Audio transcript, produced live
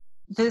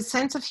the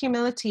sense of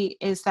humility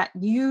is that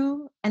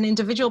you, an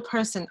individual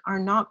person, are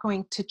not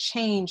going to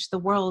change the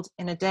world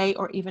in a day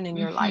or even in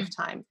your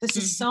lifetime. This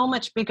is so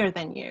much bigger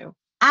than you.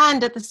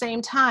 And at the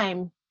same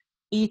time,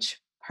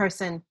 each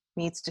person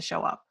needs to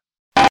show up.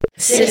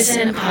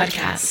 Citizen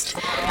Podcast.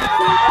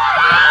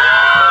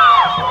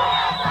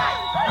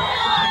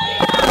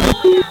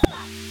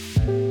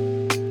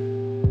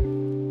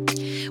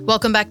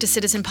 Welcome back to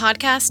Citizen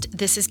Podcast.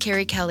 This is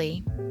Carrie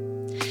Kelly.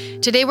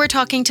 Today we're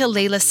talking to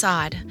Layla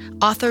Saad,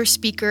 author,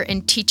 speaker,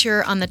 and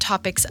teacher on the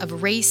topics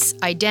of race,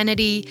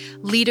 identity,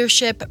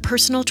 leadership,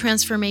 personal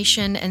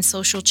transformation, and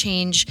social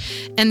change,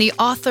 and the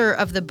author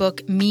of the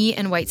book Me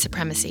and White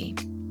Supremacy.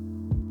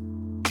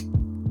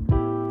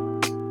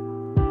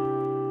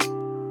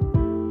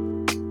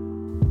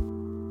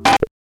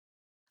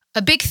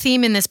 A big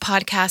theme in this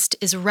podcast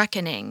is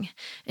reckoning,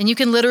 and you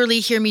can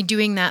literally hear me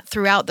doing that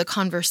throughout the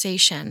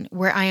conversation,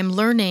 where I am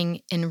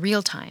learning in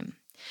real time.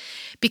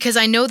 Because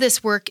I know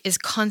this work is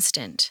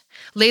constant.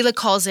 Layla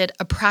calls it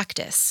a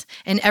practice,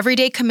 an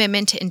everyday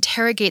commitment to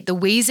interrogate the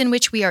ways in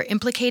which we are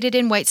implicated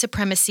in white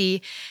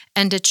supremacy,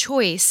 and a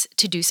choice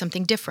to do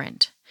something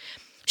different.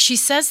 She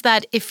says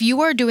that if you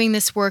are doing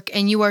this work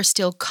and you are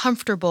still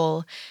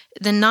comfortable,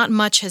 then not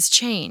much has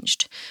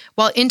changed.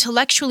 While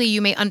intellectually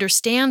you may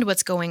understand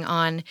what's going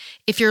on,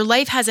 if your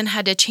life hasn't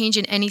had to change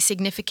in any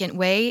significant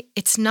way,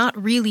 it's not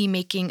really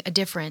making a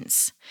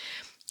difference.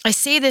 I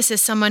say this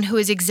as someone who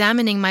is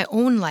examining my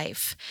own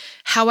life,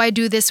 how I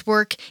do this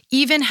work,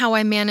 even how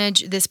I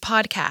manage this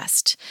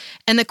podcast.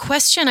 And the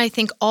question I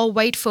think all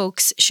white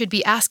folks should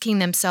be asking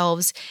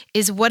themselves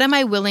is, what am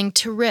I willing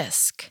to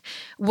risk?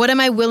 What am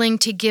I willing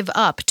to give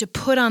up, to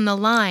put on the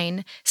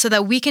line so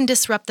that we can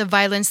disrupt the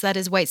violence that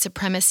is white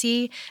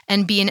supremacy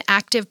and be an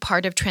active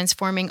part of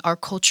transforming our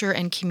culture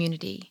and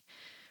community?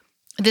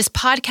 This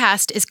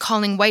podcast is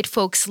calling white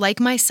folks like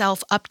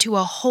myself up to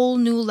a whole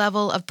new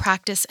level of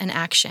practice and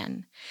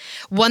action,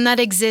 one that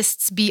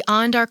exists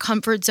beyond our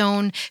comfort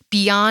zone,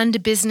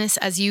 beyond business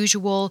as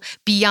usual,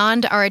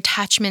 beyond our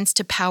attachments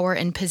to power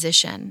and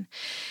position.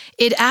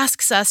 It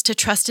asks us to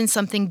trust in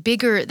something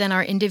bigger than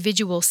our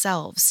individual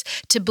selves,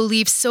 to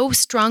believe so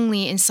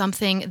strongly in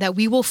something that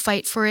we will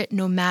fight for it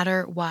no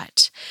matter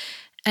what.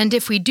 And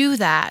if we do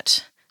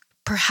that,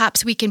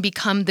 perhaps we can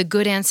become the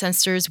good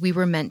ancestors we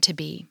were meant to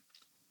be.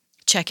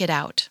 Check it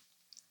out.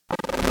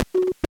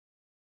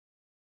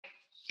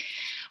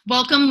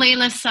 Welcome,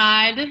 Layla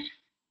Saad.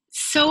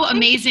 So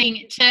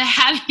amazing to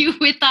have you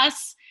with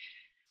us.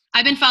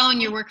 I've been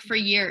following your work for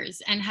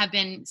years and have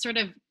been sort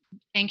of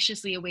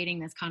anxiously awaiting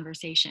this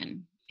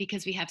conversation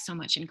because we have so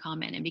much in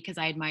common and because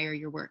I admire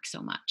your work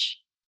so much.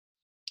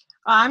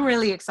 I'm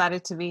really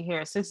excited to be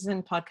here.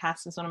 Citizen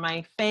Podcast is one of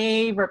my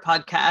favorite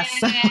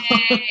podcasts.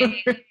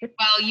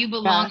 Well, you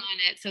belong on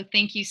it. So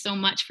thank you so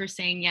much for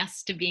saying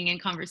yes to being in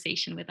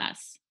conversation with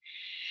us.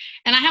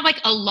 And I have like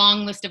a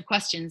long list of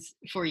questions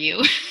for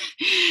you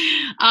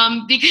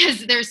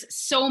because there's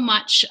so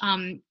much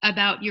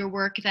about your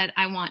work that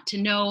I want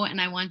to know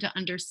and I want to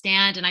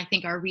understand. And I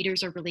think our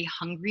readers are really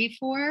hungry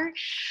for.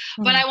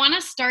 But I want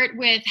to start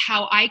with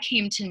how I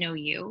came to know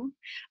you.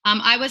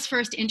 I was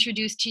first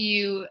introduced to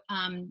you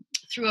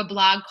through a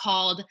blog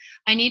called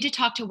I Need to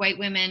Talk to White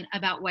Women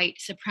About White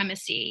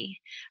Supremacy.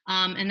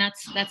 And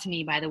that's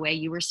me, by the way.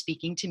 You were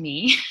speaking to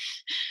me.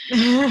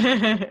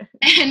 And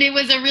it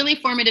was a really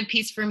formative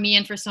piece for me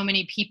and for so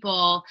many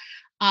people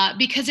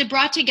because it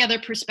brought together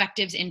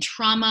perspectives in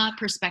trauma,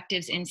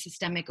 perspectives in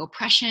systemic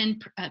oppression,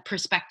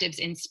 perspectives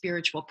in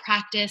spiritual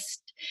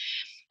practice.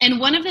 And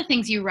one of the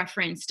things you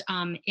referenced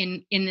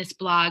in this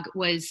blog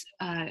was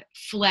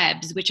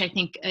FLEBS, which I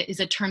think is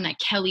a term that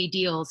Kelly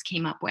Deals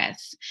came up with.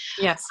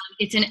 Yes.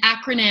 It's an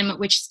acronym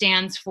which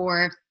stands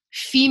for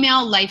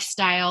Female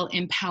Lifestyle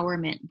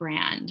Empowerment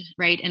Brand,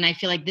 right? And I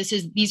feel like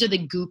these are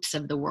the goops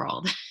of the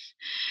world.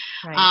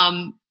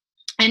 Right.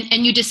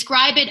 And you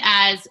describe it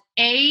as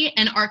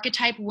an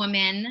archetype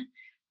woman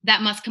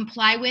that must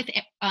comply with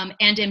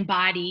and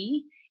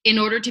embody in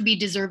order to be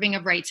deserving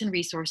of rights and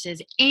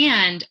resources,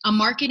 and a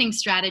marketing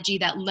strategy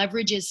that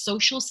leverages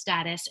social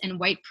status and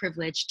white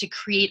privilege to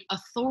create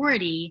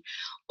authority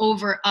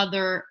over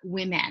other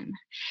women.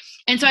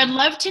 And so I'd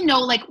love to know,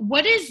 like,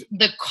 what is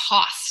the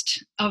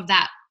cost of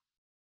that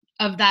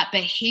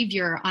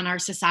behavior on our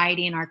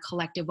society and our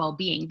collective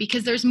well-being?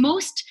 Because there's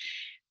most,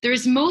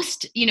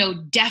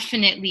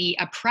 definitely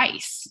a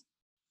price,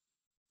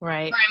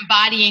 right, for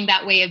embodying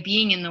that way of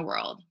being in the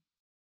world.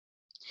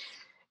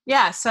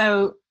 Yeah,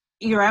 so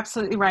you're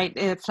absolutely right.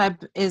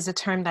 FLEB is a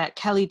term that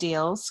Kelly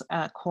Deals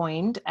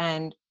coined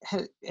and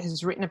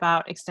has written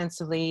about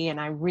extensively. And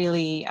I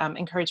really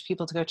encourage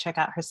people to go check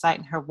out her site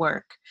and her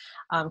work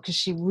because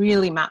she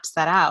really maps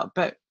that out.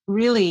 But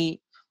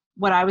really,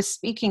 what I was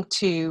speaking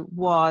to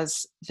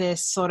was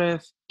this sort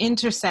of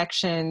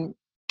intersection,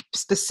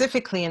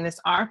 specifically in this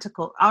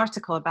article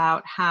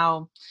about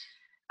how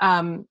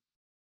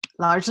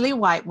largely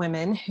white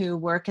women who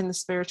work in the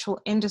spiritual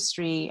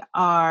industry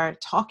are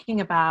talking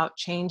about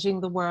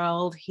changing the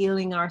world,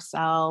 healing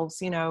ourselves,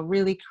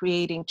 really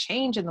creating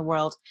change in the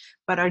world,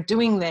 but are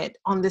doing that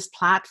on this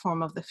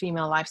platform of the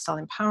female lifestyle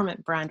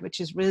empowerment brand, which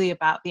is really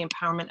about the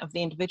empowerment of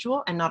the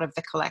individual and not of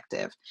the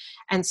collective.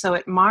 And so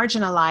it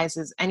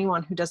marginalizes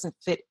anyone who doesn't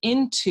fit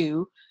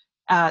into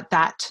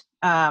that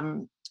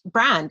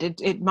brand.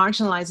 It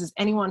marginalizes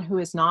anyone who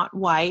is not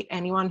white,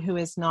 anyone who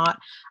is not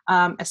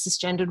a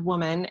cisgendered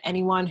woman,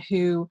 anyone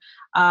who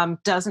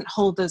doesn't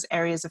hold those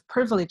areas of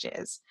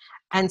privileges.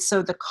 And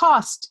so the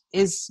cost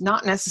is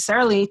not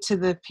necessarily to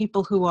the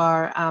people who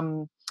are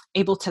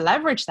able to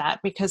leverage that,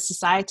 because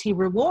society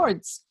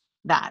rewards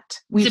that.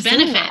 It's a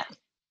benefit.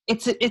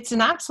 It's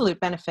an absolute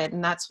benefit.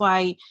 And that's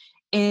why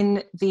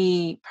in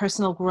the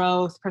personal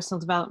growth, personal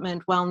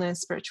development, wellness,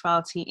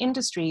 spirituality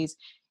industries,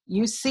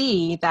 you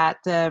see that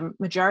the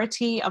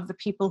majority of the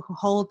people who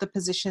hold the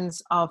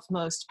positions of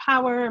most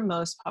power,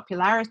 most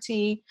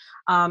popularity,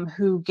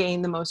 who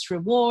gain the most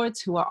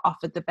rewards, who are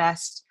offered the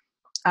best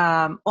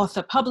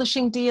author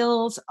publishing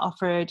deals,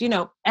 offered,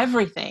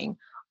 everything,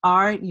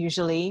 are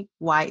usually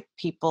white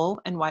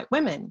people and white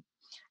women.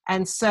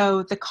 And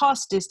so the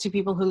cost is to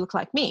people who look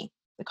like me.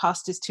 The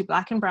cost is to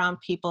Black and brown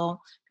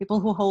people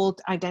who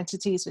hold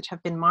identities which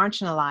have been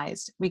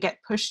marginalized. We get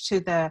pushed to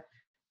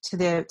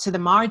the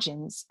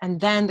margins.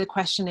 And then the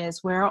question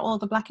is, where are all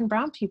the Black and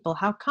brown people?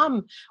 How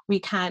come we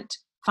can't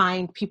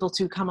find people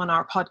to come on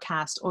our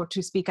podcast or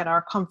to speak at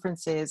our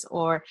conferences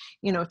or,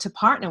 to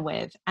partner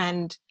with?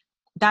 And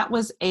that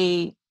was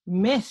a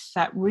myth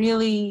that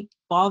really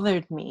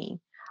bothered me.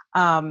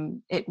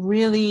 It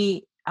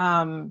really,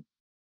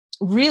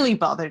 really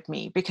bothered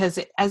me, because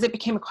as it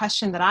became a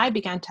question that I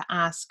began to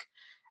ask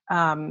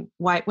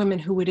white women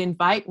who would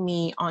invite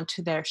me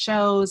onto their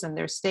shows and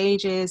their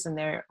stages and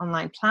their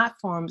online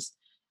platforms,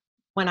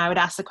 when I would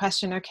ask the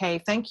question,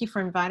 okay, thank you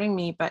for inviting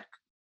me, but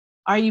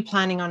are you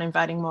planning on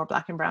inviting more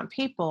Black and brown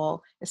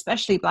people,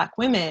 especially Black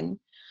women,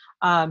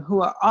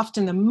 who are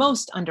often the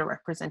most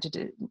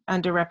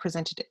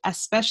underrepresented,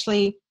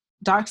 especially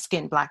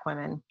dark-skinned Black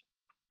women?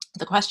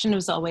 The question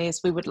was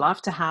always, we would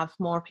love to have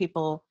more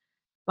people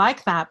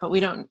like that, but we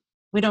don't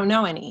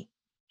know any.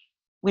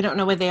 We don't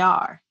know where they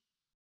are.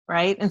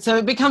 Right. And so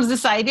it becomes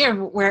this idea of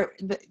where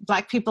the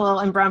Black people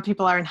and brown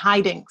people are in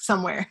hiding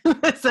somewhere.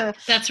 That's right.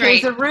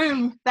 There's a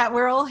room that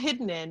we're all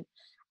hidden in.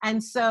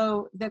 And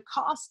so the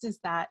cost is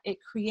that it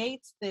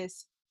creates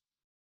this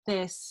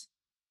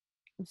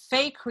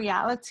fake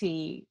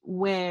reality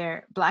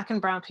where Black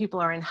and brown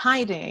people are in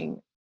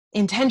hiding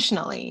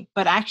intentionally,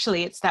 but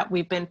actually it's that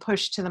we've been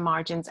pushed to the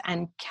margins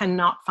and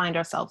cannot find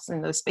ourselves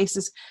in those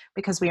spaces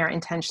because we are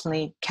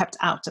intentionally kept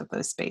out of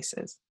those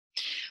spaces.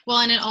 Well,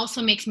 and it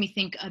also makes me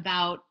think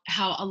about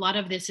how a lot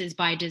of this is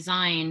by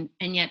design,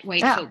 and yet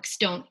white folks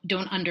don't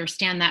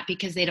understand that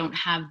because they don't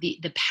have the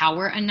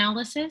power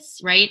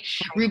analysis, right?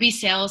 Ruby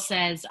Sales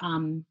says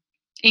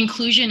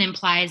inclusion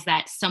implies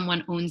that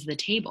someone owns the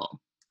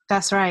table.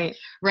 That's right.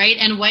 Right?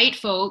 And white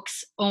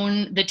folks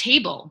own the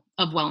table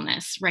of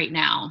wellness right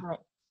now. Right.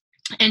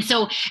 And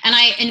so,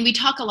 and we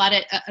talk a lot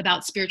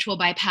about spiritual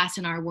bypass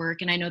in our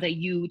work, and I know that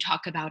you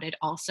talk about it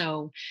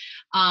also.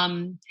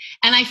 And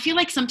I feel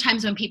like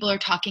sometimes when people are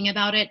talking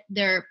about it,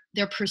 their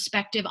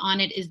perspective on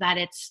it is that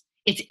it's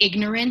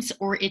ignorance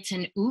or it's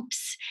an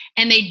oops,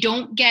 and they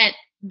don't get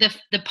the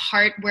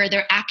part where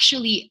they're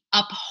actually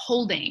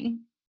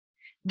upholding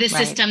the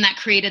system that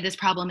created this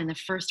problem in the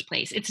first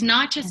place. It's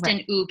not just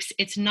an oops.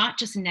 It's not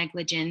just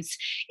negligence.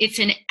 It's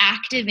an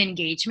active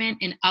engagement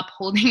in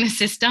upholding the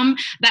system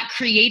that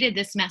created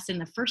this mess in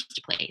the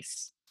first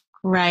place.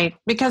 Right.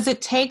 Because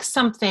it takes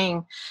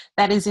something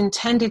that is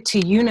intended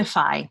to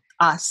unify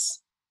us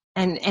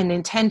and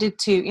intended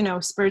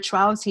to,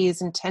 spirituality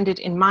is intended,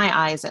 in my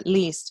eyes at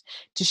least,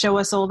 to show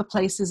us all the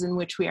places in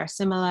which we are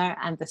similar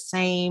and the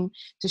same,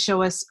 to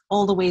show us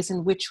all the ways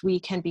in which we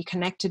can be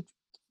connected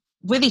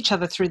with each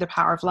other through the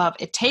power of love.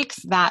 It takes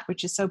that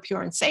which is so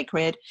pure and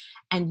sacred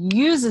and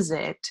uses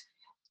it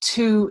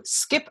to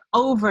skip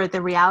over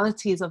the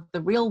realities of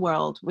the real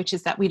world, which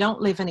is that we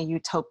don't live in a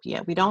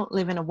utopia. We don't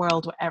live in a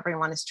world where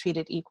everyone is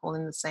treated equal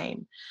and the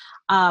same.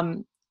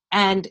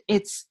 And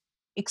it's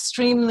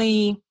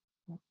extremely,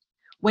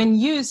 when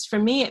used, for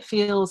me, it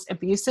feels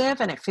abusive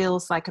and it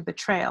feels like a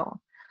betrayal,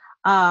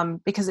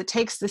 because it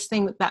takes this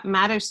thing that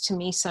matters to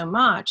me so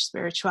much,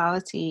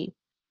 spirituality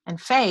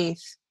and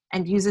faith,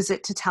 and uses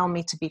it to tell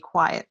me to be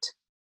quiet,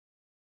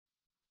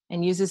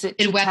 and uses it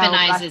to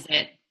weaponizes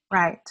it.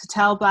 Right. To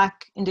tell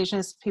Black,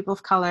 Indigenous, people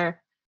of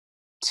color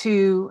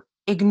to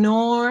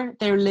ignore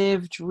their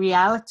lived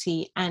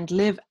reality and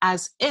live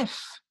as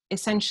if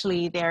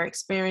essentially they're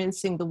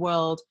experiencing the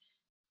world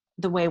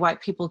the way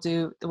white people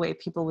do, the way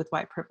people with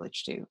white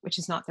privilege do, which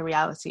is not the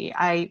reality.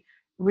 I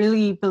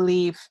really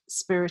believe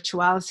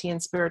spirituality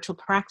and spiritual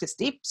practice,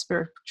 deep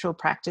spiritual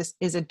practice,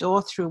 is a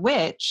door through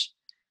which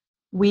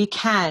we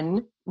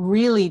can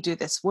really do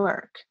this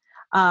work.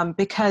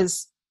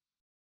 Because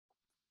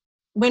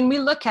when we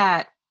look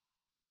at,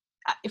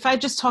 if I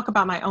just talk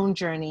about my own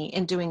journey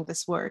in doing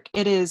this work,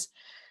 it is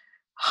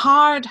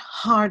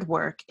hard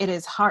work. It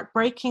is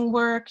heartbreaking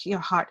work. Your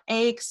heart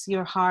aches.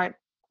 Your heart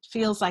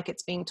feels like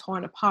it's being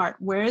torn apart.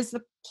 Where is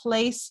the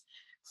place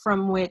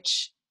from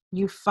which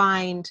you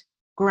find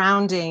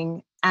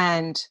grounding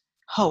and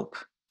hope?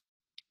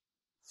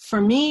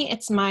 For me,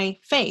 it's my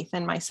faith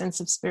and my sense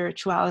of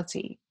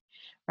spirituality,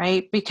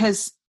 right?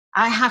 Because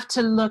I have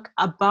to look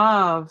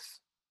above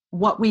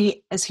what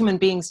we as human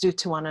beings do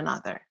to one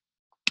another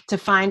to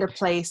find a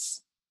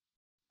place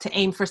to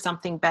aim for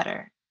something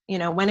better. You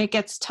know, when it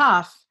gets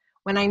tough,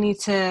 when I need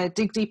to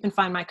dig deep and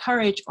find my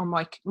courage or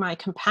my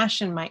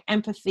compassion, my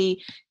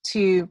empathy,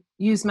 to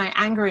use my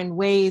anger in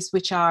ways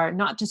which are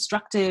not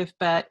destructive,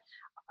 but,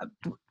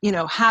 you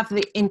know, have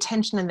the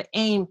intention and the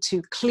aim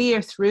to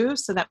clear through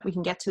so that we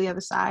can get to the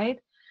other side.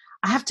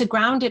 I have to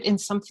ground it in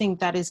something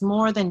that is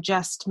more than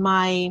just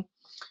more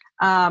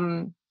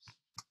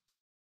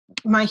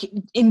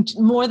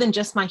than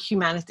just my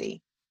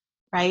humanity,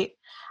 right?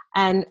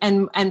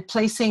 And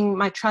placing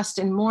my trust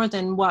in more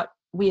than what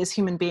we as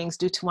human beings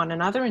do to one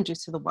another and do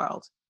to the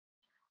world.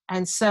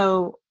 And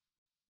so,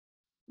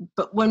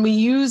 but when we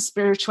use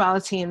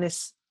spirituality in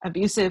this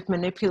abusive,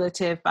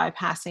 manipulative,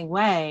 bypassing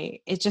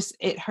way,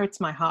 it hurts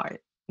my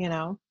heart, you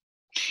know?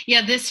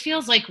 Yeah, this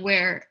feels like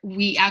where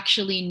we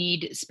actually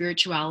need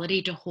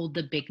spirituality to hold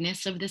the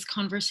bigness of this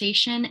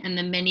conversation and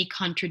the many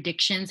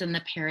contradictions and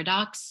the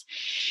paradox.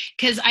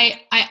 Because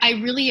I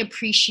really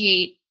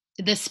appreciate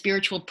the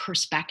spiritual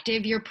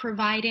perspective you're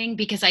providing,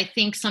 because I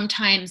think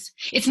sometimes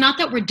it's not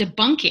that we're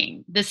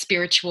debunking the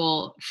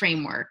spiritual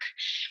framework.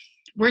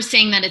 We're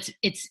saying that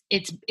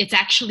it's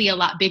actually a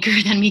lot bigger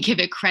than we give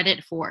it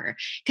credit for,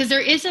 because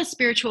there is a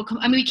spiritual.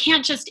 I mean, we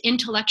can't just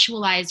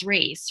intellectualize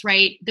race,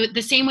 right?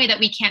 The same way that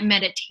we can't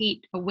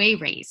meditate away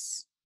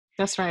race.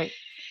 That's right.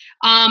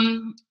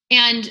 And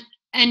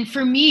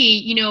for me,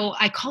 you know,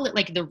 I call it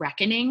like the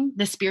reckoning.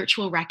 The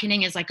spiritual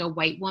reckoning is like a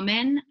white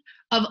woman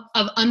of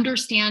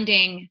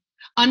understanding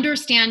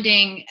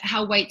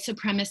how white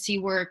supremacy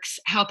works,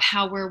 how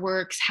power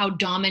works, how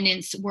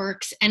dominance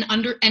works, and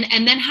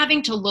then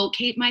having to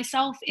locate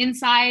myself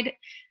inside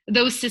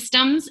those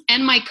systems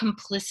and my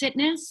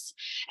complicitness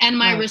and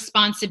my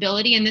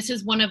responsibility. And this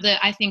is one of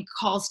the, I think,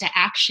 calls to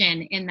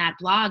action in that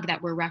blog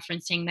that we're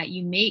referencing that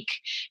you make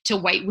to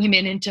white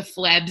women and to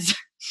plebs.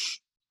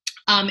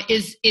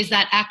 Is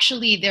that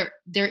actually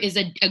there is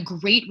a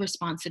great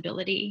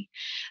responsibility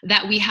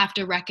that we have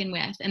to reckon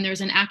with, and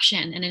there's an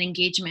action and an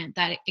engagement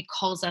that it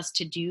calls us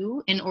to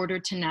do in order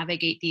to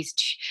navigate these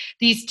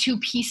two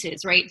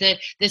pieces, right?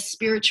 The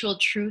spiritual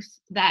truth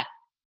that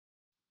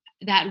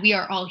we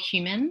are all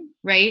human,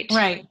 right?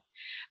 Right.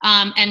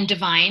 And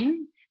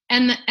divine,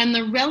 and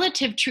the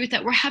relative truth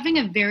that we're having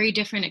a very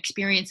different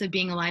experience of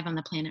being alive on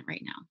the planet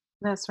right now.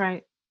 That's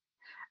right.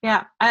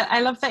 Yeah,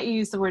 I love that you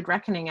use the word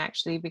reckoning,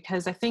 actually,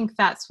 because I think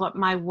that's what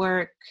my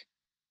work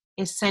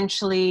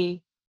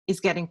essentially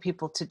is getting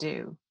people to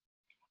do.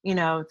 You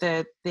know,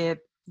 the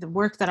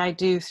work that I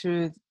do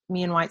through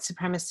Me and White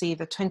Supremacy,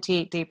 the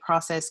 28-day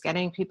process,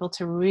 getting people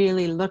to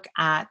really look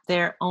at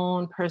their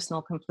own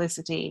personal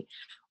complicity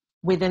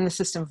within the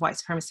system of white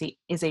supremacy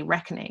is a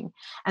reckoning.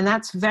 And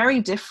that's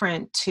very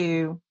different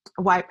to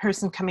a white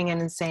person coming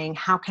in and saying,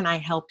 how can I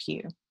help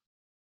you?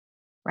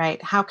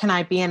 Right? How can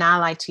I be an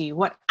ally to you?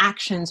 What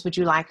actions would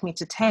you like me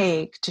to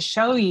take to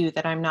show you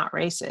that I'm not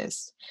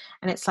racist?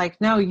 And it's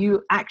like, no,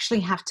 you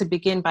actually have to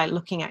begin by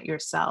looking at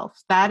yourself.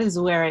 That is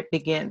where it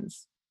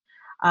begins.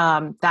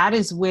 That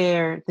is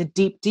where the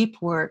deep, deep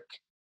work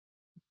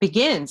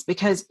begins.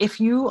 Because if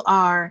you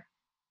are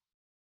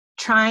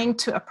trying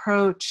to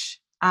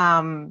approach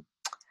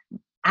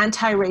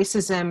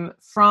anti-racism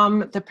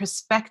from the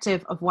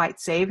perspective of white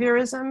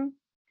saviorism,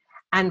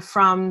 and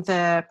from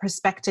the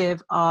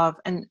perspective of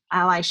an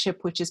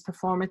allyship which is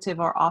performative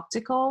or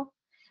optical,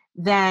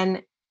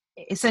 then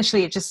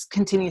essentially it just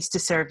continues to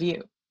serve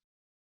you.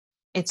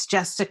 It's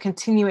just a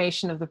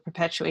continuation of the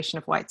perpetuation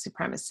of white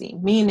supremacy,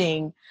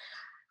 meaning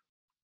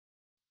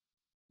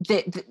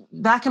that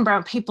Black and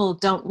brown people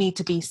don't need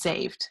to be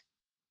saved,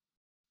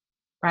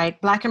 right?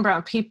 Black and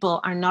brown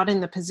people are not in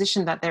the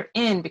position that they're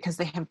in because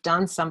they have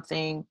done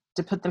something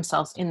to put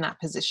themselves in that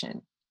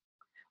position.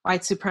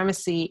 White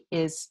supremacy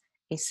is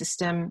a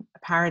system, a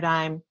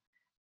paradigm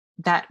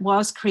that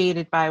was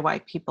created by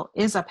white people,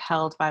 is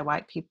upheld by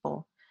white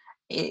people.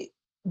 It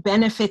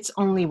benefits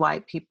only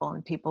white people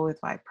and people with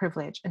white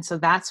privilege. And so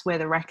that's where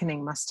the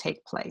reckoning must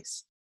take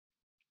place.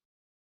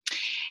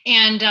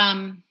 And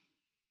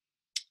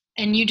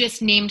you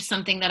just named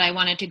something that I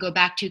wanted to go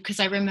back to, because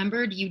I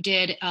remembered you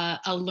did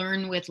a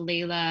Learn with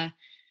Layla,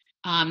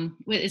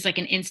 is like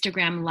an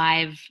Instagram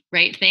live,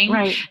 right, thing.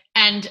 Right.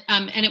 And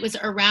it was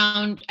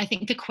around, I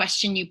think the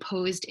question you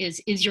posed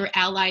is your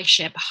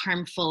allyship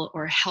harmful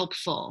or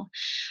helpful?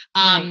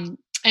 Right.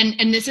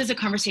 and this is a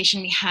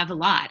conversation we have a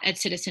lot at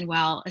Citizen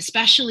Well,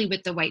 especially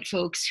with the white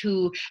folks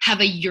who have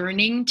a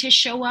yearning to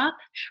show up,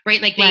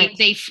 right? Like Right.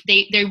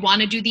 they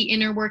want to do the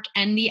inner work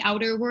and the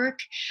outer work,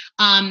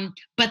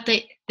 but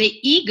the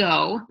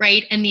ego,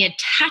 right, and the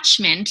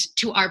attachment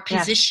to our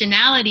Yes.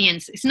 positionality, and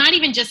it's not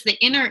even just the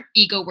inner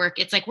ego work.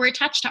 It's like we're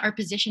attached to our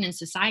position in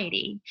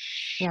society,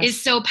 is Yes.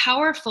 so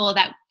powerful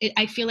that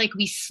I feel like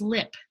we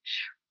slip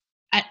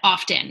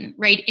often,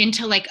 right,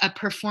 into like a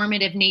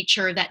performative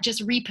nature that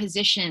just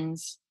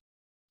repositions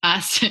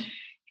us in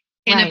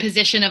a Right.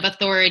 position of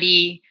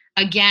authority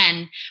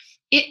again.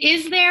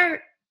 Is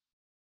there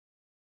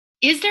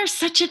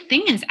such a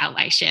thing as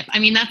allyship? I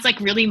mean, that's like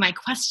really my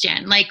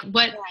question. Like,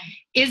 what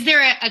is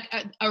there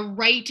a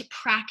right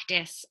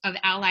practice of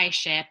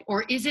allyship,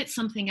 or is it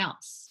something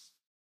else?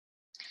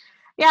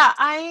 Yeah,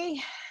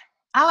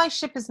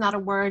 allyship is not a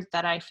word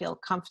that I feel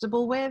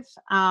comfortable with,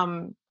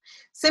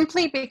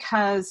 simply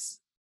because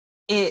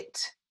it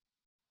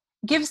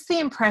gives the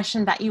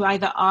impression that you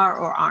either are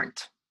or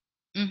aren't,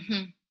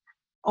 Mm-hmm.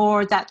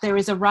 or that there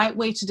is a right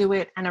way to do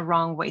it and a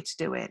wrong way to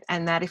do it.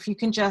 And that if you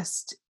can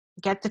just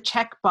get the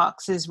check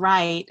boxes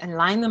right and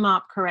line them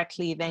up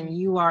correctly, then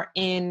you are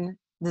in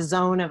the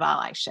zone of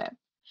allyship.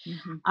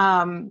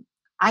 Mm-hmm.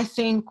 I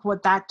think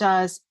what that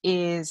does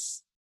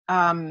is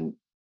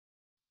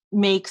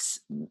makes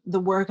the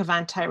work of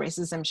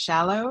anti-racism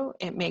shallow.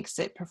 It makes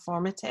it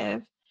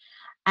performative,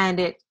 and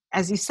it,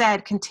 as you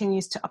said,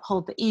 continues to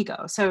uphold the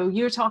ego. So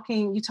you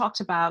talked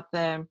about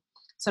the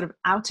sort of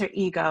outer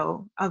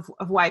ego of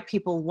white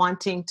people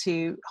wanting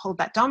to hold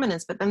that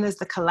dominance, but then there's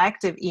the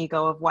collective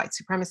ego of white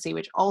supremacy,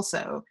 which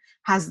also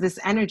has this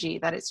energy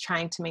that it's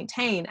trying to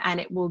maintain,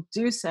 and it will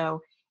do so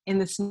in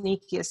the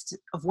sneakiest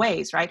of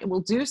ways, right? It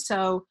will do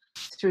so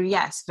through,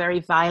 yes,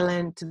 very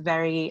violent,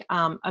 very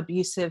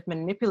abusive,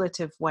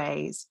 manipulative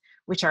ways,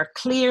 which are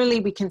clearly,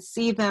 we can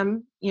see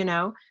them,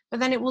 but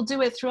then it will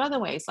do it through other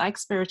ways, like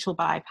spiritual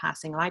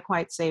bypassing, like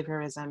white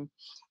saviorism,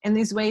 in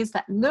these ways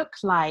that look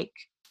like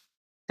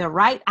the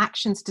right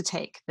actions to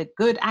take, the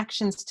good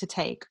actions to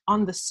take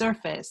on the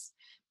surface,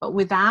 but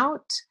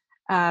without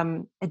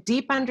a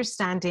deep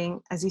understanding,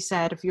 as you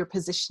said, of your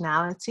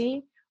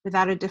positionality,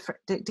 without a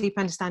deep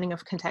understanding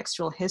of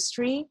contextual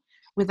history,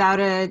 without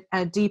a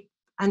deep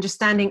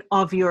understanding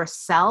of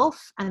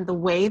yourself and the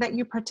way that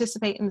you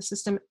participate in the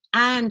system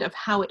and of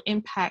how it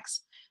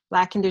impacts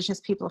Black, Indigenous,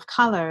 people of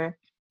color.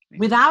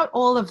 Without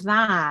all of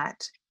that,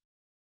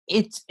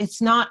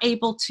 it's not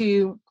able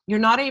to, you're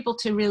not able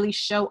to really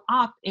show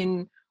up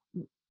in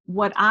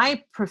what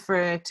I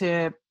prefer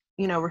to,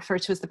 refer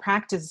to as the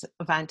practice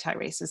of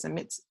anti-racism.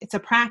 It's a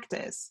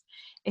practice.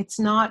 It's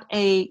not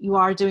a, you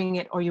are doing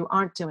it or you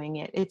aren't doing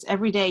it. It's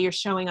every day you're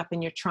showing up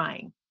and you're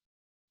trying.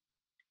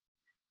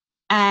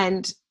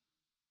 And,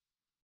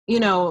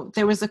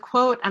 there was a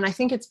quote, and I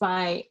think it's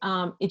by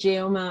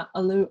Ijeoma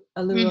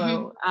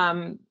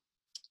Oluo,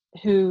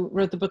 who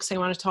wrote the book Say I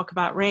Want to Talk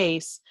About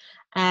Race.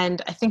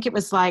 And I think it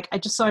was like, I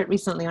just saw it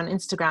recently on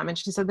Instagram, and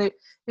she said the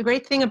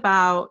great thing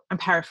about, I'm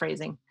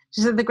paraphrasing,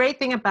 she said the great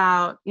thing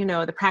about,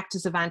 the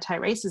practice of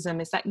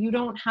anti-racism is that you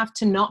don't have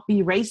to not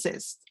be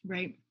racist,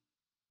 right,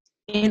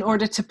 in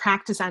order to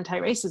practice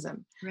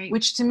anti-racism, right,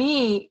 which to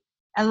me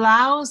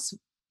allows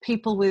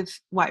people with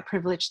white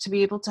privilege to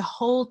be able to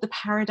hold the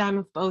paradigm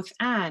of both.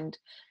 And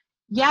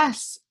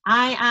yes,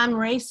 I am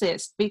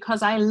racist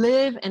because I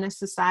live in a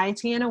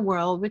society and a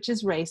world which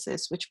is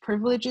racist, which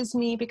privileges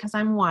me because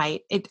I'm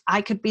white.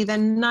 I could be the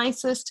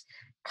nicest,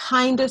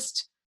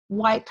 kindest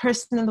white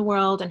person in the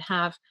world and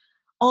have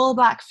all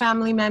Black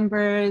family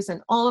members and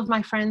all of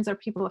my friends are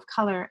people of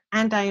color,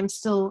 and I am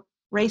still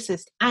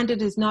racist. And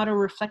it is not a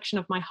reflection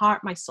of my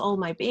heart, my soul,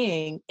 my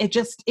being. It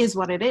just is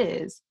what it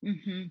is.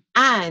 Mm-hmm.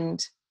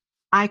 And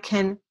I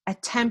can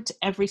attempt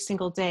every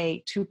single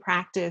day to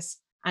practice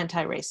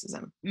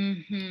anti-racism.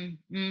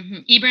 Mm-hmm. Mm-hmm.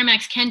 Ibram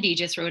X. Kendi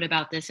just wrote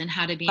about this and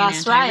how to be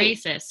That's an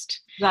anti-racist.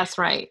 Right. That's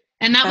right.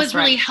 And that That's was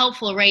really right.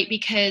 helpful, right?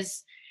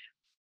 Because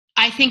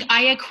I think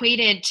I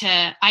equated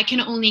to, I can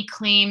only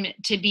claim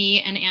to be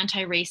an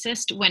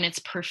anti-racist when it's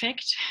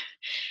perfect.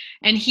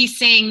 And he's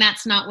saying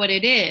that's not what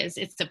it is.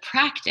 It's a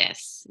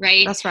practice,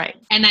 right? That's right.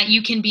 And that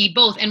you can be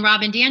both. And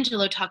Robin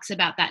DiAngelo talks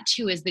about that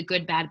too, as the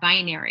good, bad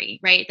binary,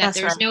 right? That That's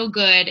there's right. no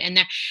good. And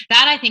that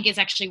I think is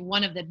actually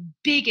one of the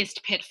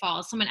biggest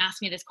pitfalls. Someone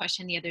asked me this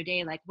question the other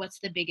day, like, what's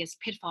the biggest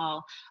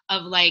pitfall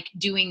of like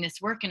doing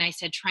this work? And I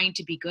said, trying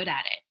to be good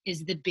at it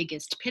is the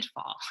biggest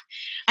pitfall.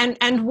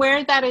 And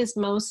where that is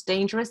most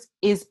dangerous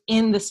is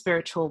in the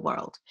spiritual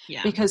world.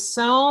 Yeah. Because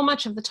so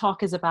much of the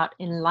talk is about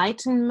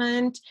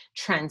enlightenment,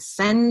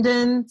 transcendence,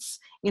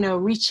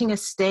 reaching a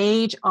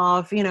stage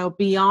of,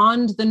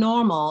 beyond the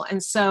normal.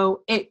 And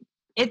so it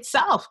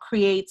itself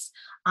creates,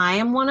 I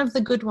am one of the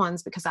good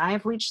ones because I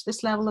have reached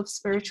this level of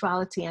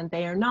spirituality, and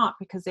they are not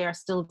because they are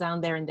still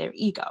down there in their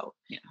ego.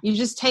 Yeah. You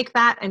just take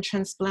that and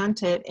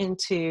transplant it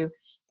into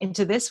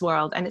this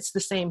world, and it's the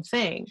same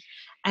thing.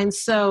 And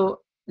so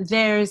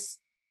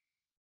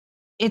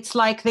it's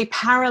like they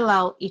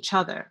parallel each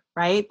other,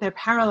 right? They're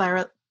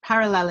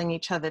paralleling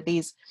each other.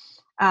 These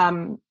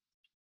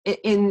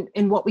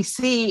in what we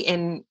see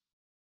in,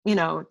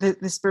 the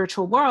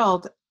spiritual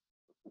world,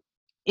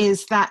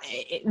 is that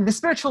the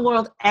spiritual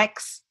world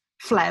X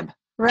Fleb,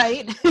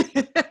 right?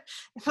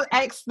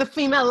 X, the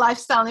female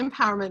lifestyle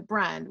empowerment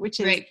brand, which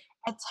is right.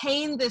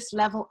 attain this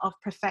level of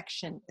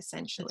perfection,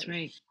 essentially. That's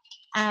right.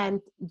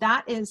 And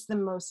that is the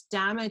most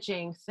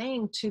damaging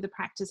thing to the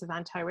practice of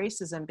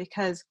anti-racism,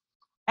 because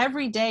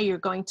every day you're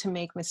going to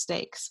make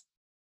mistakes.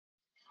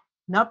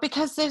 Not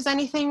because there's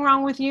anything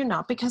wrong with you,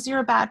 not because you're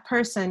a bad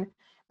person,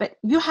 but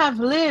you have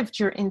lived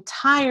your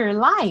entire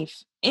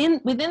life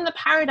within the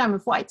paradigm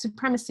of white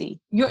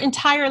supremacy, your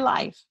entire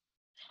life.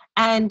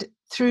 And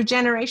through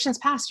generations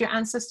past, your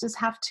ancestors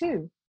have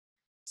too.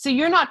 So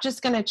you're not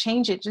just going to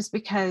change it just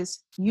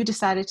because you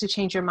decided to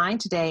change your mind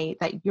today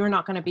that you're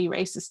not going to be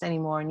racist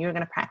anymore and you're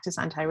going to practice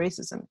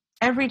anti-racism.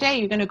 Every day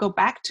you're going to go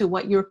back to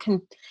what you're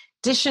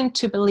conditioned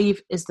to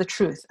believe is the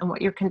truth and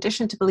what you're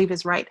conditioned to believe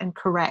is right and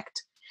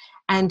correct.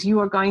 And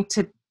you're going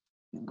to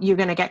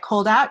get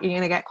called out, you're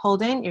going to get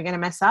called in, you're going to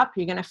mess up,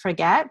 you're going to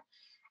forget.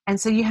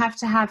 And so you have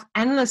to have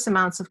endless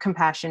amounts of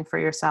compassion for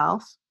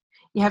yourself.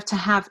 You have to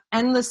have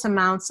endless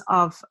amounts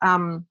of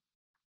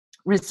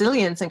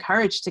resilience and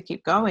courage to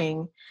keep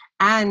going.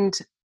 And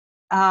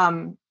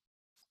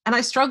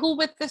I struggle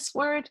with this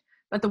word,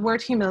 but the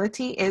word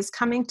humility is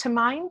coming to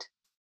mind.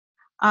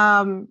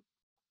 A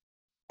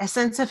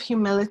sense of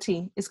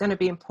humility is going to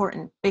be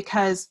important,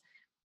 because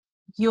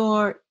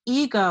your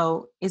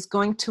ego is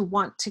going to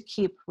want to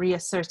keep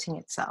reasserting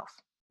itself.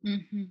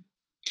 Mm-hmm.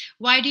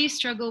 Why do you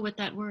struggle with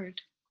that word?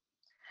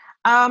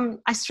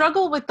 I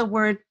struggle with the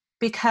word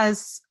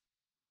because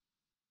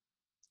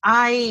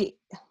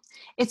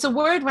it's a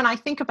word, when I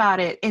think about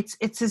it, it's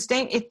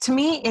to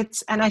me,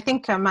 and I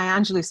think Maya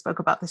Angelou spoke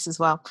about this as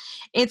well.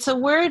 It's a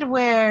word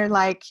where,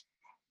 like,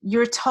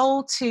 you're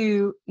told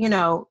to,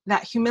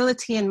 that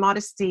humility and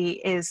modesty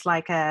is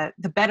like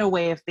the better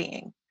way of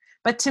being.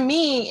 But to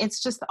me, it's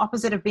just the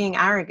opposite of being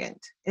arrogant.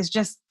 It's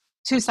just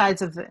two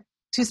sides of the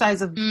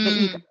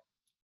ego.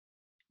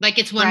 Like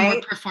it's one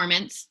more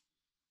performance.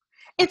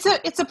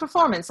 It's a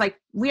performance. Like,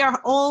 we are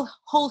all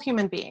whole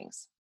human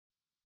beings.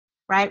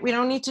 Right? We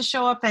don't need to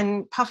show up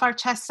and puff our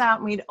chests out.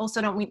 And we also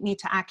don't need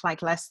to act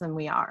like less than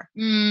we are.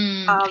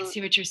 I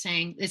see what you're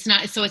saying. It's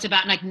not, so it's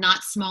about like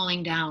not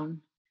smalling down.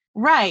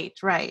 Right.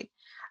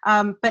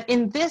 But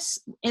in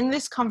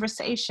this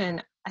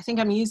conversation, I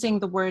think I'm using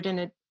the word in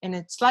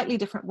a slightly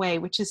different way,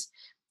 which is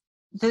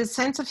the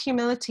sense of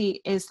humility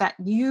is that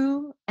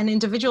you, an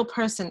individual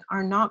person,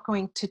 are not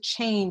going to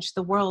change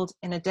the world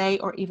in a day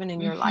or even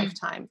in your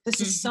lifetime.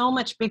 This is so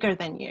much bigger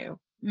than you.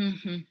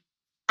 Mm-hmm.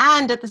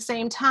 And at the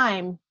same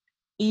time,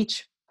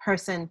 each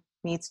person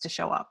needs to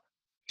show up.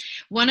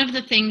 One of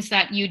the things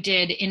that you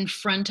did in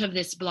front of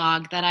this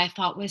blog that I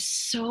thought was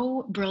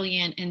so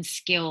brilliant and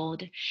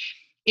skilled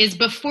is,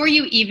 before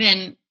you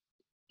even,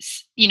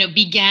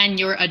 began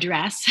your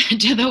address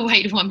to the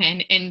white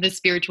woman in the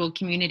spiritual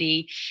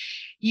community,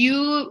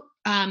 you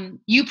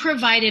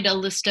provided a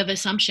list of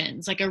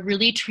assumptions, like a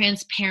really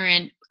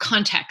transparent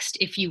context,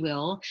 if you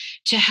will,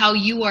 to how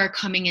you are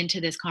coming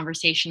into this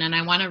conversation. And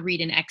I want to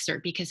read an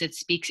excerpt because it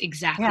speaks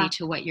exactly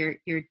to what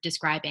you're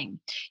describing.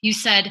 You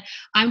said,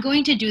 "I'm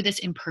going to do this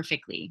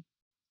imperfectly.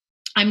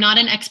 I'm not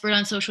an expert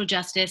on social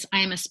justice. I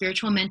am a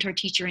spiritual mentor,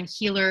 teacher, and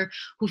healer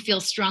who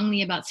feels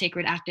strongly about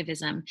sacred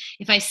activism.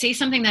 If I say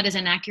something that is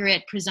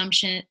inaccurate,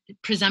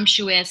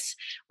 presumptuous,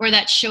 or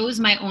that shows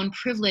my own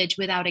privilege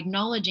without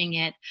acknowledging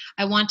it,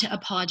 I want to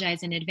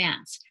apologize in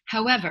advance.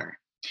 However,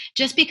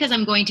 just because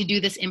I'm going to do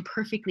this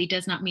imperfectly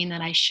does not mean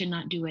that I should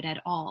not do it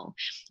at all.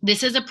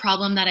 This is a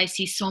problem that I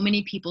see so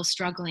many people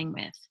struggling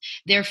with.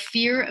 Their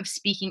fear of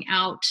speaking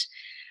out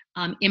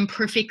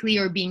imperfectly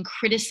or being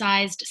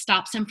criticized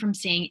stops them from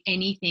saying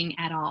anything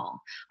at all.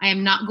 I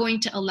am not going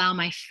to allow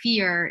my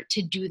fear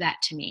to do that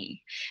to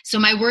me. So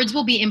my words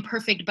will be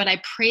imperfect, but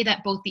I pray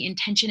that both the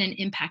intention and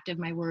impact of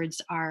my words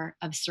are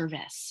of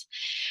service."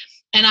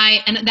 And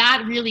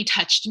that really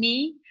touched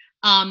me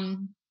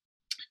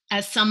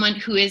as someone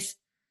who is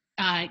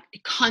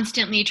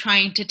constantly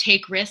trying to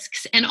take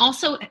risks and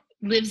also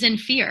lives in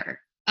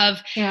fear of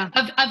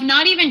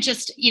not even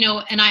just,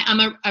 and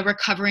I'm a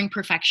recovering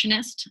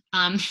perfectionist.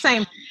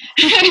 Same.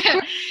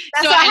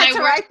 That's why I had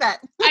to write that.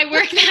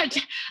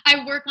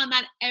 I work on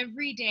that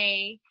every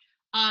day.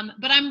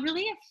 But I'm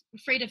really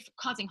afraid of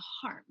causing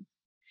harm.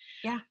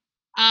 Yeah.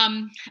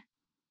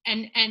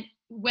 And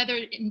whether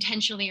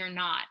intentionally or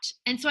not.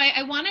 And so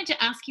I wanted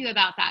to ask you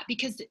about that,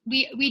 because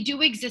we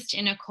do exist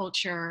in a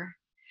culture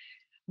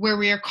where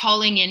we are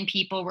calling in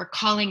people, we're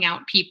calling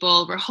out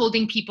people, we're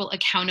holding people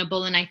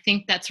accountable. And I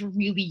think that's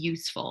really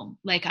useful.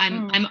 Like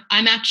I'm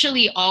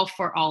actually all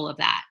for all of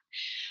that.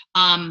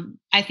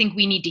 I think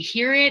we need to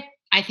hear it.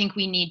 I think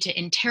we need to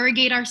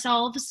interrogate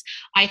ourselves.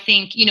 I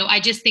think, I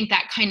just think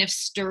that kind of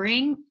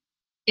stirring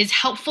is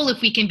helpful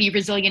if we can be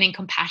resilient and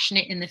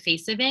compassionate in the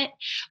face of it.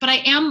 But I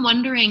am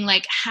wondering,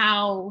 like,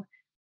 how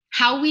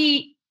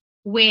we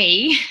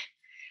weigh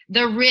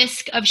the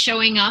risk of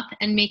showing up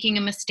and making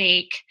a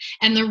mistake,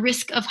 and the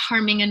risk of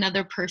harming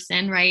another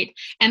person, right?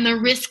 And the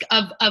risk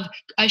of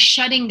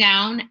shutting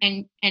down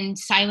and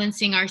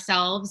silencing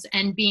ourselves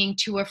and being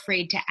too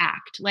afraid to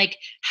act. Like,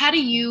 how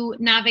do you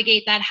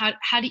navigate that?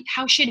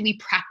 How should we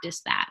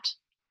practice that?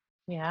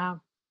 Yeah.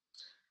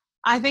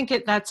 I think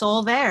that's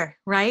all there,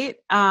 right?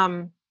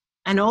 And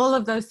all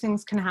of those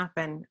things can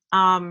happen.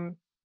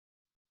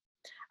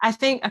 I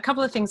think a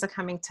couple of things are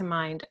coming to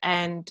mind,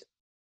 and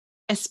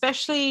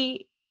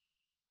especially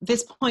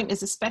this point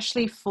is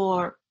especially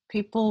for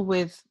people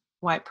with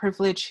white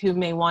privilege who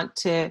may want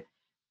to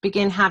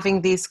begin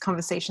having these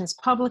conversations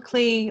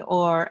publicly,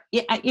 or,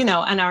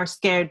 and are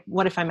scared,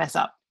 what if I mess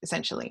up,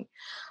 essentially.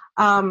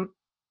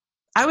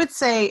 I would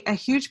say a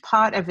huge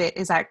part of it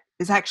is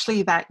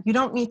actually that you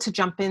don't need to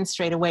jump in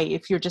straight away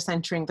if you're just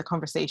entering the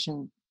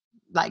conversation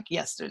like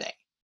yesterday,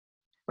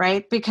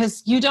 right?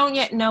 Because you don't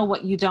yet know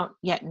what you don't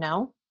yet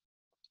know.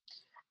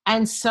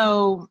 And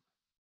so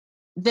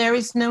there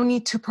is no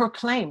need to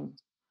proclaim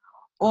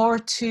or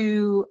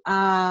to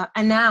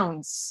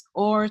announce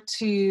or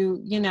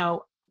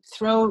to,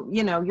 throw,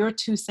 your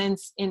 2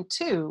 cents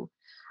into.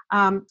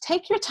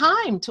 Take your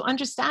time to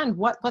understand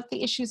what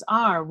the issues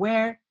are,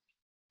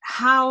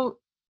 how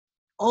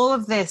all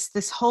of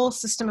this whole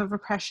system of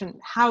repression,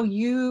 how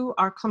you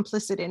are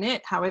complicit in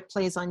it, how it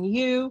plays on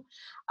you,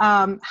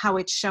 how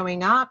it's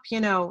showing up.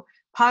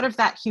 Part of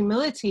that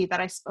humility that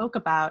I spoke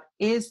about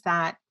is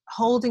that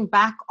holding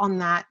back on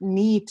that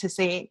need to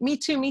say, me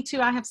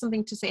too, I have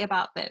something to say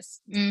about this.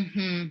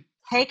 Mm-hmm.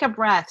 Take a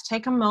breath,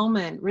 take a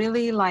moment,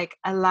 really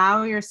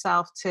allow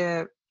yourself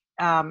to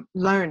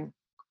learn,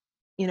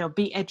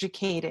 be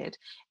educated,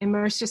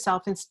 immerse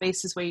yourself in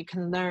spaces where you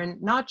can learn,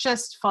 not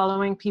just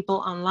following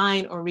people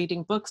online or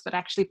reading books, but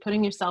actually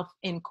putting yourself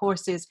in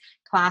courses,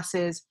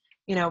 classes,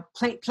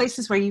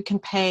 places where you can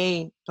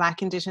pay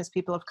Black, Indigenous,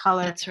 people of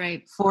color. That's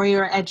right. For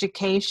your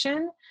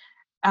education,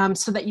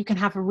 so that you can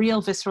have a real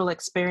visceral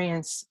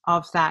experience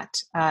of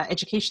that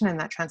education and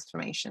that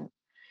transformation.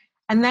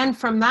 And then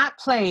from that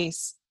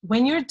place,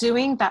 when you're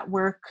doing that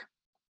work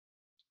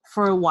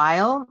for a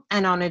while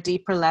and on a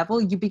deeper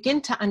level, you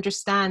begin to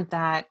understand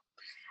that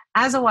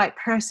as a white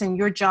person,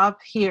 your job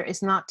here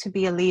is not to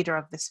be a leader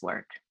of this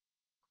work.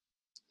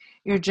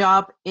 Your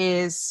job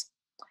is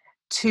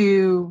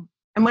to,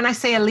 and when I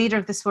say a leader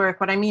of this work,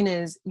 what I mean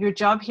is your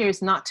job here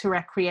is not to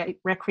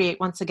recreate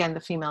once again the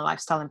female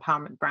lifestyle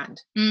empowerment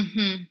brand.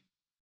 Mm-hmm.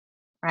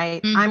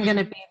 Right? Mm-hmm. I'm going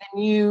to be the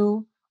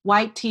new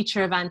white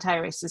teacher of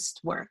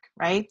anti-racist work,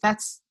 right?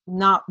 That's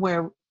not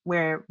where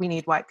we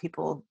need white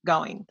people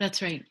going.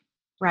 That's right.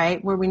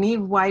 Right? Where we need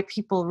white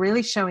people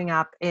really showing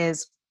up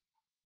is,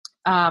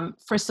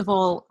 first of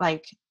all,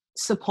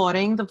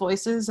 supporting the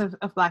voices of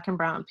Black and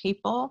Brown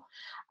people,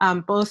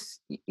 both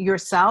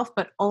yourself,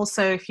 but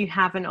also if you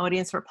have an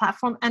audience or a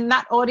platform, and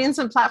that audience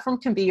and platform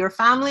can be your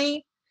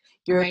family,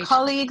 your right.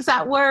 colleagues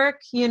at work.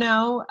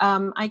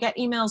 I get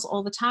emails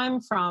all the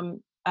time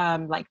from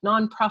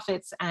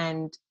nonprofits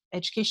and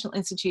educational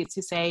institutes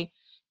who say,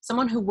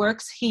 someone who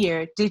works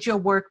here did your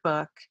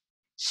workbook,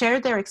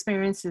 shared their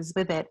experiences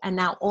with it, and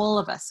now all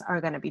of us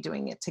are going to be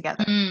doing it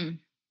together.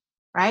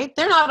 Right?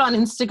 They're not on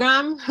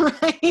Instagram,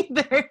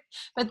 right?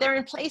 But they're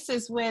in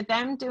places where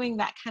them doing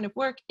that kind of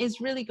work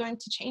is really going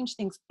to change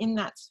things in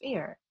that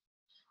sphere.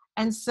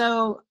 And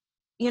so,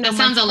 that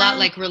sounds a lot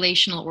like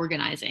relational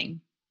organizing.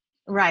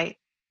 Right.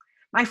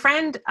 My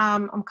friend,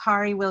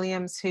 Omkari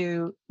Williams,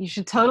 who you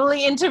should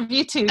totally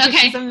interview too, because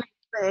she's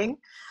amazing.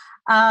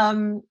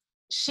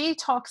 She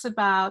talks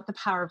about the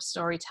power of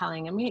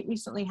storytelling. And we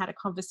recently had a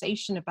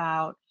conversation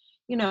about,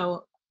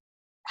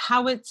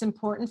 how it's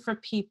important for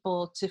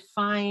people to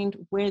find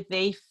where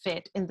they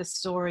fit in the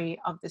story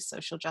of this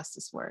social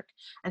justice work,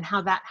 and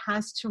how that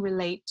has to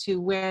relate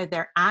to where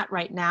they're at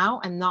right now,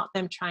 and not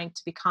them trying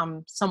to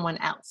become someone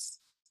else,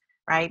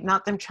 right?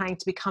 Not them trying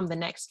to become the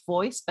next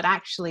voice, but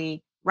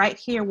actually right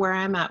here where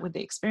I'm at, with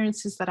the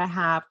experiences that I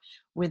have,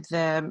 with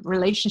the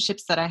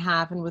relationships that I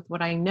have, and with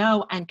what I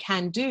know and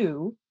can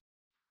do,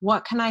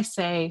 what can I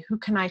say? Who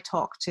can I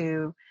talk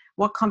to?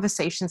 What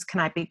conversations can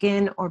I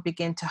begin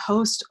to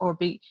host, or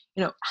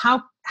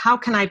how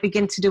can I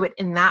begin to do it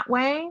in that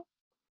way,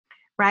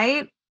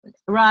 right?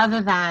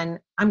 Rather than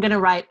I'm going to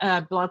write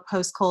a blog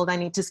post called "I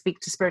Need to Speak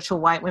to Spiritual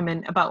White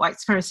Women About White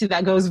Supremacy"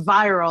 that goes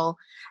viral,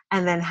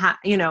 and then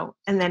and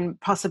then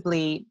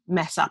possibly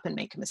mess up and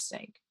make a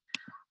mistake.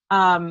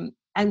 And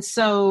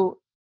so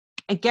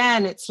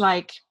again, it's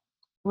like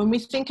when I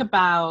think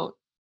about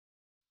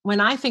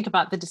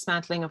the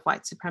dismantling of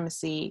white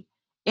supremacy,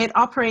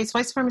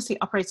 white supremacy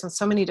operates on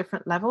so many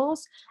different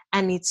levels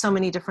and needs so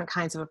many different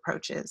kinds of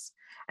approaches.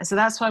 And so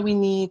that's why we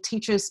need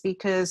teachers,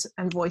 speakers,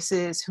 and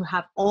voices who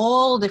have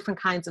all different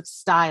kinds of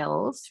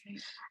styles,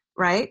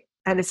 right?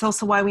 And it's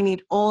also why we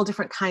need all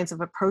different kinds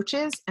of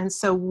approaches. And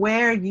so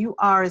where you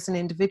are as an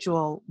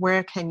individual,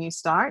 where can you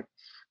start?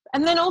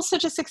 And then also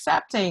just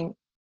accepting,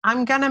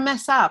 I'm going to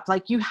mess up.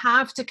 You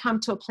have to come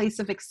to a place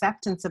of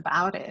acceptance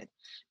about it.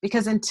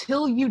 Because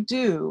until you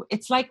do,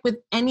 it's like with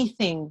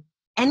anything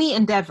any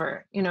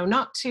endeavor,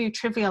 not to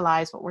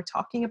trivialize what we're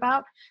talking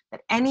about,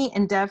 but any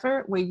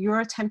endeavor where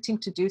you're attempting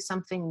to do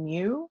something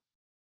new,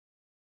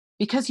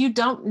 because you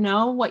don't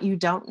know what you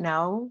don't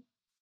know,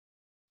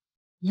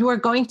 you are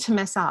going to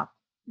mess up.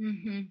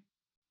 Mm-hmm.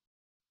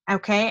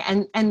 Okay.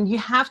 And you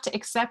have to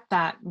accept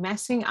that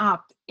messing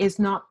up is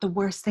not the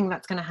worst thing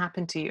that's going to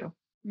happen to you.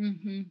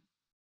 Mm-hmm.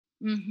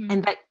 Mm-hmm.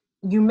 And that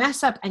you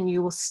mess up and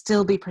you will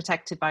still be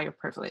protected by your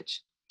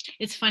privilege.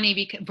 It's funny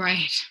because,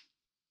 right.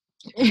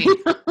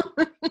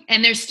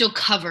 And there's still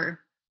cover.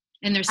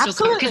 And there's still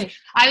cover. Because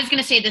I was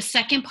going to say the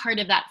second part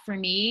of that for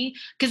me,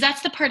 because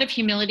that's the part of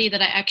humility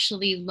that I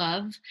actually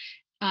love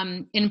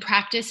in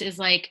practice, is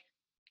like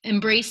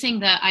embracing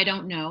the I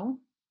don't know.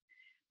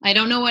 I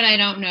don't know what I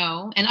don't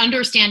know, and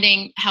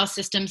understanding how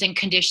systems and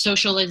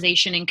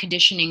socialization and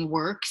conditioning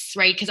works,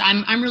 right? Because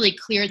I'm really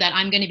clear that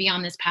I'm going to be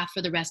on this path for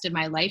the rest of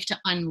my life to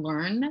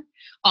unlearn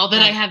all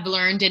that I have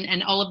learned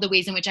and all of the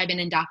ways in which I've been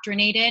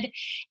indoctrinated.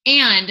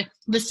 And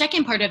the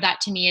second part of that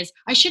to me is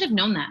I should have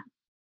known that.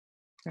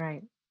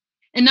 Right.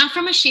 And not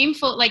from a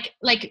shameful, like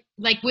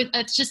with,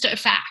 it's just a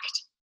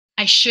fact.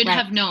 I should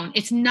have known.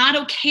 It's not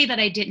okay that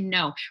I didn't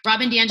know.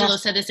 Robin DiAngelo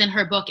said this in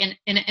her book, and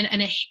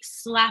it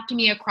slapped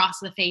me across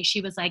the face.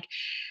 She was like,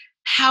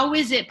 how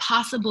is it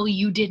possible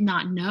you did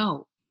not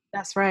know?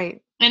 That's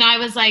right. And I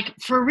was like,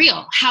 for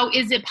real, how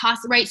is it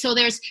possible? Right. So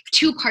there's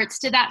two parts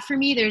to that for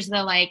me. There's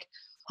the like,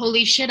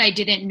 holy shit, I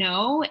didn't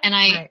know. And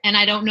I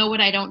don't know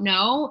what I don't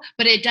know,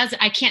 but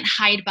I can't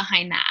hide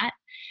behind that.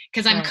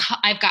 Because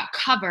I've got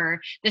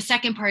cover. The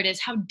second part is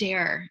how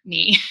dare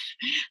me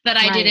that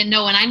I didn't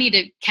know, and I need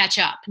to catch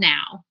up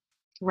now.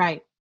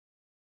 Right.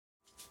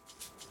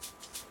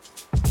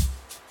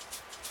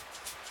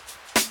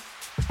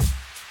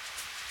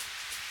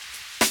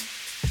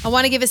 I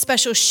want to give a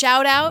special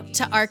shout out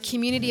to our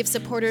community of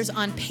supporters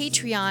on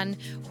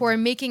Patreon who are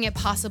making it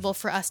possible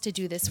for us to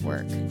do this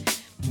work.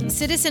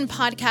 Citizen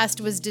Podcast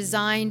was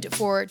designed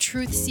for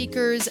truth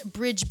seekers,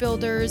 bridge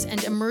builders,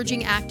 and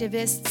emerging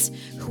activists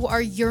who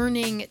are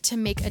yearning to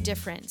make a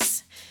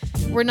difference.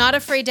 We're not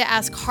afraid to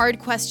ask hard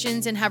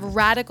questions and have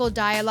radical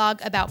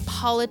dialogue about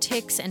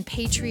politics and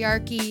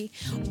patriarchy,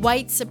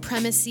 white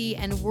supremacy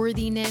and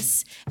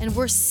worthiness, and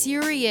we're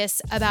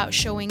serious about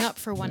showing up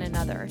for one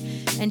another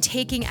and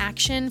taking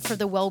action for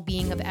the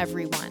well-being of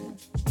everyone.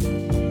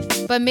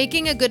 But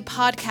making a good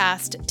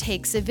podcast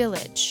takes a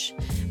village.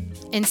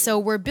 And so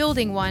we're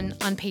building one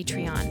on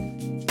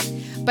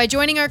Patreon. By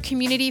joining our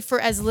community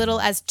for as little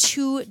as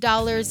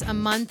 $2 a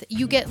month,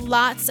 you get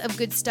lots of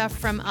good stuff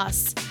from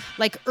us,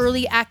 like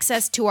early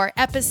access to our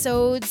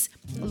episodes,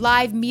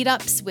 live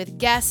meetups with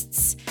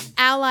guests,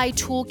 ally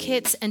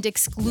toolkits, and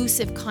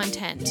exclusive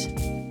content.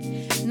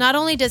 Not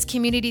only does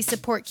community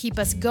support keep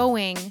us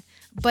going,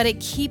 but it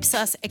keeps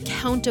us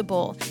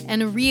accountable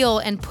and real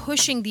and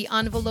pushing the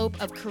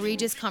envelope of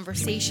courageous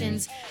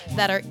conversations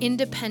that are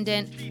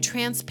independent,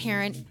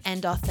 transparent,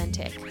 and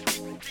authentic.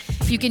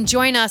 You can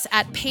join us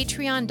at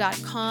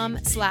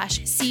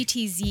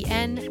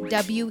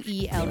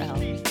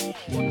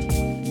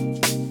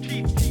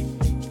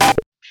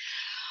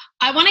patreon.com/CTZNWELL.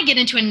 I want to get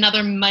into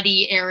another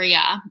muddy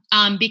area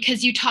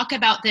because you talk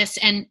about this,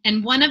 and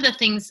one of the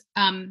things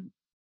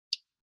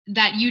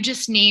that you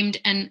just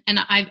named, and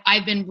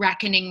I've been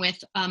reckoning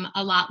with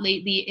a lot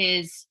lately,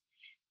 is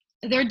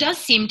there does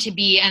seem to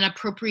be an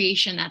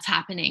appropriation that's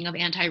happening of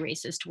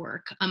anti-racist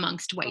work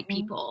amongst white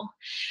people.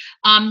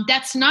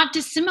 That's not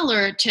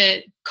dissimilar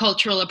to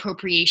cultural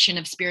appropriation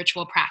of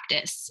spiritual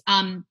practice.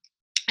 And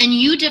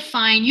you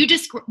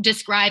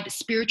describe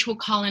spiritual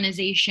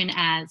colonization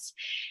as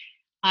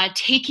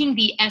taking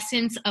the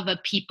essence of a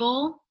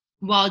people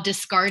while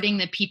discarding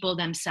the people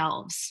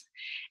themselves.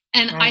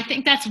 And I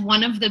think that's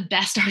one of the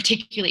best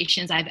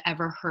articulations I've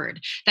ever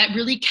heard, that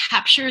really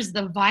captures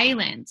the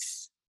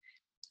violence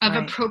of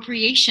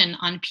appropriation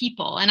on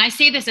people. And I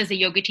say this as a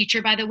yoga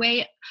teacher, by the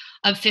way,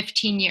 of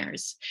 15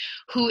 years,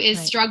 who is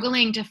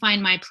struggling to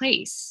find my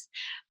place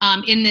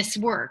in this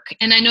work.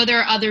 And I know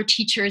there are other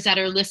teachers that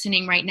are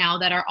listening right now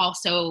that are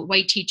also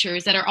white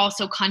teachers that are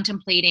also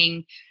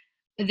contemplating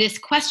this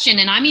question.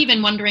 And I'm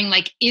even wondering,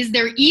 like, is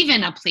there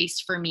even a place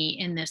for me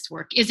in this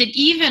work? Is it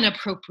even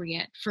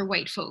appropriate for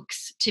white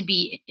folks to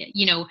be,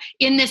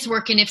 in this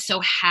work? And if so,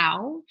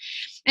 how?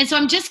 And so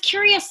I'm just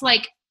curious,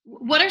 like,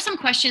 what are some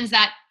questions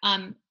that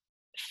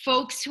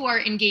folks who are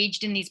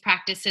engaged in these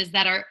practices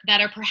that are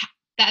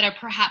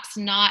perhaps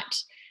not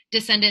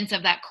descendants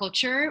of that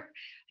culture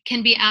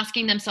can be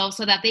asking themselves,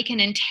 so that they can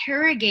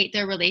interrogate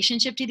their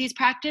relationship to these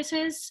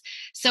practices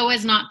so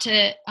as not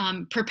to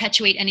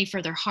perpetuate any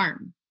further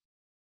harm?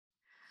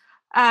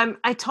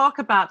 I talk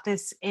about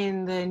this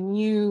in the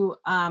new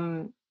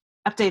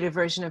updated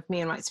version of Me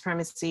and White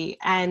Supremacy,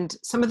 and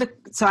so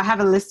I have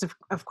a list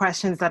of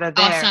questions that are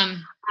there.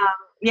 Awesome.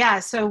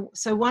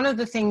 So one of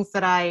the things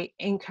that I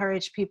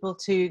encourage people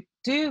to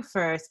do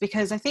first,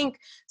 because I think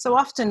so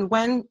often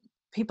when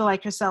people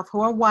like yourself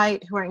who are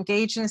white, who are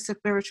engaged in a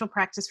spiritual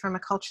practice from a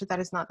culture that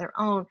is not their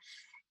own,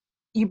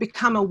 you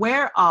become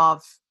aware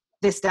of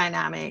this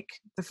dynamic.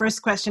 The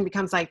first question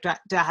becomes like, do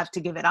I have to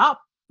give it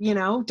up?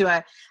 do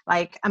I,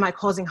 like, am I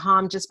causing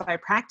harm just by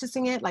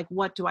practicing it? Like,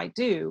 what do I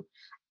do?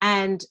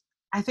 And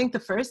I think the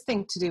first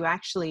thing to do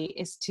actually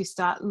is to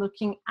start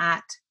looking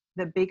at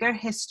the bigger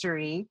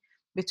history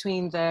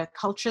between the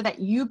culture that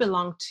you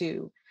belong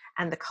to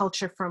and the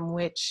culture from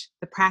which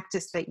the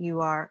practice that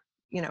you are,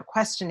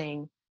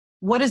 questioning.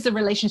 What is the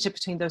relationship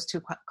between those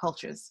two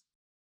cultures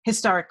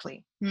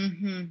historically?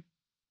 Mm-hmm.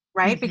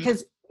 Right? Mm-hmm.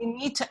 Because you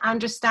need to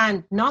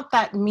understand, not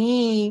that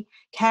me,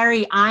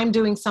 Carrie, I'm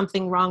doing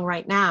something wrong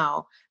right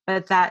now,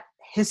 but that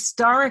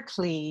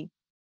historically,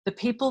 the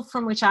people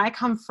from which I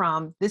come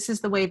from, this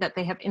is the way that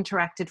they have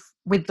interacted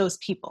with those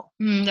people.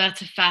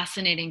 That's a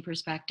fascinating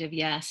perspective.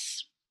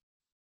 Yes.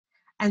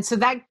 And so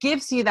that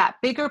gives you that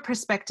bigger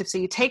perspective. So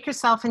you take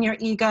yourself and your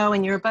ego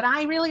and but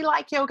I really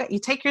like yoga. You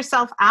take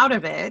yourself out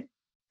of it,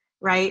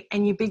 right?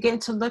 And you begin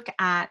to look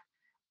at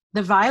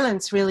the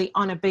violence really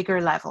on a bigger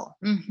level.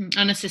 Mm-hmm.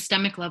 On a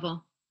systemic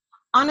level.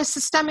 On a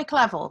systemic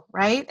level,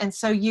 right? And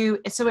so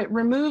it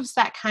removes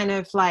that kind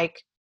of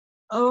like,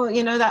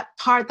 that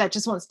part that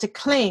just wants to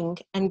cling,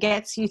 and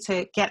gets you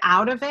to get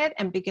out of it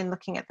and begin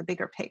looking at the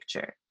bigger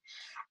picture.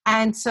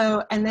 And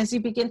as you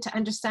begin to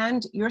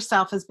understand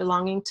yourself as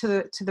belonging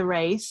to the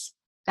race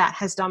that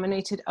has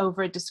dominated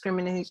over,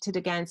 discriminated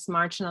against,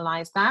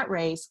 marginalized that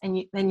race,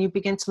 and then you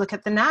begin to look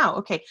at the now.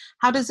 Okay,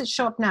 how does it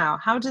show up now?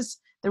 How does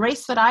the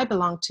race that I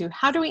belong to,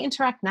 how do we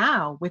interact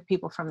now with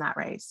people from that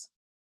race?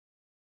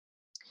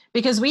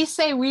 Because we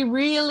say we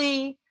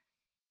really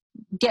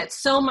get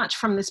so much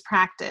from this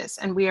practice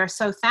and we are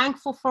so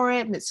thankful for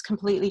it and it's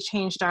completely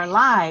changed our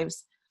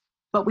lives,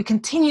 but we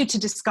continue to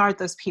discard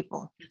those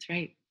people. That's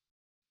right.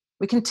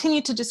 We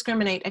continue to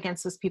discriminate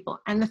against those people.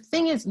 And the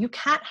thing is, you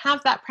can't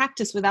have that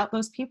practice without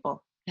those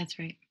people. That's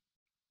right.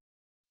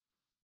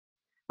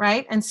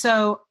 Right? And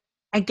so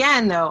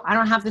again, though, I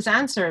don't have this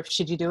answer of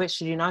should you do it,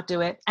 should you not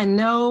do it? And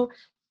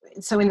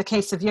so in the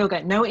case of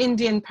yoga, no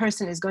Indian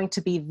person is going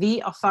to be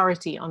the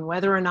authority on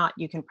whether or not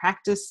you can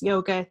practice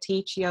yoga,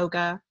 teach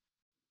yoga,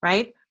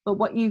 right? But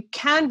what you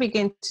can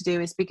begin to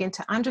do is begin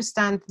to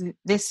understand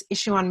this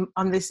issue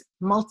on this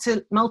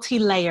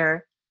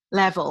multi-layer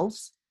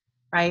levels,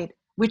 right?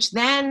 Which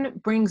then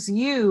brings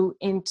you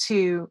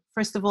into,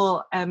 first of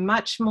all, a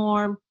much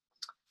more,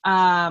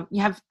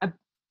 you have a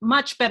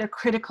much better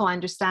critical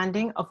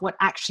understanding of what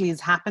actually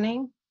is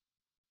happening.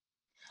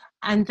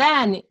 And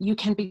then you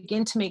can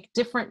begin to make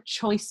different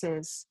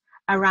choices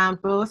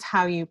around both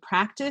how you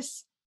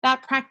practice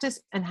that practice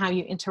and how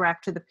you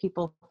interact with the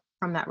people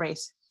from that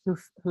race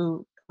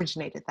who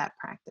originated that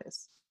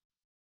practice.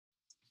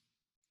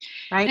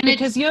 Right? And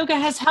because yoga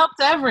has helped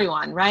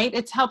everyone, right?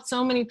 It's helped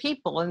so many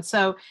people. And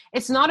so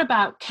it's not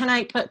about,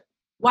 but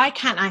why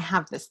can't I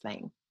have this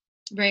thing?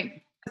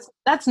 Right.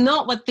 That's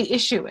not what the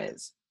issue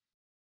is.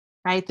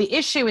 Right? The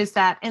issue is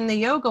that in the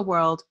yoga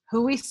world,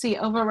 who we see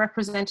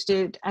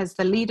overrepresented as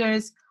the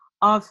leaders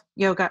of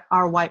yoga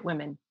are white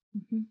women.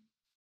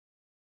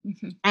 Mm-hmm.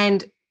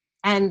 Mm-hmm.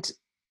 And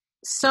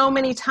so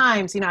many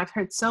times, I've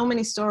heard so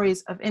many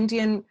stories of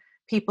Indian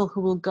people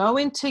who will go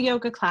into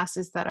yoga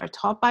classes that are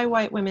taught by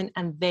white women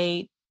and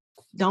they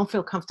don't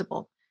feel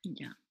comfortable.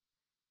 Yeah.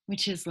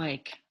 Which is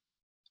like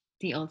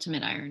the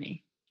ultimate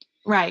irony.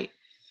 Right.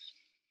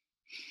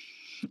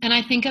 And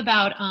I think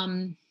about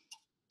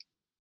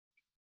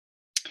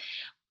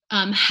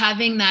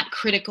having that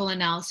critical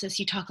analysis.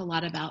 You talk a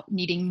lot about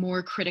needing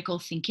more critical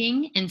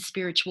thinking in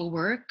spiritual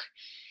work.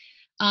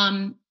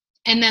 And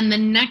then the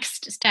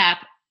next step,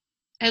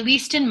 at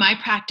least in my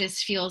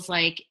practice, feels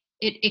like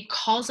it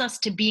calls us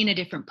to be in a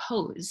different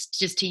pose,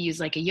 just to use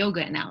like a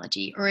yoga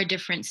analogy, or a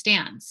different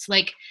stance.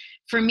 Like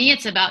for me,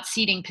 it's about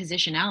seating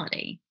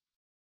positionality,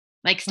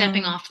 like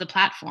stepping off the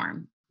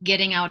platform,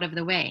 getting out of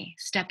the way,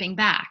 stepping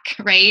back,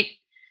 right?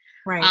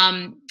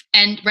 Right.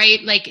 And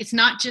right, like it's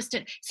not just,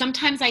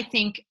 sometimes I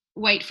think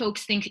white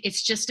folks think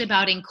it's just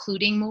about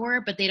including more,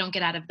 but they don't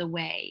get out of the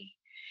way.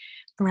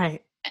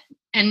 Right.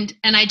 And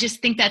I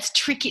just think that's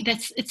tricky.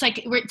 It's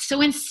like, it's so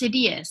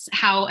insidious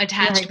how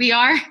attached we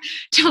are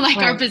to like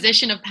our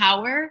position of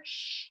power.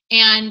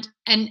 And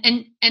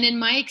in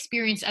my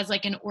experience as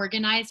like an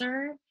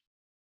organizer,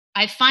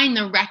 I find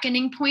the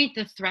reckoning point,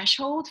 the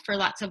threshold for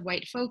lots of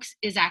white folks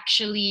is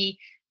actually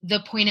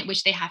the point at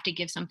which they have to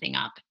give something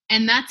up.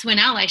 And that's when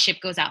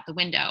allyship goes out the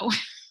window.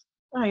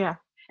 Oh yeah.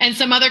 And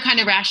some other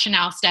kind of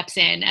rationale steps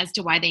in as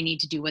to why they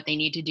need to do what they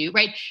need to do,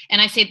 right? And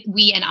I say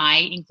we and I,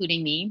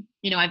 including me,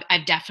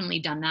 I've definitely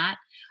done that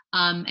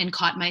and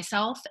caught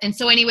myself. And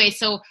so anyway,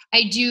 so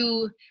I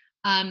do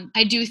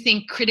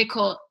think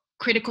critical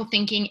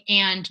thinking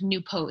and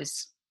new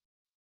pose,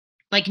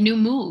 like new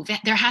move.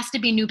 There has to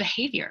be new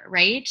behavior,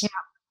 right? Yeah.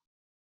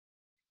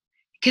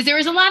 Because there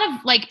is a lot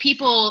of like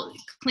people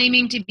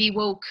claiming to be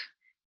woke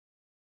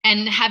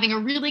and having a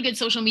really good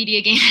social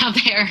media game out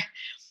there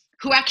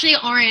who actually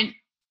aren't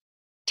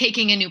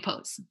taking a new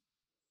pose.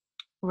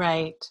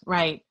 Right.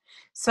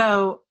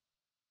 So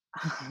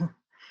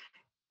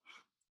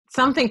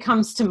something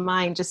comes to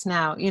mind just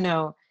now,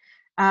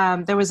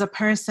 there was a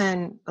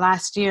person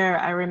last year,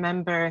 I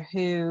remember,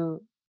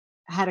 who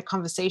I had a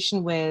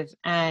conversation with,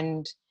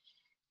 and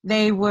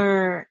they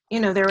were,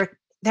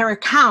 their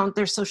account,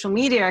 their social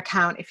media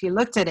account, if you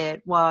looked at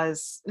it,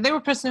 was, they were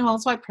a person who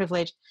holds white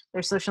privilege.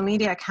 Their social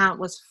media account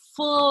was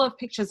full of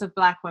pictures of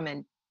Black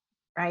women,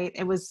 right?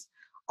 It was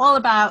all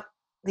about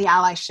the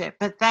allyship.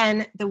 But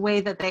then the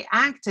way that they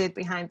acted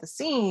behind the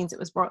scenes, it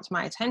was brought to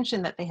my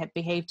attention that they had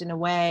behaved in a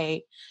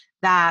way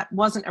that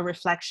wasn't a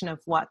reflection of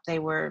what they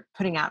were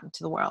putting out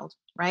into the world,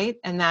 right?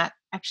 And that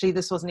actually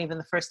this wasn't even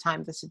the first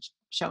time this had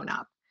shown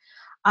up.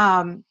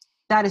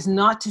 That is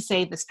not to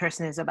say this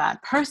person is a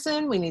bad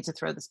person. We need to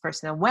throw this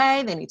person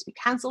away. They need to be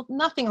canceled.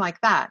 Nothing like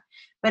that.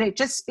 But it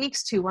just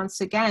speaks to, once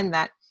again,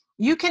 that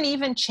you can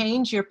even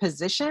change your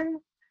position,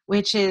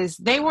 which is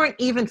they weren't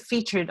even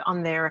featured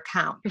on their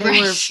account.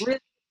 They were really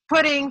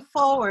putting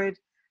forward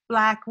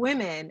Black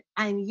women.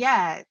 And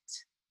yet,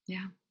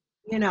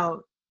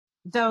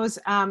 those,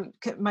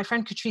 my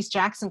friend Catrice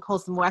Jackson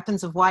calls them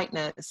weapons of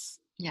whiteness.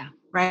 Yeah.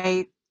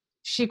 Right?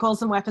 She calls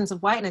them weapons of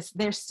whiteness.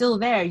 They're still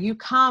there. You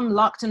come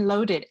locked and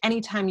loaded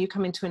anytime you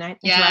come into an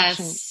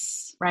interaction,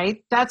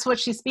 right? That's what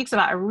she speaks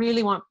about. I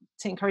really want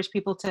to encourage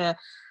people to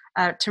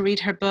read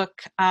her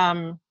book.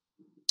 I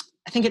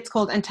think it's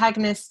called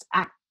Antagonists,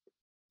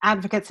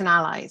 Advocates, and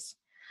Allies.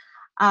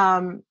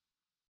 And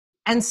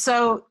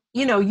so,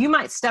 you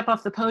might step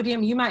off the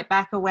podium, you might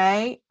back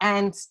away,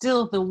 and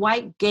still the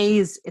white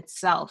gaze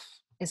itself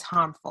is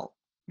harmful.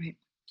 Right.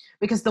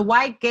 Because the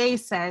white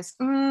gaze says,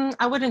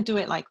 I wouldn't do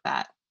it like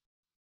that.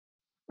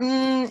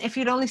 If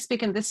you'd only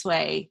speak in this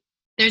way.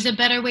 There's a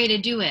better way to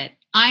do it.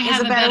 I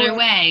have a better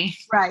way.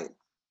 Right.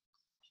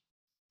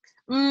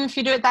 If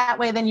you do it that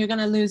way, then you're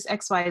going to lose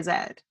X, Y, Z.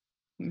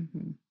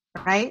 Mm-hmm.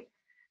 Right?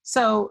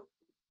 So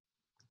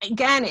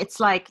again, it's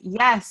like,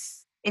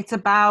 yes, it's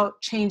about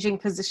changing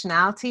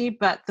positionality,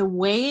 but the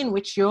way in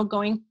which you're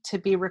going to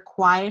be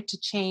required to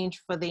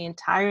change for the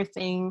entire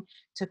thing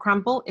to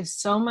crumble is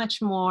so much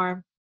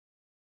more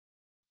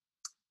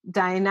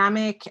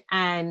dynamic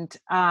and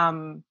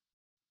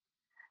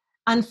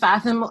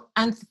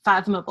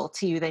unfathomable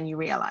to you than you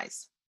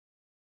realize.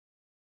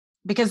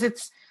 Because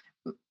it's,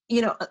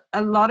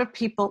 a lot of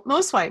people,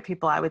 most white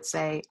people, I would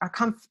say,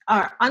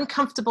 are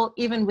uncomfortable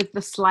even with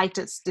the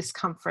slightest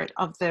discomfort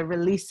of the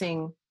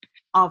releasing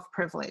of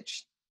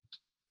privilege.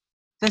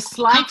 The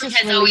slightest comfort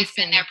has always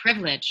been their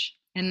privilege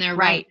and their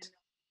right.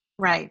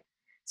 Right.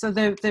 So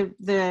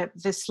the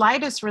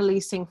slightest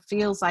releasing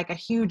feels like a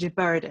huge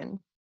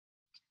burden.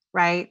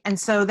 Right. And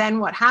so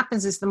then what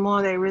happens is the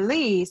more they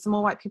release, the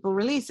more white people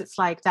release, it's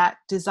like that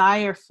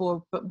desire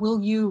for, but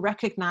will you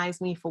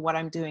recognize me for what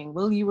I'm doing?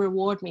 Will you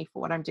reward me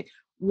for what I'm doing?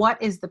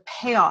 What is the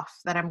payoff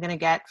that I'm going to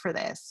get for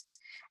this?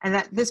 And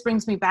that this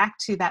brings me back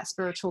to that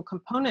spiritual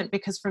component,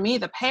 because for me,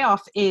 the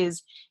payoff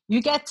is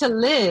you get to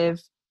live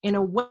in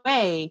a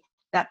way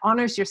that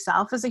honors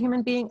yourself as a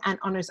human being and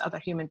honors other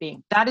human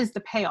beings. That is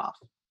the payoff.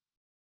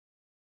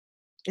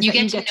 You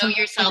get to know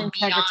yourself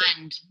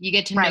beyond. You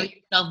get to know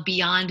yourself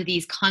beyond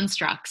these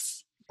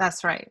constructs.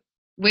 That's right.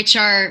 Which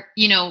are,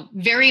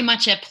 very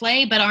much at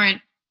play, but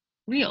aren't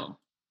real.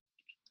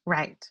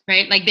 Right.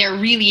 Right. Like they're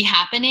really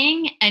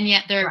happening, and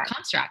yet they're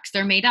constructs.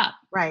 They're made up.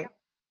 Right.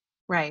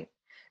 Right.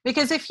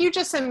 Because if you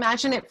just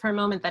imagine it for a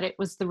moment that it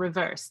was the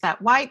reverse,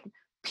 that white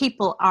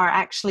people are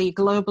actually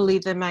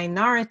globally the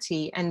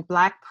minority and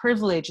Black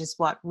privilege is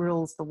what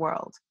rules the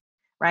world.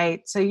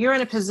 Right. So you're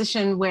in a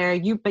position where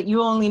you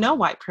only know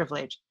white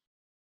privilege.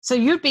 So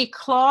you'd be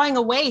clawing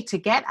away to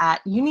get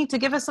at, you need to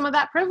give us some of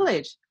that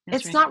privilege.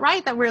 It's not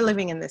right that we're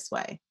living in this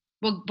way.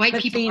 Well, white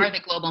people are the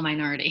global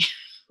minority.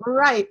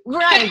 Right.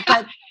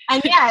 But,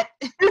 and yet,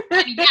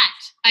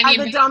 are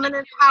the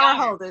dominant power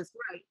holders.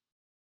 Right.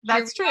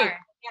 That's true.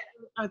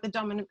 Are the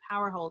dominant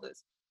power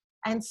holders.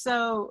 And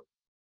so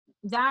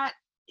that,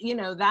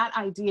 that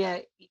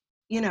idea,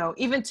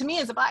 even to me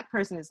as a Black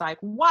person is like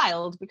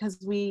wild, because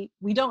we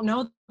don't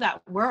know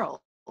that world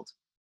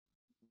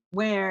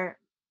where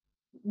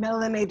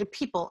melanated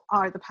people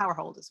are the power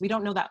holders. We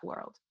don't know that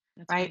world.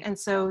 That's right. And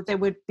so there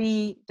would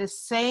be the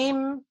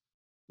same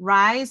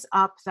rise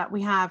up that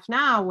we have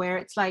now, where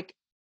it's like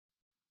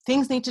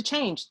things need to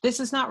change. This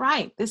is not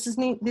right. This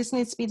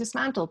needs to be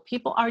dismantled.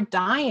 People are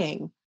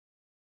dying.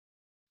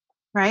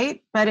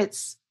 Right. But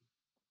it's,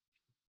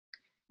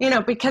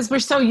 because we're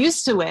so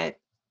used to it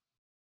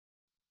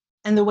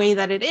and the way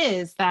that it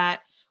is,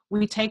 that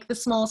we take the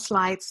small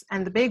slights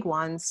and the big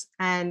ones,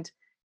 and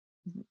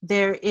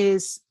there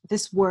is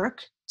this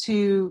work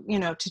to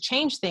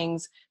change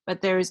things,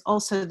 but there is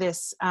also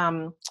this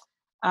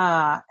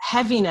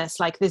heaviness,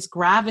 like this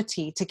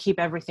gravity to keep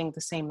everything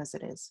the same as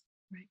it is.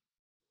 Right.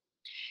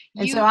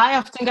 And so I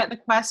often get the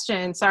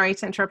question, sorry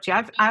to interrupt you,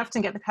 I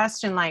often get the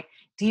question like,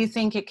 do you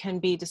think it can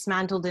be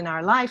dismantled in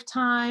our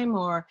lifetime,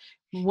 or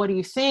what do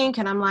you think?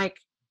 And I'm like,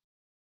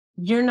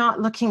 you're not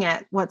looking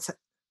at what's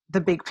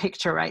the big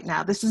picture right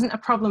now. This isn't a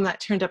problem that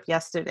turned up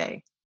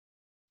yesterday.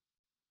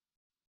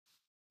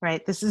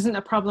 Right? This isn't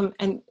a problem,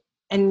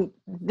 and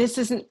this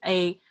isn't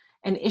an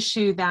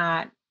issue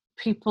that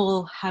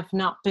people have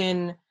not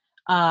been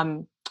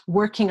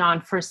working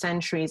on for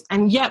centuries,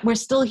 and yet we're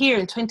still here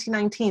in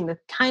 2019. The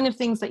kind of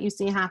things that you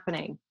see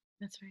happening.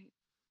 That's right.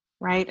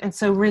 right? And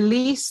so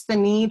release the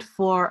need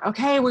for,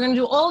 okay, we're going to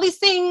do all these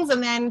things,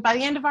 and then by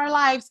the end of our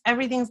lives,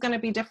 everything's going to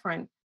be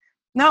different.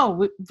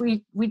 No,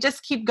 we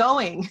just keep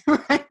going,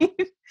 right?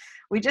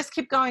 We just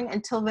keep going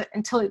until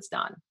it's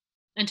done.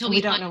 Until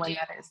we don't undo know when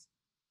that is.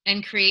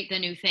 And create the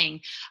new thing.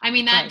 I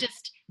mean,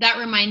 that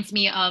reminds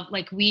me of,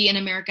 like, we in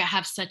America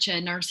have such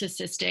a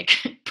narcissistic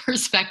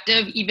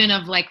perspective, even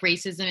of like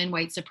racism and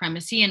white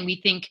supremacy. And we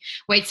think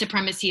white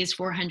supremacy is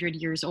 400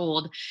 years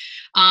old.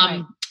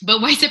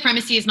 But white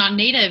supremacy is not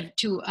native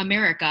to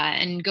America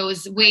and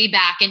goes way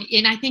back.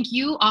 And I think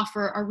you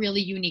offer a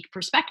really unique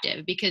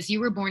perspective because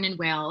you were born in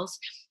Wales.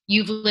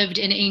 You've lived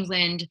in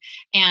England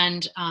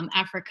and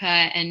Africa,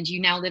 and you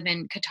now live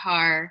in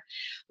Qatar.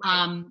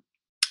 Right.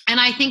 And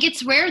I think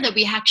it's rare that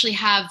we actually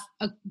have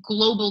a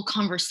global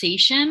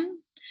conversation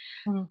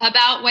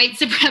about white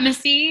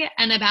supremacy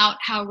and about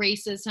how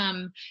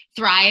racism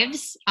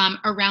thrives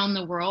around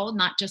the world,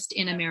 not just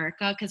in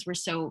America, because we're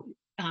so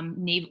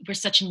we're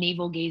such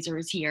navel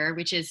gazers here,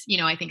 which is,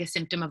 I think a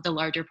symptom of the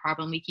larger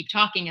problem we keep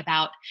talking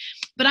about.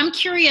 But I'm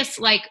curious,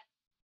 like,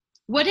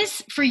 what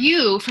is, for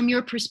you, from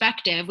your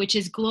perspective, which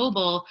is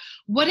global,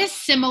 what is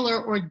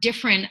similar or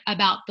different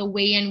about the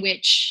way in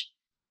which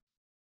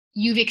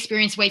you've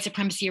experienced white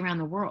supremacy around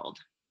the world?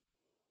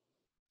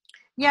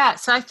 Yeah,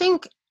 so I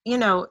think,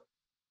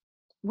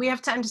 we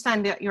have to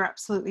understand that you're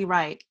absolutely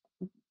right.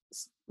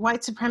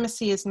 White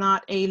supremacy is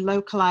not a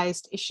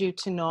localized issue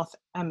to North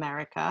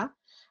America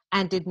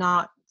and did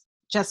not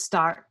just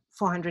start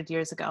 400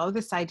 years ago.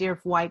 This idea of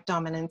white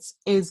dominance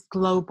is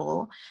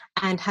global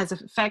and has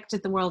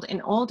affected the world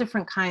in all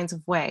different kinds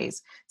of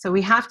ways. So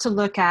we have to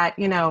look at,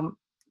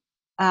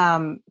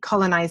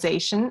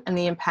 colonization and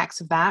the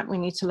impacts of that. We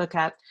need to look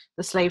at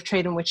the slave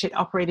trade in which it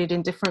operated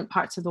in different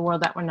parts of the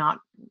world that were not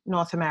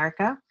North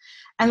America.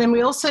 And then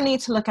we also need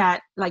to look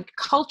at, like,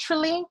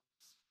 culturally,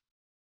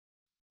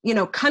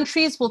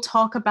 countries will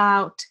talk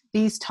about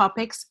these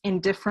topics in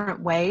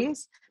different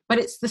ways, but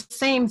it's the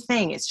same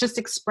thing. It's just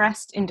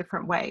expressed in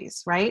different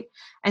ways, right?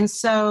 And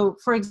so,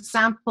 for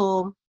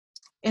example,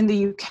 in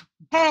the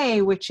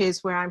UK, which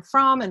is where I'm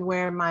from and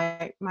where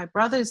my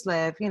brothers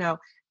live,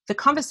 the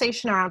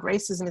conversation around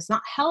racism is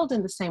not held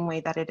in the same way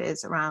that it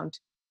is around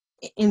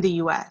in the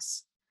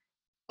US.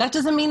 That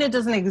doesn't mean it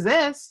doesn't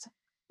exist,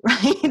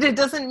 right? It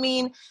doesn't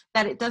mean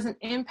that it doesn't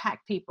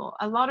impact people.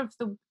 A lot of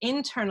the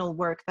internal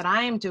work that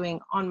I am doing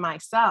on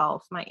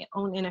myself, my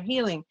own inner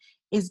healing,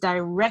 is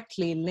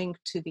directly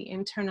linked to the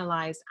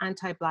internalized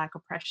anti-Black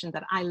oppression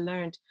that I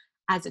learned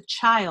as a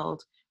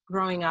child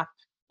growing up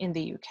in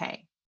the UK,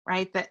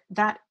 right?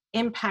 That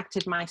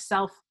impacted my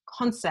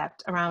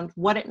self-concept around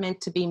what it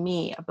meant to be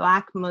me, a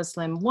Black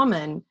Muslim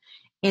woman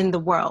in the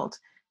world.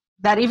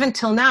 That even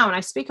till now, and I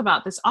speak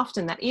about this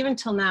often, that even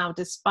till now,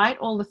 despite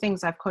all the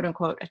things I've quote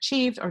unquote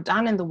achieved or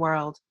done in the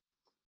world,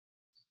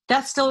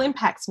 that still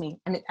impacts me,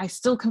 and I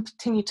still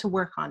continue to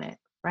work on it,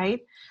 right?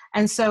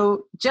 And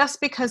so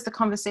just because the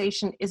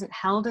conversation isn't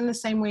held in the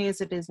same way as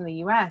it is in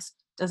the US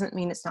doesn't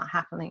mean it's not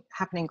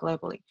happening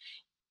globally.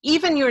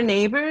 Even your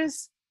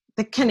neighbors,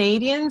 the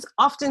Canadians,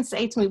 often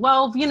say to me,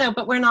 well,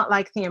 but we're not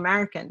like the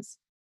Americans.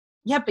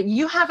 Yeah, but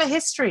you have a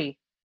history,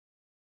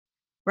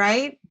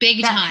 right?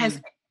 Big time.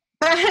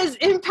 That has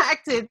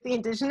impacted the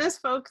Indigenous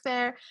folk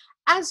there,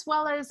 as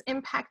well as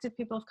impacted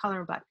people of color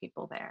and Black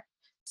people there.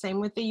 Same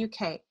with the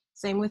UK,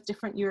 same with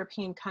different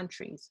European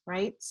countries,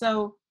 right?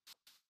 So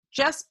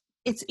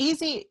it's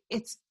easy,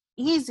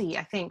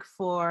 I think,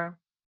 for,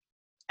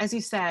 as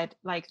you said,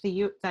 like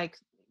the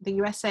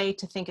USA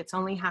to think it's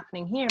only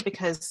happening here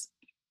because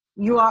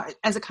you are,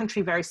 as a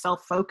country, very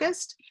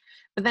self-focused.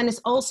 But then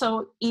it's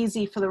also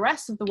easy for the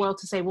rest of the world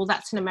to say, well,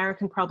 that's an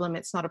American problem.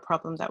 It's not a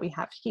problem that we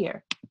have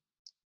here.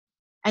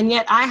 And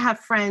yet I have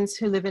friends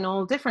who live in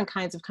all different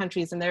kinds of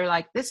countries, and they're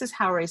like, this is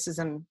how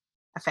racism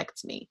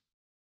affects me.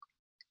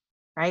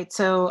 Right?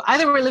 So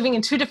either we're living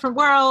in two different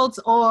worlds,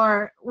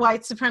 or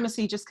white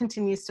supremacy just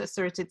continues to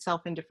assert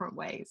itself in different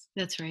ways.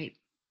 That's right.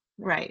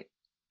 Right.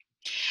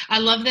 I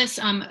love this.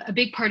 A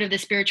big part of the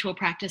spiritual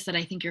practice that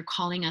I think you're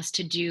calling us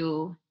to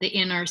do, the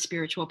inner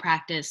spiritual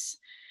practice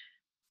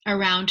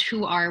around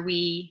who are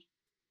we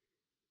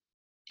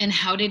and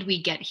how did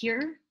we get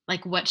here?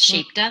 Like, what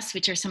shaped us,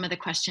 which are some of the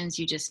questions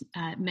you just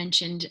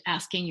mentioned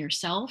asking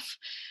yourself,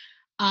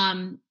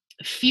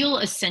 feel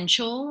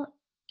essential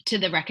to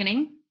the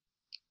reckoning.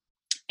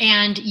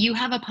 And you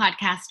have a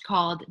podcast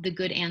called The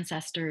Good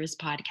Ancestors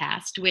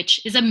Podcast,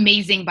 which is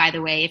amazing, by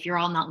the way. If you're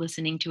all not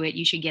listening to it,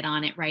 you should get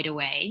on it right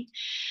away.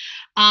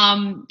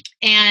 And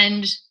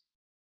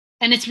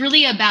it's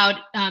really about,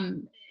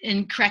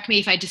 and correct me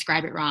if I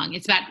describe it wrong,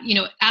 it's about,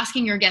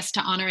 asking your guests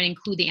to honor and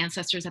include the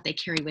ancestors that they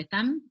carry with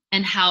them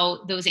and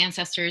how those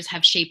ancestors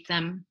have shaped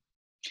them,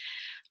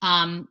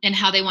 and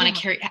how they want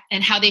to carry,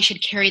 and how they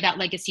should carry that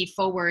legacy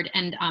forward.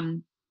 And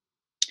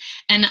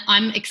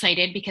I'm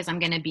excited because I'm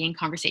going to be in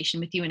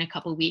conversation with you in a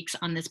couple of weeks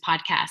on this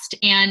podcast.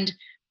 And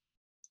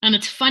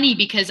it's funny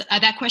because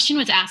that question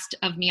was asked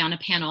of me on a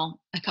panel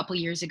a couple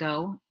years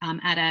ago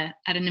at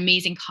an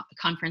amazing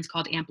conference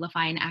called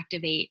Amplify and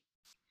Activate.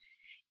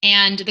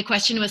 And the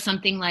question was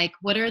something like,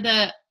 what are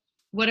the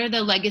what are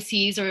the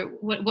legacies, or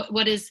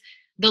what is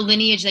the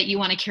lineage that you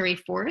want to carry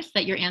forth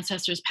that your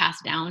ancestors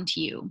passed down to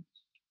you?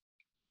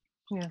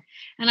 Yeah.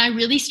 And I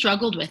really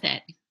struggled with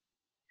it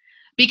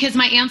because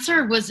my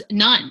answer was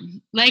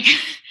none. Like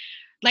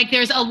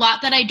there's a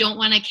lot that I don't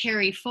want to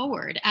carry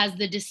forward as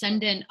the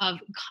descendant of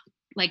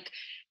like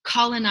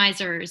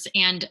colonizers.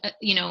 And,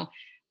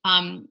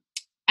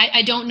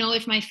 I don't know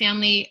if my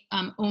family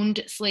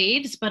owned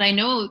slaves, but I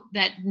know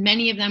that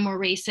many of them were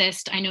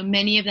racist. I know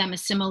many of them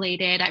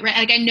assimilated.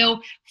 I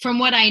know from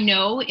what I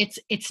know,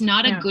 it's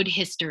not a good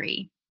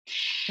history.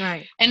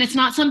 Right. And it's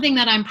not something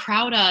that I'm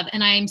proud of.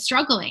 And I'm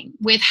struggling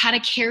with how to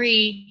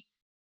carry,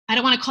 I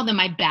don't want to call them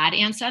my bad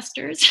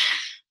ancestors,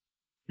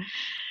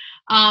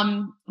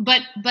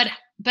 but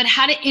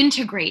how to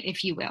integrate,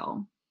 if you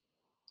will.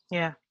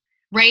 Yeah.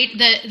 Right.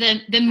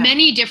 The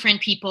many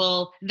different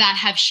people that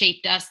have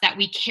shaped us, that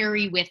we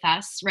carry with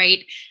us,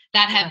 right,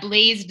 that have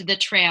blazed the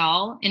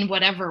trail in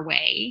whatever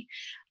way.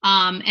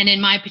 And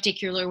in my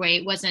particular way,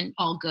 it wasn't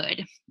all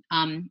good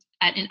on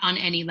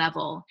any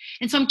level.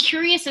 And so I'm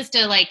curious as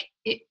to, like,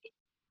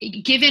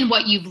 given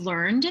what you've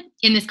learned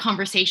in this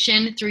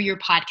conversation through your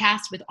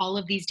podcast with all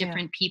of these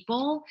different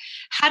people,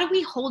 how do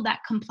we hold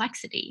that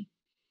complexity?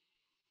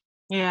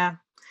 Yeah.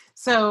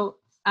 So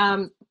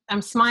I'm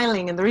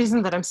smiling, and the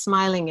reason that I'm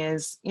smiling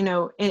is,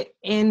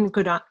 in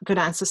Good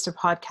Ancestor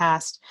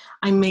podcast,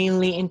 I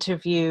mainly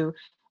interview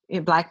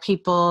Black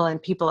people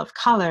and people of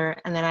color,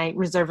 and then I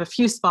reserve a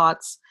few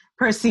spots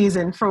per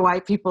season for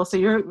white people. So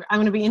I'm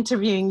going to be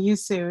interviewing you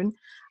soon.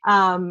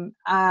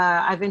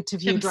 I've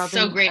interviewed Robin.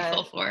 So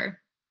grateful for.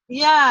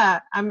 Yeah,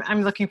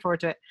 I'm looking forward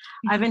to it.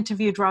 Mm-hmm. I've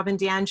interviewed Robin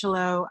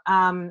DiAngelo.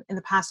 In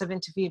the past, I've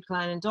interviewed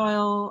Glennon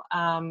Doyle.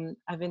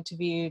 I've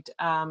interviewed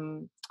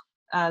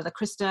the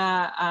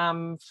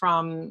Krista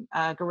from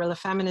Guerrilla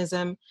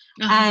Feminism.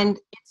 And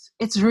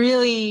it's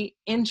really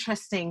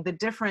interesting, the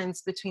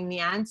difference between the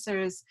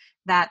answers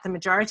that the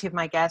majority of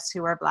my guests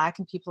who are Black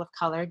and people of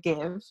color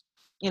give,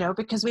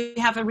 because we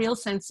have a real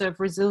sense of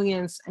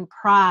resilience and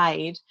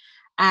pride.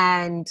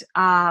 And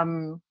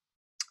pride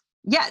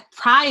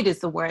is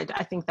the word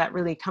I think that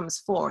really comes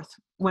forth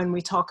when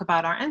we talk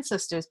about our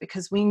ancestors,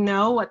 because we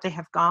know what they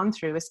have gone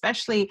through,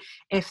 especially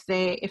if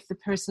the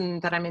person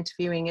that I'm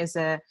interviewing is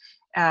a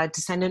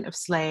descendant of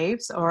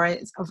slaves or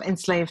of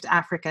enslaved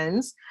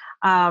Africans.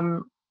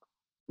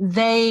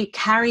 They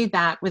carry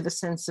that with a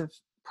sense of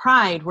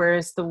pride,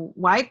 whereas the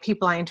white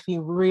people I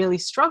interview really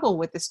struggle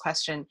with this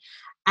question.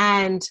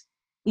 And,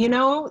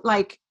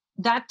 like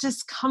that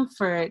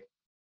discomfort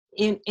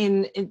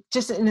in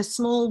just in a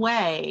small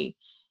way,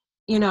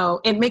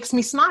 it makes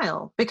me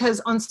smile,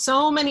 because on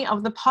so many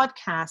of the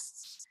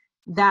podcasts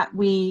that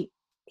we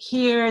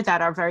hear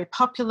that are very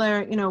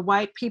popular,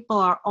 white people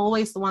are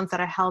always the ones that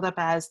are held up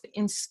as the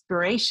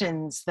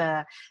inspirations.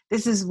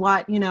 This is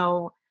what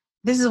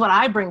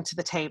I bring to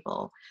the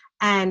table.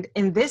 And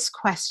in this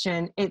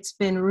question, it's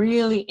been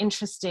really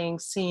interesting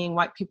seeing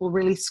white people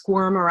really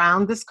squirm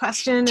around this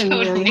question and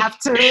really have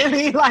to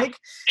really like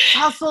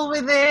tussle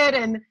with it,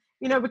 and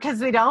because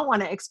they don't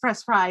want to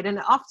express pride. And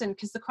often,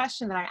 because the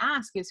question that I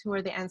ask is, who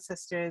are the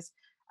ancestors,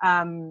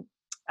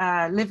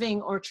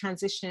 living or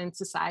transition,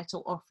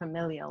 societal or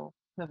familial,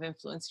 who have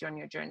influenced you on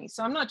your journey?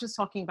 So I'm not just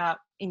talking about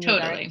in your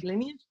direct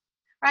lineage,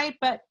 right?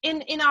 But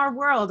in our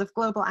world of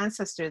global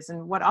ancestors.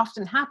 And what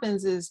often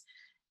happens is,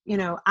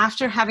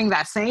 after having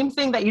that same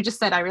thing that you just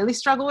said, I really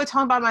struggle with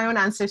talking about my own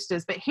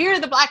ancestors, but here are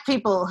the Black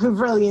people who've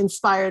really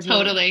inspired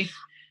me.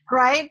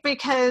 Right?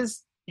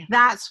 Because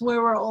that's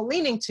where we're all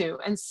leaning to.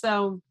 And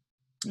so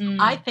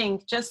I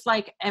think, just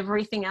like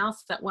everything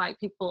else that white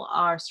people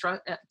are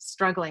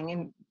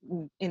struggling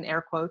in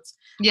air quotes,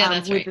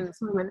 that's right, within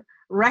this movement,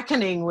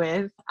 reckoning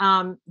with,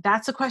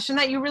 that's a question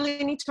that you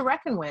really need to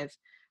reckon with,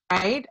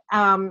 right?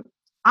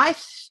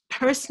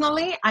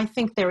 Personally, I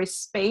think there is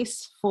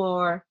space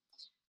for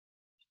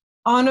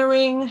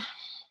honoring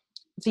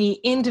the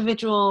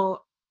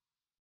individual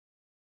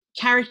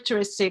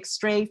characteristics,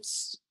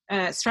 strengths,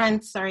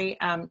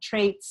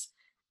 traits,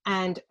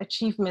 and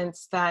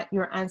achievements that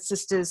your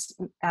ancestors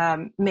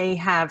may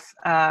have,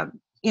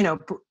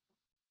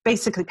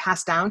 basically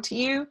passed down to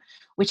you,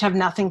 which have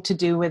nothing to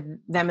do with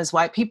them as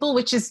white people,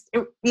 which is,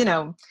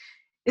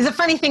 is a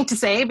funny thing to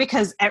say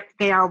because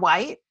they are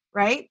white,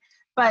 right?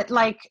 But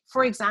like,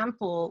 for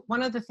example,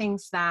 one of the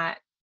things that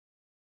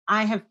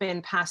I have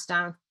been passed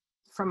down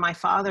from my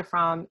father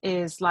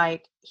is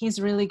like,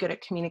 he's really good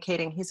at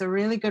communicating. He's a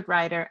really good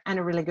writer and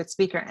a really good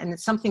speaker. And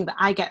it's something that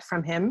I get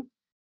from him.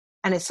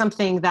 And it's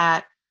something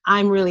that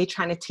I'm really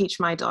trying to teach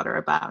my daughter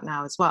about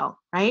now as well,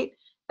 right?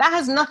 That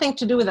has nothing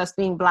to do with us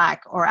being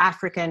Black or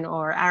African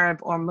or Arab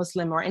or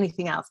Muslim or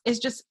anything else. It's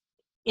just,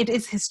 it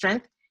is his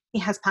strength. He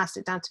has passed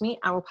it down to me.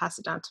 I will pass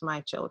it down to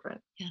my children.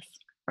 Yes.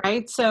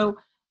 Right? So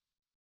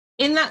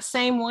in that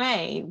same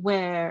way,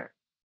 where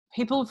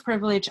people of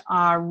privilege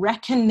are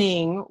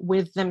reckoning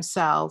with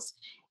themselves,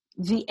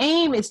 the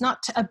aim is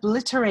not to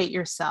obliterate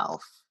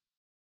yourself,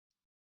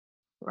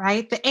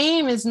 right? The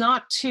aim is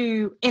not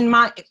to, in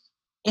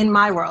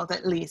my world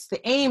at least,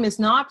 the aim is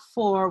not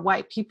for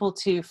white people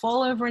to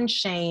fall over in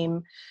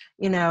shame,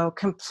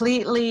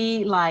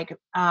 completely like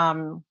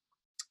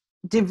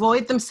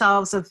devoid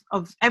themselves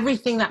of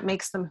everything that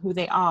makes them who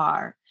they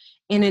are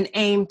in an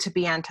aim to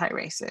be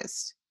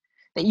anti-racist.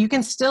 That you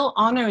can still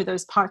honor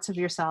those parts of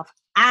yourself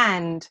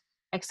and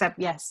accept,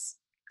 yes,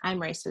 I'm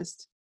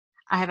racist.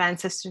 I have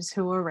ancestors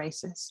who were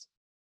racist.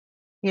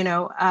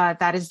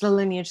 That is the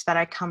lineage that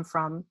I come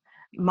from.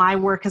 My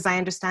work, as I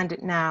understand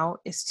it now,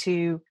 is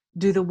to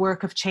do the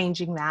work of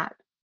changing that.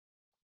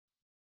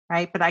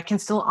 Right? But I can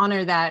still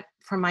honor that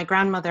from my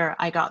grandmother,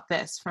 I got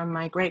this. From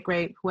my great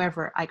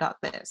whoever, I got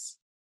this.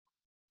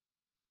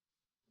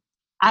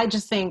 I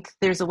just think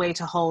there's a way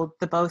to hold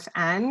the both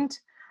and,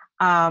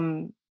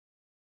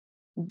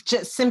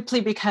 just simply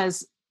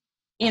because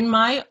in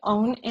my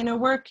own inner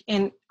work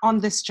on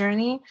this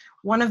journey,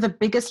 one of the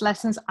biggest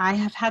lessons I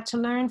have had to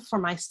learn for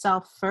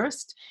myself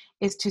first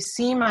is to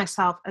see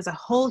myself as a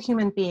whole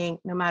human being,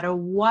 no matter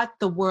what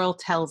the world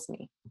tells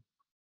me.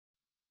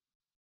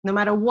 No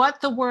matter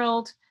what the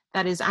world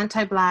that is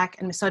anti-Black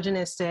and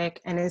misogynistic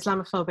and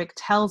Islamophobic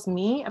tells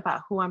me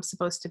about who I'm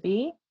supposed to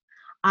be,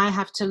 I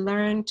have to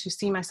learn to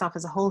see myself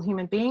as a whole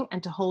human being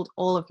and to hold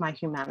all of my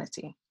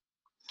humanity.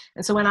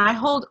 And so when I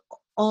hold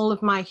all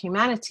of my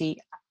humanity,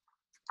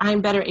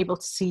 I'm better able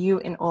to see you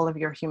in all of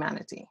your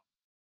humanity.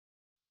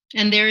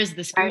 And there is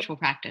the spiritual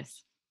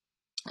practice.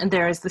 And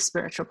there is the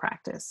spiritual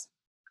practice.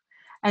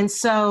 And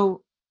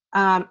so,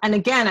 and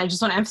again, I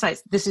just want to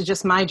emphasize, this is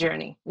just my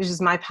journey. This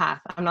is my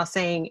path. I'm not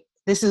saying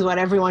this is what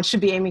everyone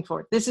should be aiming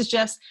for. This is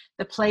just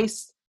the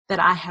place that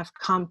I have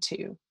come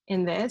to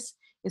in this,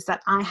 is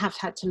that I have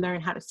had to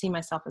learn how to see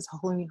myself as a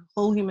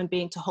whole human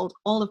being, to hold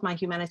all of my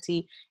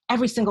humanity,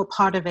 every single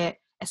part of it,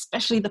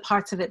 especially the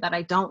parts of it that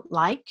I don't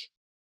like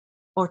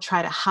or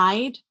try to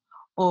hide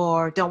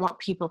or don't want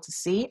people to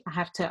see. I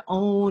have to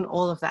own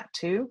all of that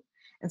too.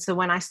 And so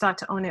when I start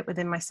to own it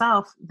within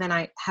myself, then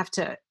I have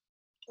to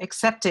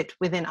accept it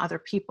within other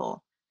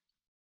people,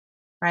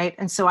 right?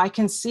 And so I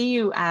can see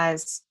you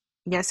as,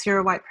 yes, you're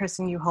a white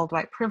person, you hold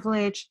white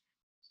privilege.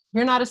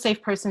 You're not a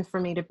safe person for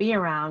me to be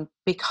around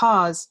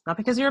because, not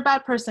because you're a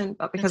bad person,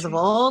 but because of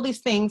all these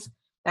things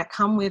that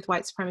come with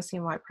white supremacy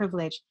and white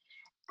privilege.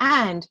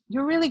 And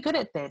you're really good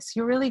at this.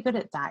 You're really good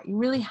at that. You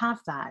really have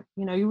that.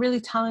 You're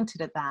really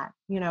talented at that.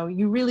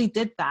 You really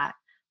did that.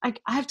 I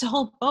have to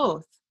hold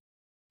both.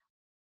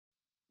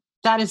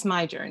 That is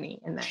my journey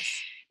in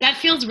this. That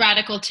feels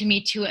radical to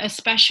me too,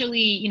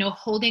 especially,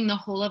 holding the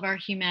whole of our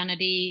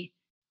humanity,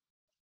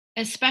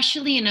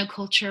 especially in a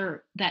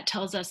culture that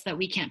tells us that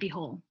we can't be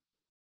whole,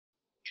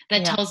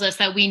 that tells us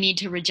that we need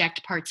to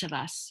reject parts of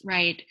us,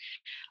 right?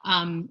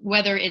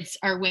 Whether it's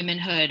our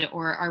womanhood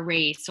or our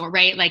race, or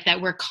right, like that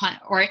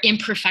or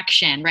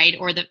imperfection, right?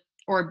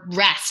 Or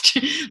rest,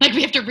 like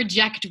we have to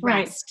reject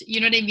rest. Right. You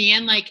know what I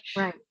mean? Like,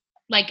 right.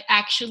 Like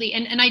actually,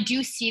 and I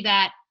do see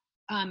that,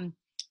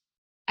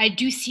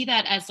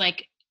 as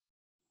like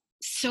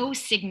so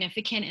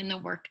significant in the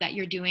work that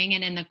you're doing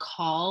and in the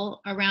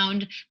call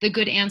around the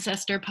Good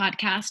Ancestor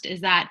podcast,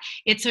 is that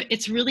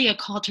it's really a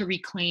call to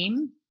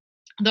reclaim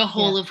the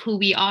whole of who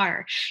we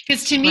are.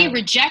 Because to me,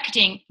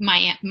 rejecting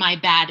my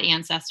bad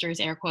ancestors,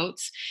 air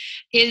quotes,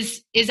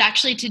 is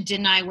actually to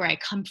deny where I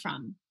come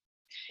from.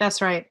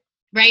 That's right.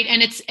 Right.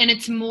 And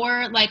it's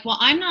more like, well,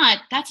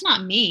 that's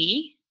not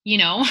me,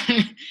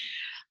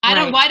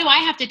 why do I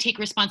have to take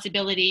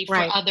responsibility for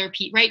other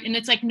people? Right. And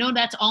it's like, no,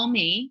 that's all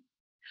me.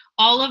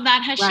 All of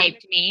that has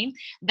shaped me.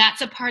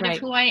 That's a part of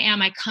who I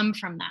am. I come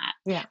from that.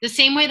 Yeah. The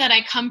same way that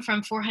I come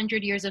from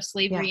 400 years of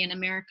slavery in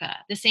America.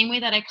 The same way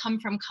that I come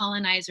from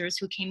colonizers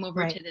who came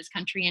over to this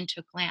country and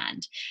took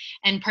land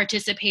and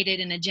participated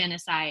in a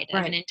genocide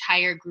of an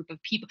entire group of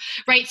people.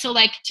 Right. So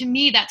like, to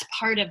me, that's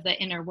part of the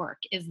inner work,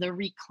 is the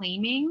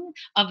reclaiming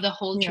of the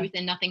whole truth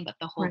and nothing but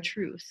the whole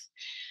truth.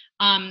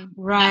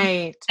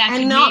 Right.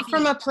 And not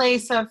from a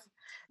place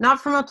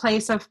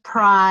of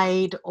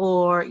pride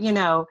or,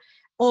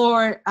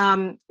 or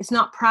it's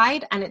not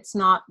pride, and it's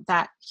not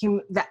that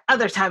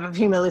other type of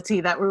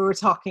humility that we were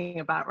talking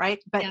about, right?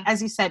 But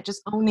as you said,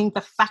 just owning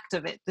the fact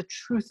of it, the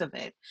truth of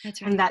it. That's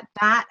right. And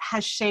that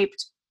has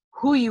shaped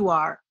who you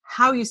are,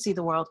 how you see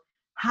the world,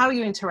 how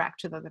you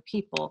interact with other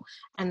people,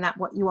 and that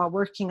what you are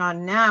working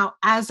on now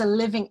as a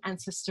living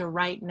ancestor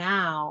right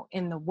now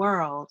in the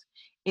world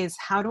is,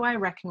 how do I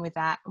reckon with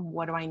that, and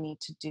what do I need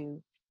to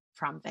do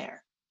from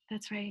there?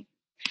 That's right.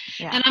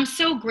 Yeah. And I'm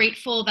so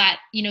grateful that,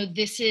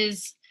 this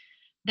is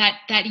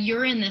that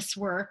you're in this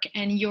work,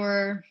 and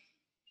you're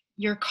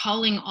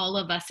calling all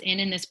of us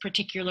in this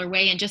particular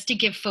way. And just to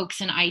give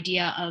folks an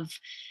idea of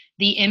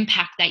the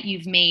impact that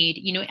you've made,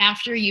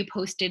 after you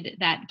posted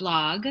that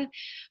blog,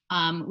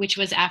 which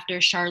was after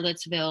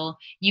Charlottesville,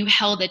 you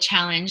held a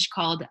challenge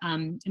called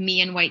Me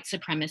and White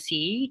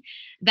Supremacy.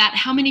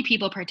 How many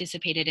people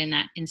participated in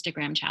that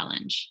Instagram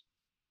challenge?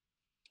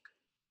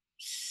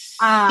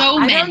 So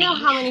many. I don't know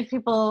how many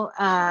people.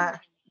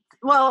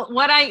 Well,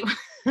 what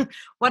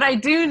I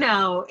do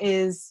know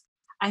is,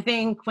 I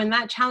think when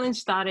that challenge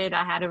started,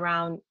 I had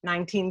around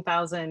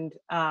 19,000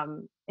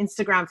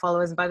 Instagram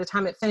followers. And by the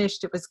time it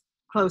finished, it was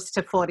close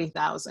to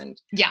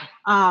 40,000. Yeah.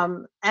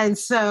 And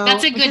so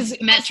that's a good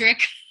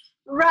metric.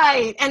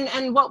 Right.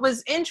 And what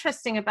was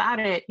interesting about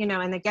it,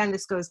 and again,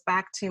 this goes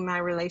back to my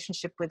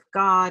relationship with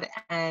God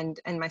and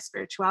my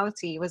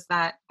spirituality, was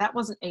that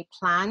wasn't a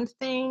planned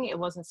thing. It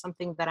wasn't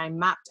something that I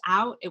mapped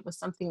out. It was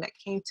something that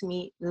came to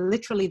me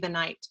literally the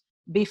night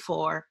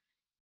before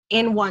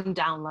in one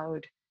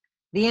download,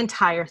 the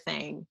entire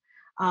thing.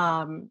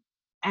 And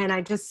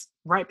I just,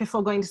 right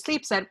before going to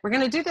sleep, said, we're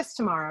going to do this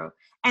tomorrow.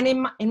 And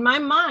in my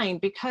mind,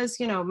 because,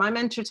 my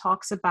mentor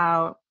talks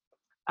about,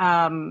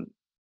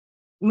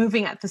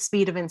 moving at the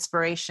speed of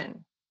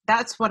inspiration.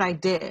 That's what I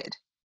did.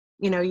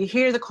 You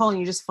hear the call and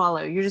you just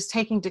follow. You're just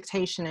taking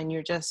dictation and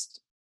you're just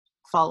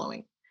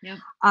following. Yeah.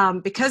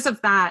 Because of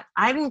that,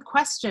 I didn't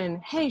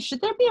question, hey,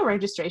 should there be a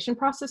registration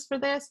process for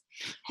this?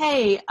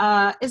 Hey,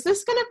 is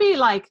this going to be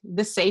like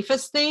the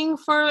safest thing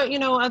for,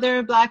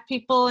 other Black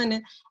people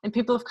and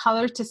people of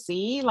color to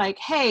see? Like,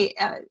 hey,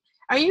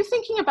 are you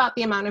thinking about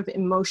the amount of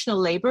emotional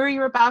labor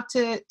you're about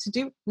to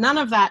do? None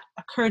of that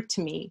occurred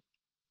to me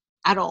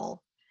at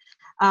all.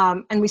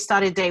 And we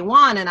started day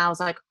one and I was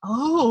like,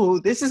 oh,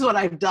 this is what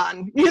I've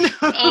done,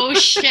 Oh,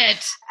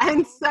 shit.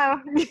 And so,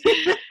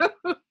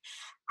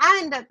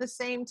 and at the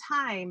same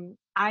time,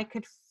 I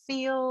could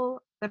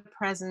feel the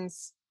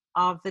presence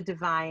of the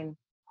divine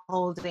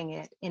holding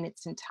it in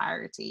its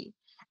entirety.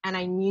 And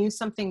I knew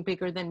something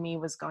bigger than me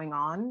was going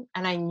on.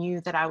 And I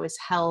knew that I was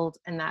held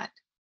and that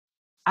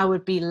I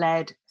would be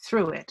led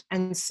through it.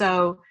 And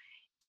so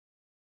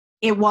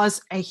it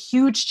was a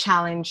huge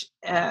challenge.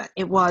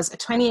 It was a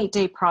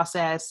 28-day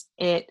process.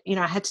 I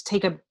had to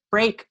take a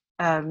break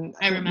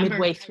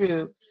midway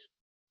through.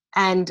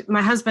 And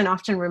my husband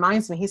often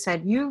reminds me, he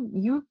said,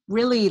 you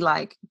really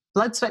like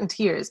blood, sweat, and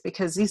tears,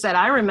 because he said,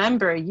 I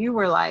remember you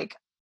were like,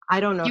 I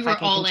don't know if I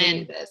can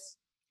continue this.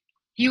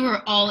 You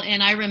were all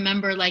in. I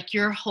remember like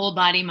your whole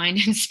body, mind,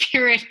 and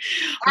spirit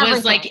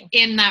was like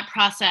in that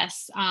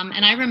process.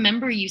 And I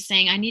remember you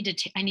saying, I need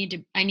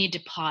to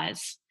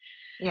pause.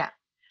 Yeah.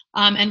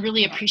 And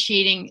really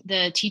appreciating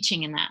the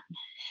teaching in that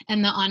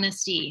and the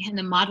honesty and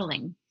the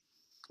modeling.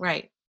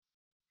 Right.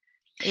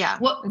 Yeah.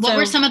 What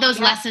were some of those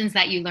lessons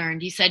that you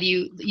learned? You said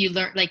you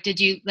learned,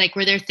 like,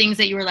 were there things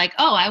that you were like,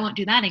 oh, I won't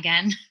do that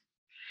again?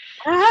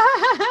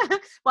 Well,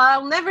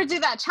 I'll never do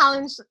that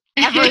challenge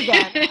ever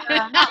again.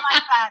 Not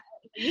like that.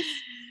 At least.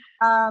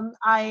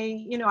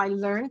 I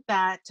learned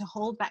that to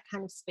hold that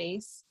kind of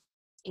space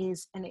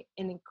is an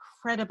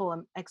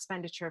incredible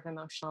expenditure of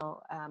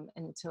emotional and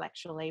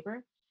intellectual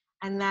labor.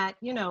 And that,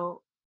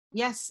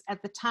 yes,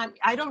 at the time,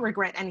 I don't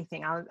regret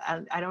anything.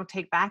 I don't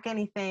take back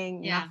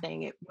anything,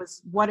 nothing. It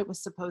was what it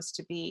was supposed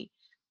to be.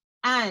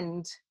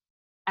 And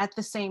at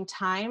the same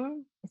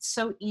time, it's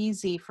so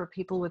easy for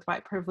people with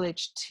white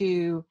privilege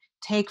to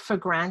take for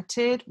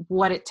granted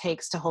what it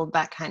takes to hold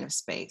that kind of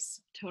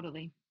space.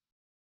 Totally.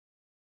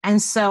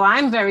 And so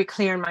I'm very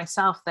clear in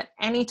myself that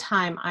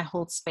anytime I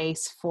hold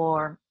space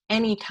for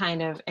any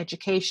kind of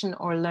education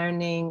or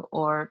learning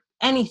or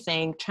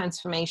anything,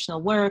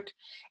 transformational work,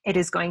 it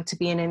is going to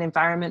be in an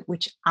environment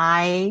which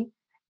I,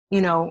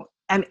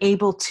 am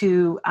able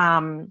to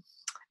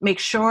make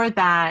sure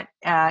that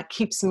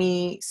keeps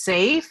me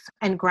safe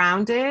and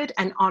grounded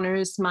and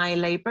honors my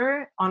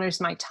labor, honors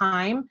my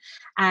time,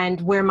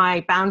 and where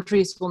my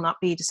boundaries will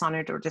not be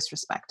dishonored or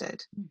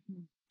disrespected.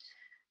 Mm-hmm.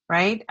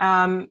 Right?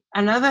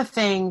 Another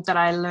thing that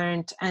I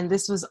learned, and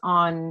this was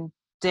on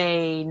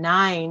day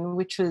 9,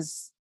 which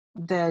was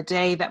the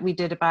day that we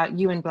did about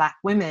you and Black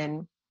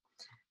women,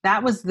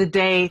 that was the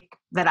day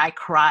that I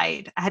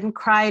cried. I hadn't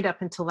cried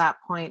up until that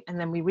point. And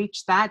then we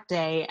reached that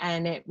day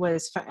and it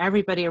was for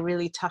everybody a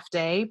really tough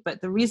day. But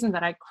the reason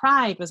that I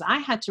cried was I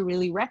had to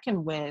really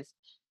reckon with,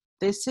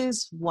 this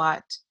is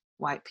what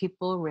white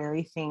people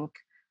really think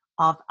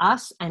of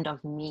us and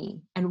of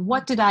me. And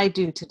what did I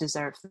do to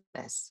deserve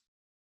this?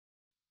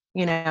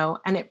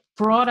 And it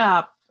brought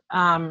up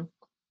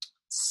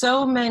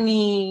so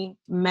many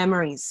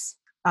memories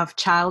of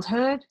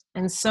childhood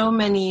and so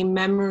many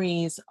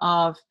memories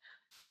of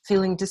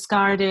feeling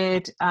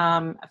discarded,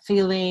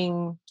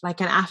 feeling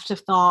like an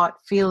afterthought,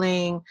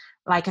 feeling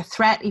like a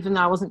threat, even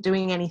though I wasn't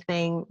doing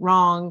anything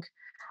wrong.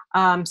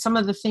 Some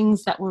of the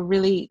things that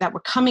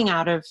were coming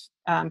out of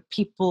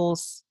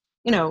people's,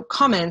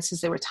 comments as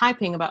they were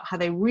typing about how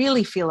they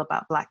really feel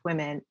about Black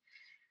women.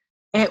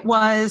 It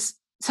was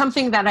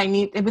something that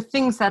it was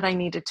things that I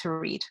needed to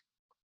read,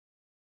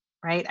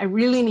 right? I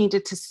really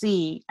needed to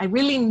see, I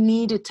really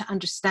needed to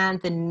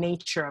understand the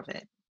nature of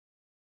it,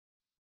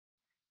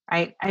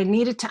 right? I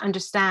needed to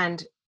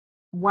understand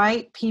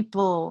white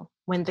people,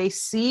 when they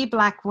see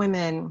Black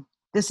women,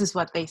 this is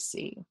what they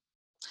see.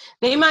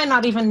 They might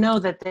not even know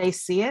that they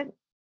see it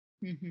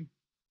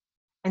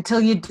until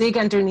you dig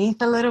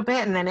underneath a little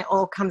bit and then it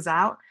all comes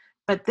out.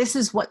 But this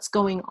is what's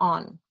going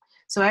on.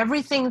 So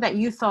everything that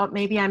you thought,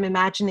 maybe I'm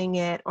imagining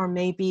it, or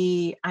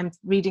maybe I'm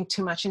reading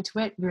too much into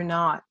it, you're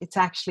not. It's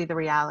actually the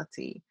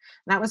reality.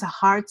 And that was a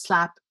hard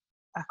slap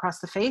across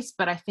the face.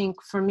 But I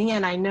think for me,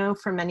 and I know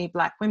for many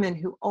Black women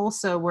who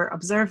also were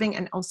observing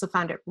and also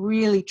found it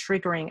really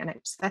triggering and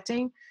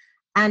upsetting,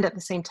 And at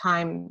the same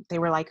time, they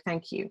were like,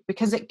 thank you,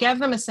 because it gave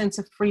them a sense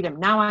of freedom.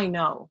 Now I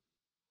know.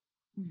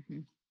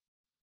 Mm-hmm.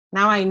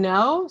 Now I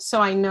know.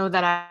 So I know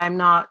that I'm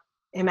not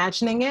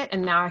imagining it.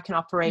 And now I can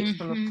operate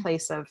from Mm-hmm. a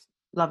place of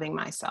loving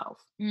myself.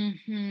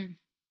 Mm-hmm.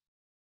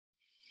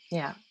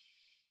 Yeah.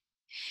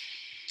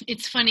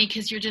 It's funny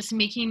because you're just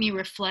making me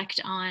reflect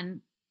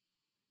on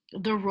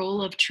the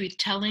role of truth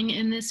telling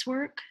in this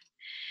work.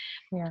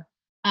 Yeah.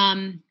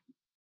 And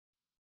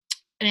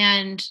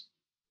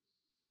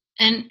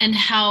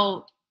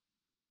how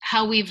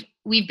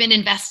we've been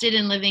invested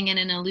in living in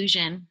an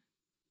illusion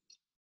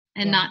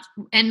and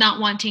not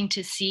wanting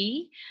to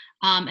see.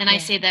 And I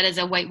say that as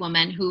a white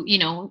woman who,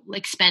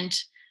 like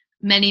spent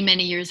many,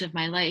 many years of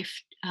my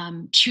life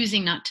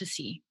choosing not to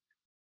see.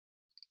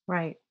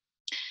 Right.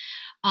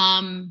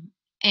 And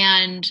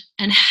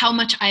how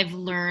much I've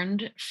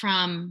learned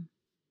from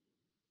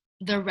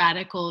the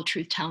radical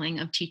truth telling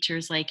of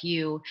teachers like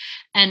you,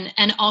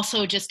 and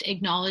also just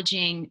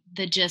acknowledging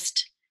the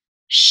just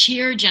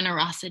sheer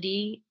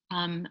generosity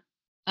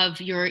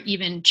of your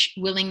even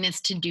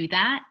willingness to do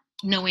that,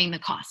 knowing the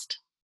cost.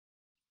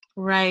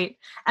 Right.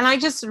 And I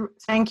just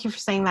thank you for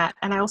saying that.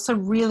 And I also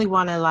really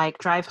want to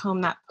drive home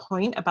that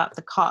point about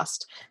the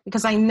cost,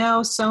 because I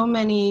know so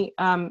many,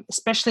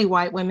 especially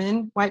white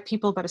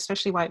people, but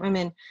especially white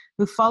women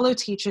who follow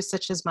teachers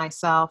such as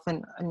myself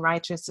and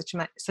writers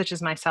such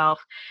as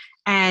myself,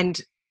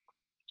 and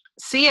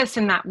see us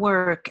in that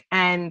work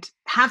and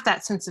have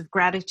that sense of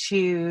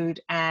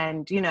gratitude.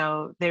 And,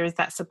 there is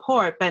that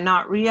support, but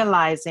not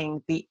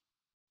realizing the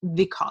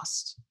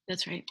cost.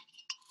 That's right.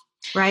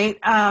 Right.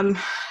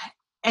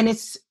 And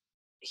it's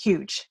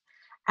huge.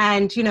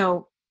 And,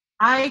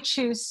 I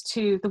choose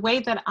the way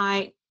that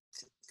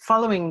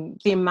following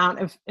the amount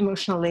of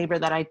emotional labor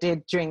that I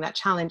did during that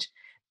challenge,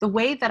 the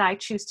way that I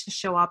choose to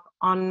show up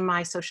on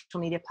my social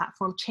media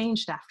platform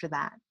changed after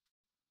that.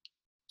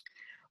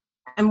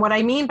 And what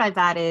I mean by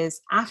that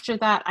is, after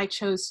that, I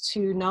chose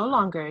to no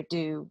longer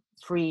do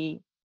free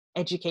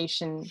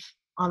education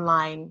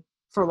online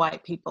for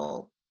white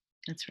people.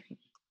 That's right.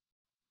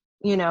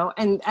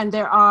 And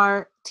there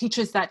are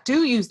teachers that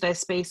do use their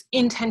space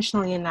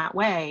intentionally in that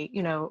way,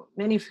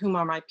 many of whom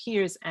are my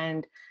peers,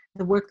 and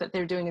the work that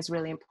they're doing is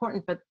really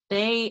important, but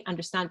they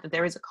understand that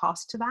there is a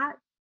cost to that,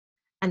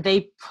 and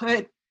they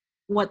put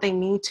what they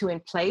need to in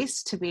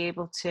place to be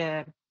able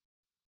to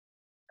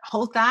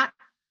hold that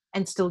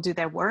and still do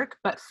their work.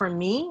 But for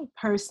me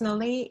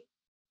personally,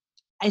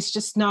 it's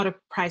just not a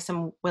price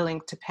I'm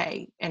willing to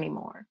pay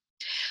anymore.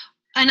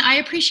 And I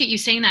appreciate you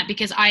saying that,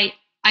 because I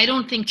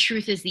don't think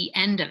truth is the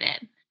end of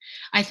it.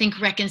 I think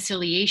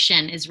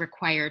reconciliation is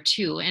required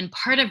too. And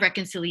part of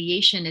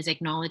reconciliation is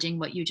acknowledging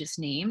what you just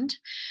named,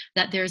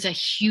 that there's a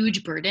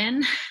huge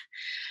burden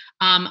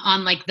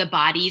on the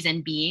bodies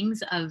and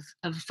beings of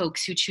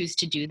folks who choose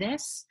to do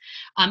this,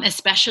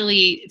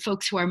 especially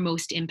folks who are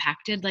most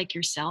impacted, like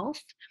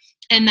yourself.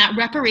 And that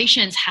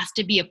reparations has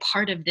to be a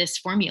part of this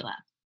formula.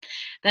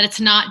 That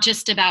it's not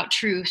just about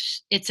truth,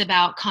 it's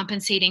about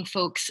compensating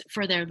folks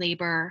for their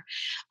labor,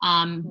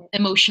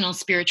 emotional,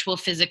 spiritual,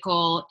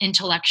 physical,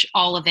 intellectual,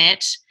 all of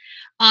it.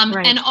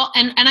 Right. And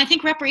I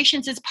think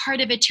reparations is part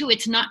of it too.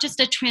 It's not just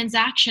a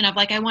transaction of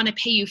I want to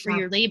pay you for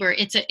your labor.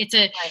 It's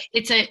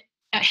a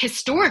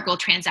historical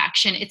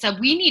transaction.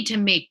 We need to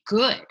make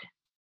good,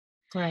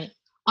 right,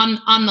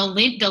 on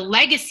the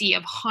legacy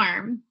of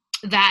harm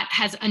that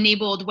has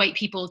enabled white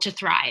people to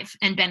thrive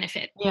and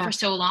benefit for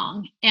so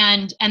long,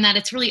 and that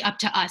it's really up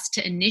to us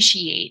to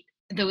initiate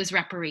those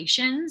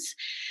reparations,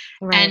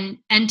 right.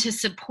 and to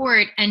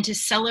support and to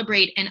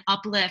celebrate and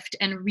uplift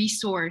and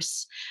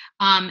resource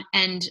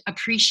and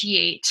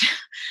appreciate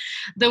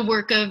the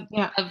work of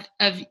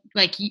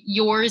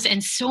yours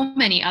and so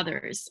many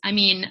others. I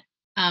mean,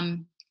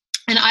 and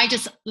I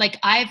just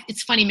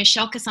it's funny,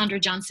 Michelle Cassandra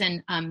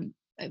Johnson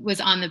was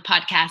on the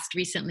podcast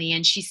recently,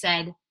 and she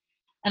said,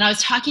 and I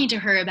was talking to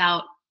her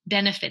about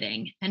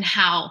benefiting and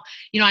how,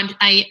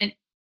 I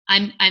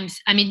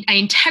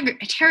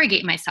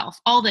interrogate myself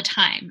all the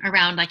time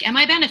around am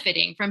I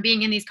benefiting from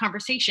being in these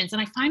conversations?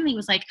 And I finally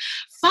was like,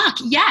 fuck,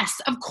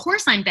 yes, of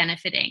course I'm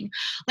benefiting.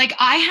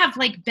 I have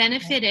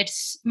benefited,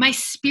 my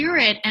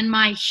spirit and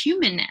my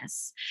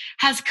humanness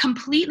has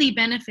completely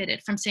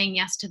benefited from saying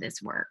yes to this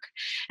work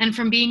and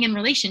from being in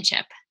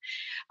relationship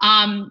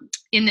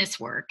in this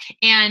work.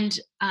 And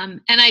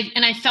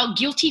I felt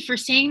guilty for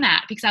saying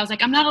that, because I was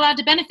I'm not allowed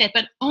to benefit,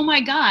 but oh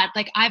my God,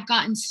 I've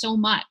gotten so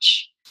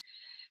much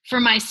for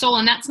my soul.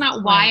 And that's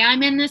not why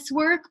I'm in this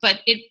work,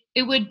 but it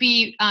would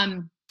be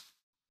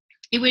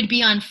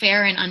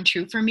unfair and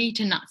untrue for me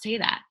to not say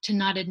that, to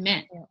not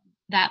admit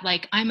that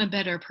I'm a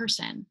better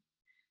person.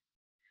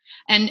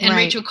 And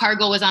Rachel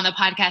Cargill was on the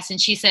podcast, and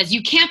she says,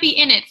 you can't be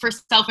in it for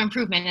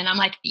self-improvement. And I'm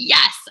like,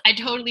 yes, I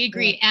totally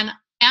agree. Yeah.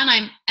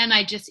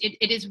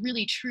 It is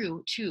really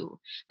true too,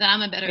 that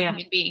I'm a better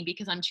human being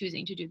because I'm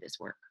choosing to do this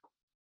work.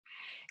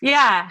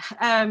 Yeah.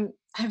 I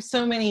have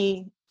so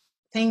many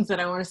things that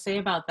I want to say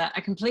about that.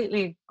 I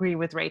completely agree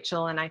with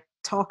Rachel, and I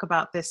talk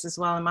about this as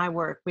well in my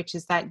work, which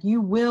is that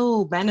you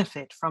will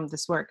benefit from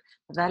this work,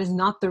 but that is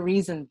not the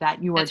reason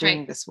that you are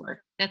doing this work.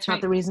 That's It's right.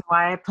 not the reason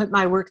why I put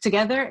my work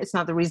together. It's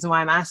not the reason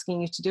why I'm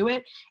asking you to do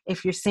it.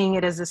 If you're seeing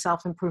it as a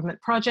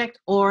self-improvement project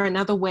or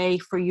another way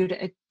for you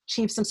to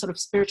achieve some sort of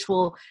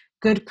spiritual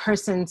good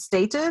person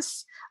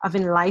status of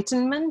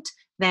enlightenment,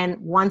 then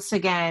once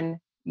again,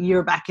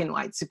 you're back in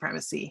white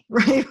supremacy,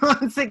 right?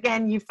 Once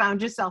again, you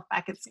found yourself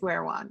back at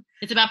square one.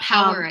 It's about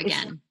power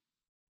again.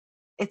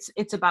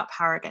 It's about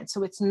power again.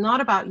 So it's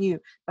not about you,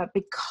 but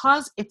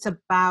because it's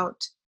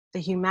about the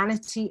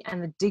humanity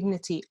and the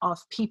dignity of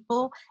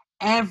people,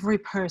 every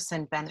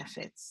person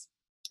benefits.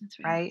 That's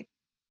right.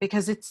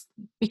 Because it's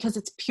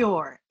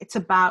pure. It's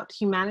about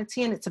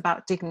humanity and it's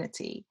about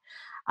dignity.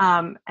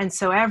 And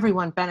so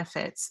everyone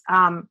benefits.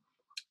 There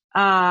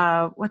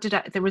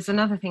was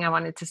another thing I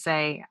wanted to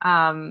say.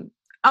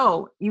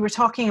 You were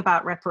talking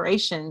about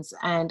reparations,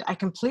 and I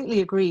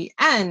completely agree.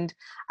 And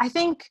I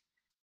think,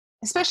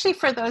 especially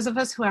for those of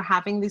us who are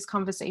having these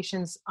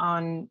conversations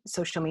on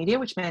social media,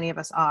 which many of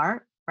us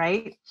are,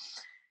 right?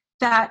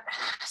 That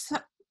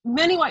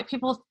many white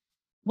people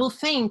will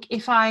think,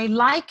 if I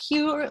like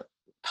your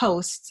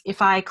posts,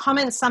 if I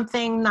comment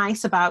something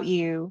nice about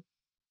you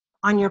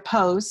on your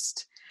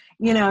post,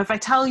 if I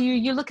tell you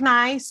you look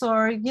nice,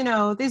 or,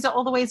 these are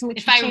all the ways in which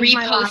if I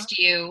repost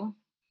you,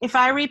 if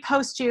I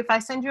repost you, if I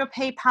send you a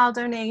PayPal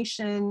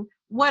donation,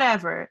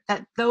 whatever,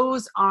 that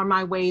those are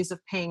my ways of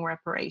paying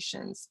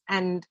reparations.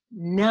 And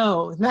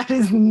no, that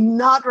is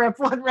not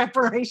what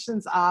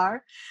reparations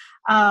are.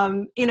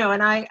 And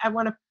I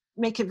want to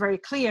make it very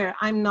clear,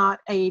 I'm not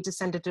a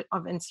descendant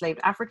of enslaved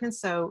Africans.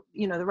 So,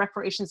 the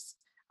reparations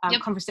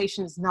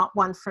conversation is not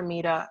one for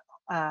me to,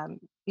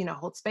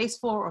 hold space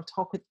for or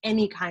talk with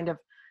any kind of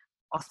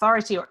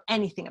authority or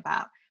anything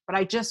about. But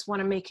I just want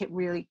to make it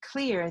really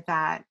clear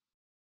that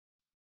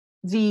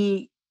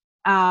the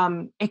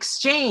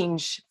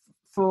exchange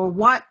for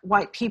what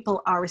white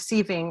people are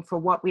receiving for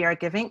what we are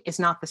giving is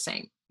not the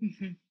same.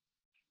 Mm-hmm.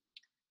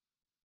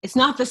 It's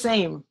not the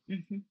same.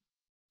 Mm-hmm.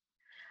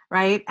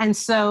 Right? And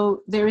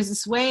so there is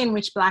this way in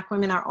which Black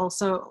women are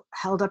also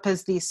held up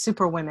as these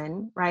super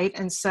women, right?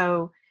 And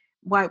so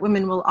white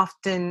women will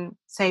often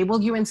say,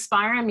 well, you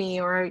inspire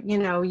me, or,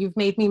 you've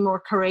made me more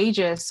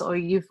courageous, or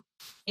you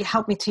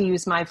helped me to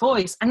use my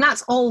voice. And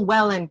that's all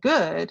well and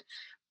good.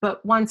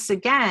 But once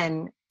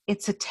again,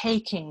 it's a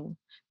taking,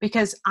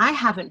 because I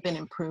haven't been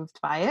improved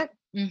by it.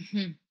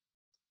 Mm-hmm.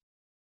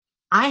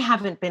 I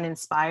haven't been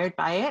inspired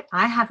by it.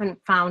 I haven't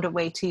found a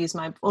way to use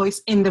my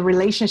voice in the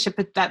relationship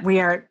that we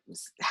are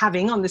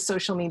having on the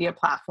social media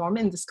platform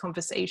in this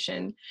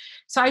conversation.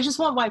 So I just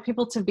want white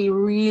people to be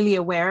really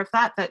aware of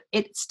that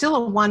it's still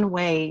a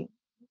one-way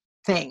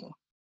thing,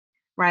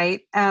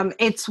 right?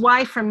 It's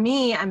why, for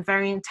me, I'm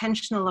very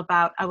intentional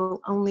about, I will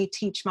only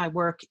teach my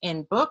work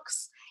in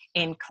books,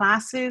 in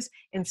classes,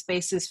 in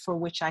spaces for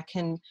which I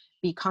can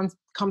be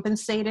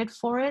compensated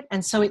for it.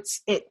 And so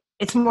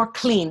it's more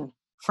clean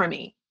for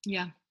me.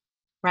 Yeah.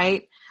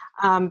 Right.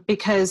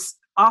 Because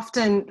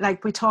often,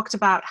 like we talked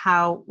about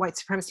how white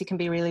supremacy can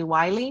be really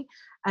wily.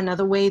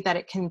 Another way that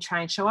it can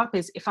try and show up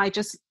is if I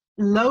just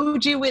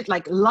load you with,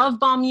 like, love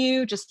bomb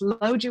you, just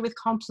load you with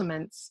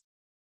compliments,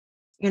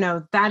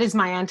 that is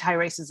my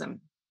anti-racism.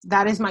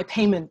 That is my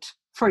payment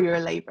for your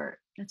labor.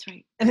 That's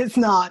right. And it's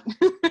not.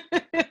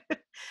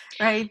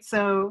 Right.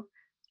 So,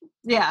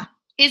 yeah.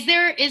 Is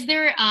there,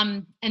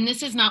 and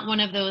this is not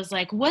one of those,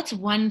 like, what's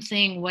one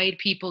thing white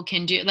people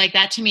can do? Like,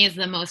 that to me is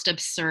the most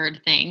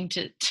absurd thing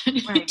to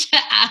right. to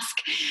ask.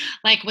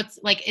 Like,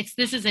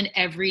 this is an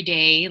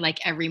everyday,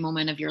 like, every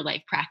moment of your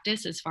life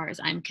practice, as far as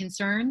I'm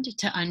concerned,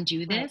 to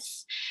undo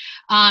this.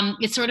 Right.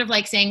 It's sort of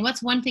like saying,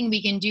 what's one thing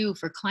we can do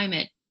for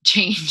climate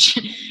change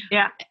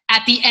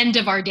at the end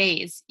of our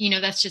days?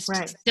 That's just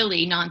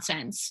silly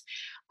nonsense.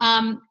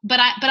 But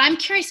I'm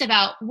curious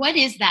about, what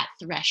is that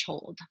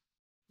threshold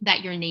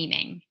that you're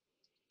naming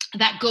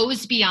that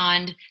goes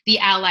beyond the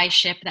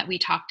allyship that we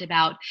talked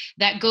about,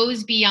 that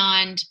goes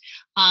beyond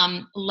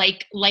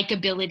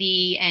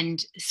likability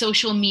and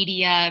social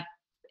media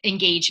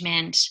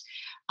engagement,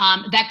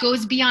 that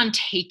goes beyond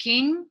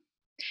taking,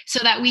 so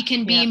that we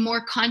can be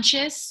more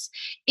conscious?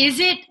 Is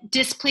it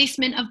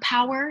displacement of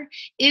power?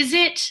 Is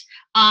it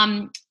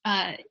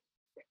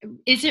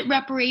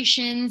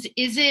reparations?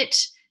 Is it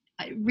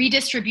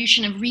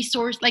redistribution of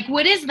resource? Like,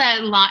 what is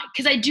that line?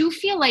 Because I do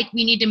feel like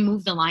we need to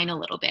move the line a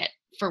little bit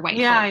for white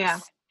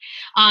folks.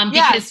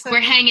 Because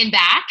we're hanging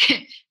back,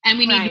 and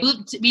we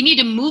need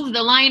to move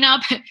the line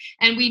up,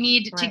 and we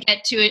need to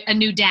get to a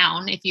new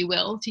down, if you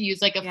will, to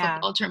use like a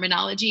football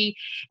terminology.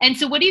 And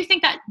so what do you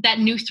think that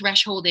new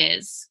threshold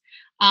is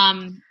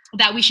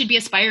that we should be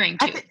aspiring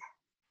to?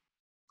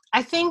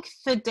 I think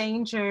the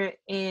danger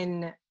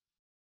in,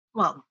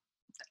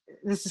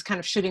 this is kind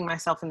of shooting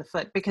myself in the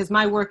foot, because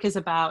my work is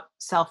about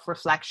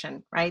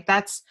self-reflection, right?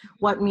 That's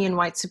what Me and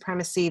White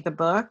Supremacy, the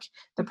book,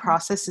 the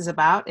process is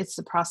about. It's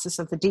the process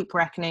of the deep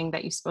reckoning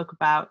that you spoke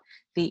about,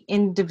 the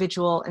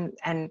individual,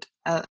 and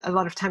a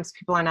lot of times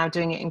people are now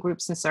doing it in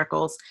groups and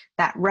circles,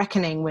 that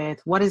reckoning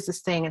with what is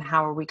this thing and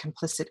how are we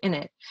complicit in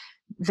it.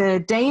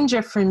 the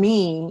danger for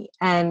me,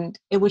 and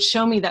it would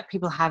show me that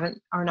people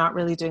are not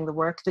really doing the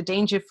work. The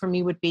danger for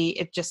me would be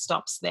it just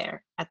stops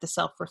there at the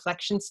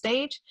self-reflection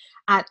stage.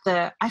 At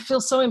the I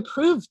feel so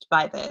improved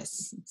by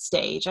this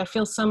stage. I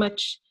feel so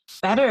much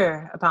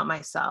better about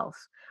myself.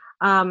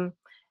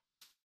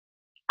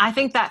 I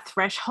think that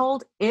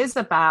threshold is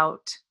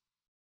about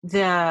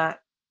the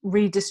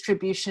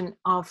redistribution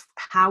of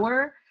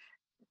power,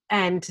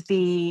 and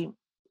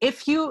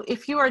if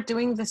you are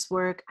doing this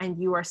work and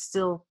you are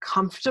still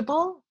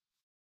comfortable,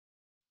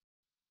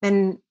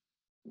 then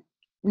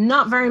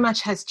not very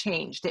much has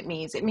changed. It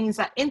means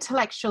that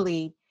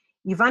intellectually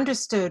you've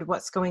understood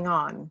what's going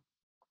on,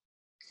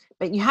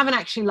 but you haven't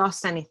actually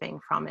lost anything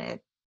from it.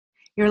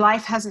 Your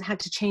life hasn't had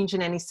to change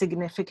in any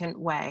significant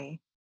way.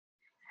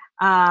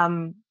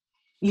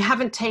 You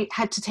haven't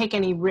had to take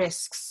any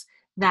risks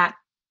that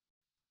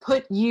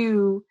put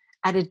you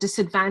at a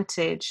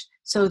disadvantage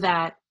so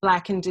that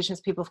Black,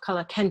 Indigenous people of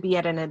color can be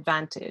at an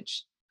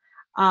advantage.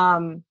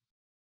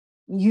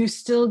 You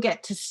still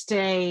get to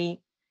stay,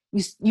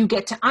 you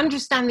get to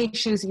understand the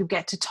issues, you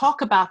get to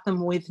talk about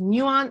them with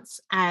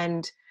nuance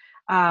and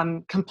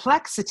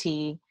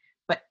complexity.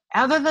 But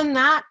other than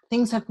that,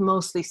 things have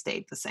mostly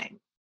stayed the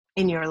same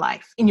in your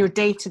life, in your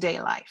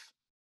day-to-day life.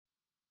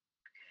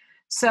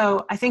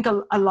 So I think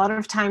a lot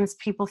of times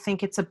people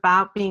think it's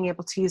about being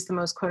able to use the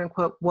most quote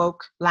unquote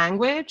woke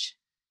language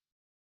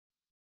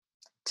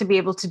to be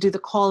able to do the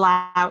call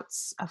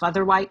outs of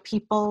other white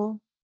people,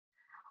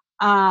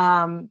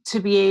 to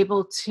be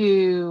able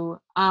to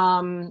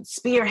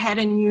spearhead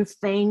a new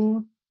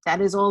thing that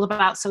is all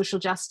about social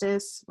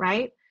justice,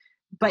 right?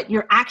 But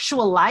your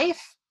actual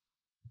life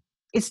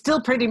is still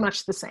pretty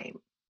much the same.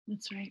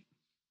 That's right.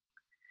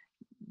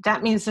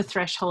 That means the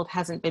threshold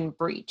hasn't been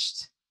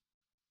breached.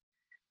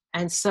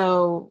 And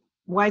so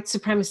white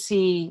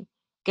supremacy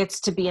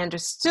gets to be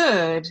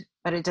understood,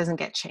 but it doesn't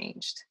get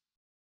changed.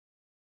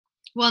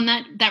 Well,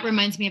 and that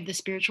reminds me of the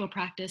spiritual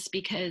practice,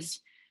 because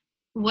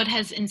what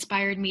has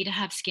inspired me to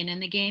have skin in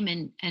the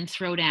game and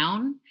throw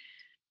down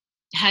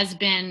has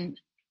been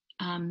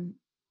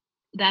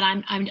that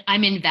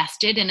I'm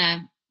invested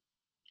in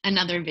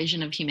another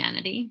vision of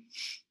humanity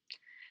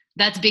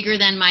that's bigger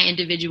than my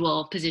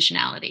individual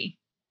positionality.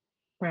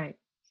 Right.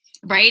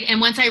 Right. And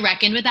once I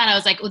reckoned with that, I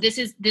was like, oh,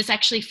 this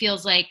actually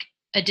feels like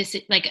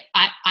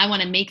I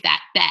want to make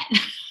that bet.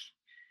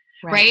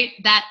 Right.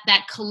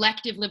 That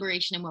collective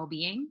liberation and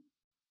well-being,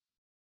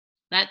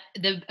 that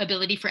the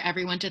ability for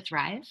everyone to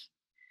thrive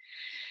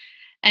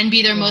and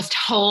be their most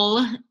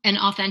whole and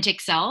authentic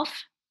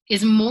self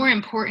is more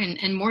important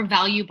and more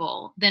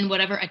valuable than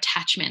whatever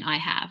attachment I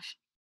have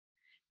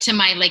to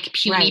my like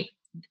puny,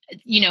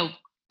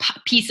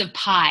 piece of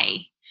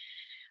pie.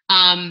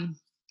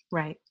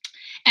 Right.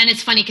 And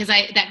it's funny because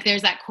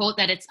there's that quote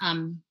that it's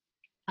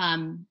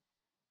I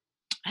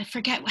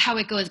forget how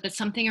it goes, but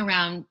something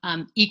around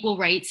equal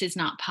rights is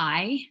not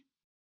pie.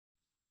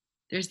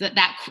 There's that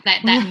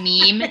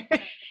meme,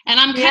 and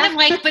I'm kind of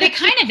like, but it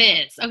kind of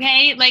is,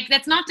 okay? Like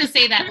that's not to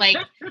say that like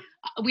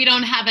we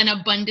don't have an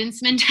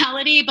abundance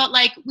mentality, but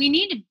like we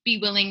need to be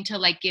willing to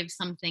like give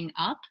something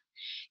up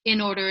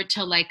in order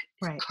to like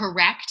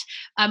correct.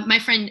 My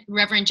friend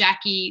Reverend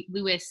Jackie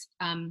Lewis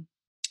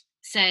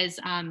says.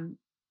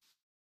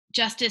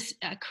 Justice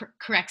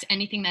corrects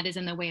anything that is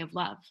in the way of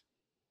love.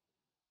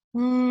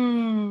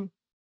 Oh,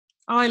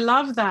 I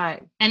love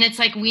that. And it's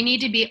like we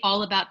need to be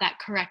all about that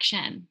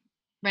correction,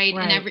 right?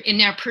 In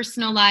our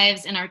personal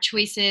lives, in our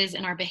choices,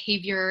 in our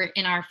behavior,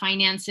 in our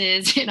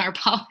finances, in our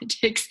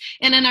politics,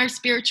 and in our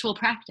spiritual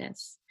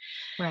practice.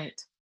 Right.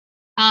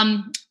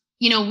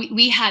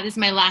 We had, this is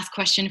my last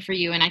question for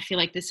you, and I feel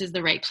like this is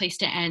the right place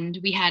to end.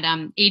 We had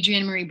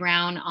Adrienne Maree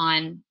Brown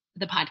on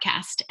the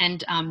podcast,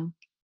 and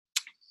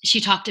she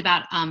talked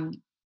about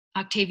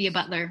Octavia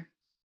Butler,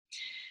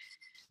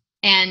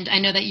 and I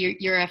know that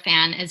you're a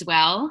fan as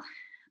well.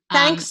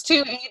 Thanks to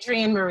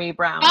Adrienne Maree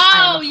Brown.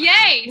 Oh,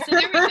 yay! So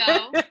there we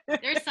go.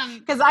 There's some,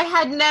 because I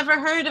had never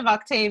heard of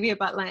Octavia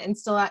Butler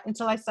until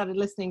I started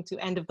listening to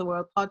End of the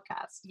World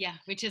podcast. Yeah,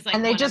 which is like,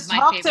 and they just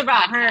talked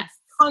about her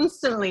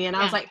constantly, and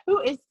I was like,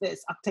 who is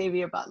this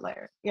Octavia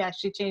Butler? Yeah,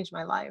 she changed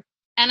my life.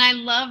 And I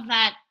love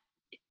that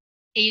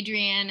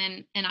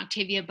Adrienne and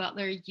Octavia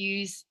Butler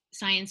use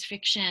science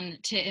fiction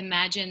to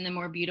imagine the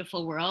more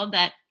beautiful world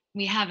that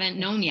we haven't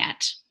known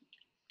yet.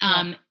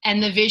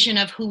 And the vision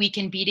of who we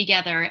can be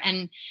together.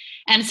 And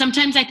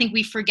sometimes I think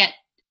we forget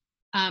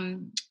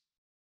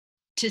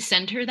to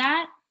center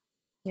that.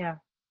 Yeah.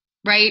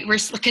 Right.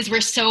 Because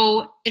we're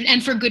so,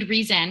 and for good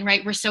reason,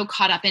 right? We're so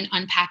caught up in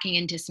unpacking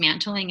and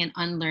dismantling and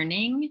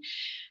unlearning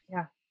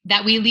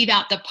that we leave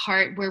out the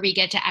part where we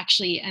get to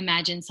actually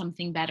imagine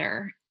something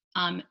better.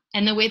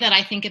 And the way that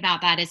I think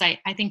about that is I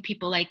think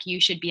people like you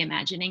should be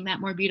imagining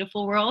that more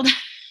beautiful world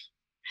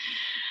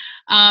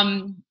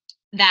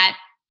that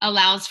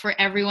allows for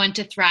everyone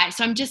to thrive.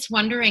 So I'm just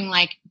wondering,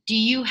 like, do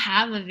you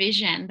have a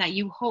vision that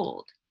you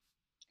hold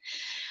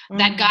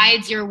that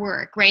guides your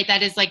work, right?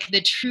 That is like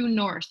the true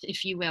north,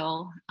 if you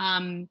will.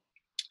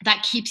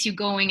 that keeps you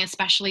going,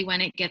 especially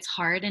when it gets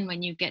hard and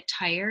when you get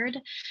tired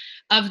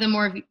of the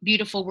more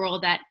beautiful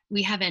world that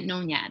we haven't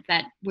known yet,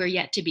 that we're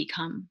yet to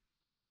become?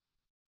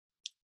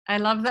 I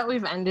love that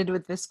we've ended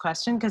with this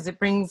question because it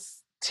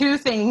brings two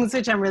things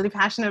which I'm really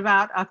passionate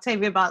about: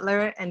 Octavia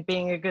Butler and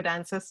being a good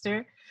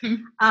ancestor.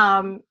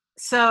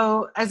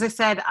 So as I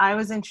said, I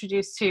was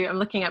introduced to, I'm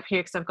looking up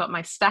here because I've got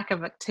my stack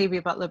of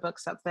Octavia Butler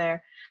books up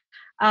there.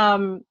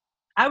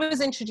 I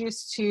was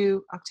introduced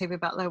to Octavia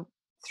Butler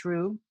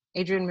through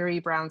Adrienne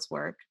Maree Brown's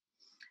work.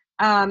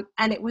 And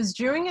it was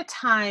during a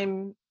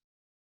time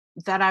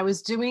that I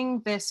was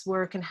doing this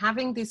work and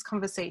having these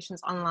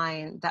conversations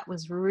online that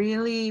was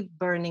really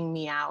burning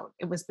me out.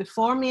 It was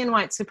before Me and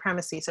White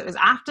Supremacy. So it was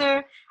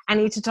after I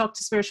Need to Talk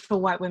to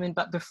Spiritual White Women,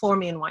 but before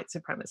Me and White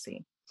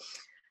Supremacy.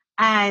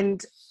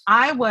 And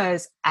I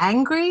was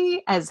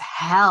angry as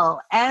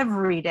hell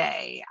every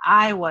day.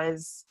 I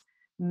was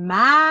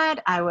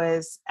mad. I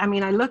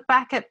look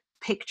back at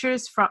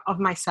pictures of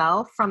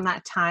myself from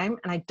that time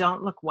and I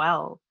don't look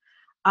well.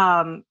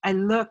 I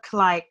look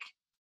like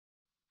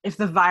if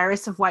the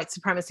virus of white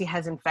supremacy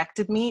has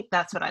infected me,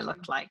 that's what I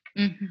looked like.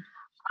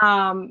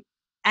 Mm-hmm.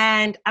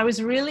 And I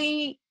was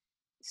really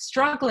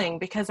struggling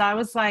because I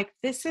was like,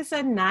 this is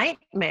a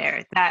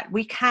nightmare that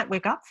we can't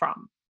wake up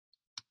from.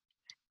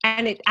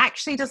 And it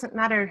actually doesn't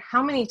matter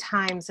how many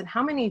times and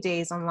how many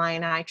days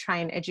online I try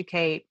and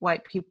educate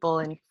white people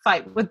and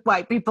fight with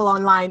white people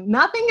online.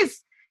 Nothing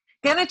is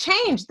going to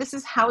change. This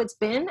is how it's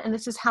been and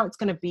this is how it's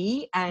going to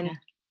be. And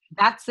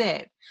that's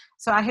it.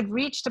 So I had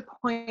reached a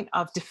point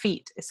of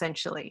defeat,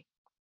 essentially.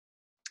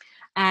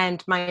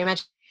 And my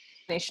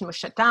imagination was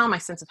shut down. My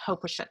sense of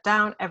hope was shut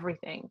down,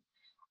 everything.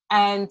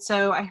 And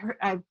so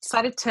I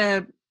decided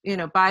to,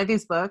 buy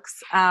these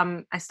books.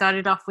 I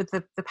started off with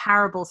the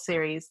parable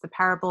series, the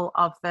parable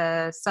of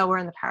the sower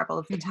and the parable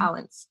of the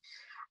talents.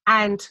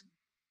 And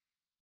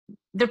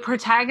the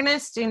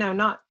protagonist,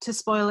 not to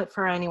spoil it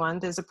for anyone,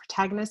 there's a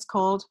protagonist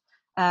called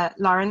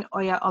Lauren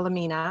Oya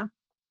Olamina.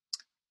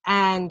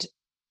 And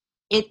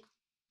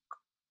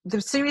the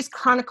series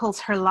chronicles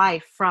her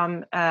life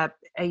from a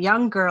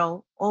young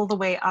girl all the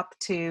way up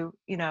to,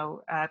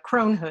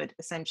 cronehood,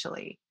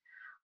 essentially.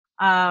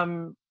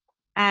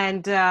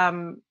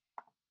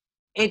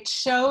 It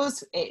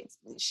shows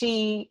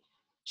she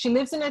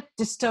lives in a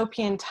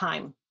dystopian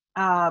time.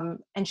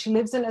 And she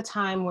lives in a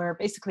time where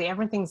basically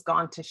everything's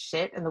gone to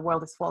shit and the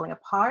world is falling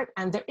apart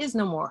and there is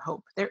no more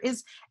hope.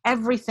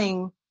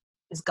 Everything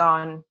is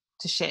gone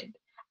to shit.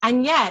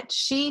 And yet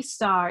she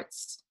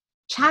starts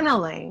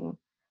channeling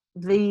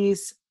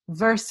these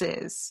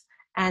verses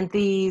and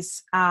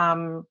these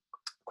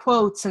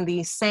quotes and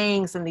these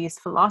sayings and these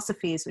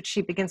philosophies, which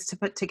she begins to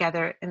put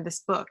together in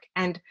this book.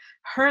 And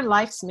her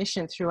life's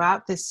mission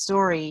throughout this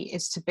story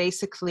is to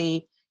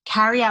basically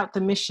carry out the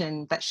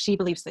mission that she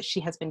believes that she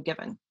has been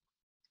given.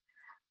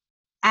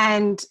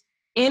 And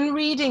in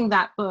reading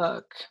that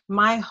book,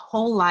 my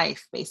whole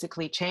life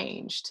basically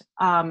changed.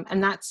 And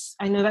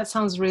I know that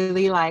sounds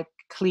really like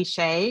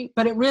cliche,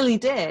 but it really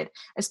did,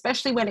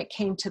 especially when it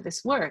came to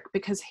this work,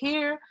 because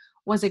here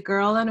was a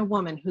girl and a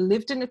woman who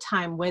lived in a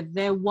time where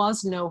there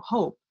was no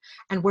hope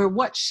and where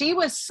what she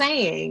was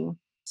saying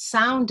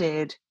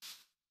sounded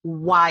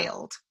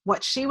wild.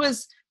 What she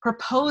was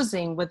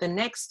proposing with the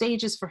next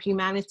stages for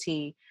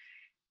humanity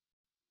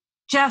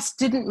just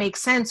didn't make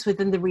sense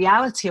within the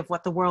reality of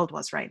what the world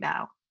was right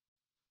now.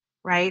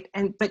 Right.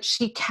 But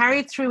she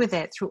carried through with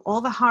it, through all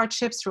the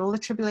hardships, through all the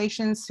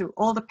tribulations, through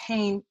all the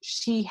pain.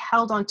 She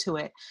held on to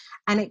it.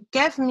 And it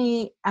gave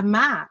me a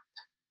map.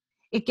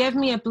 It gave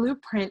me a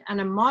blueprint and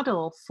a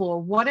model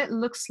for what it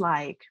looks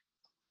like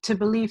to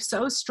believe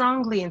so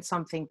strongly in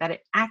something that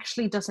it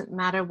actually doesn't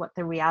matter what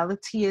the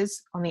reality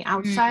is on the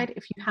outside.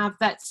 If you have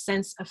that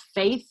sense of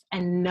faith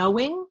and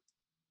knowing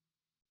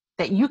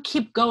that you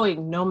keep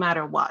going no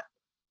matter what.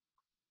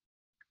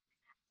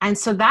 And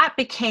so that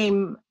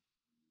became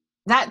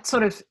that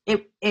sort of,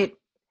 it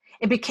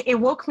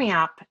woke me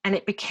up, and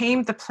it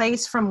became the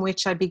place from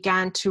which I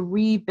began to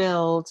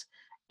rebuild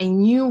a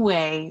new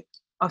way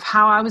of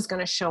how I was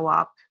going to show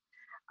up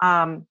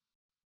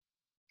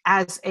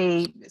as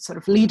a sort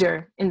of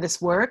leader in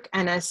this work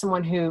and as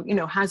someone who,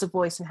 has a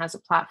voice and has a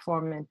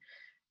platform. And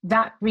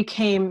that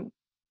became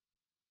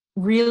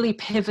really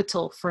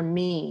pivotal for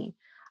me,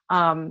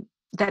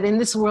 that in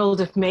this world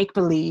of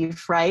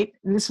make-believe, right,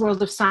 in this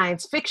world of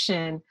science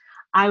fiction,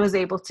 I was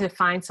able to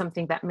find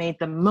something that made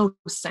the most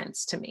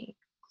sense to me.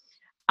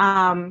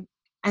 And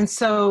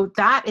so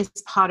that is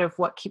part of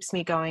what keeps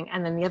me going.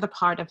 And then the other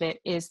part of it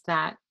is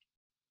that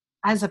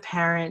as a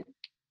parent,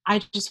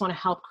 I just want to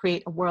help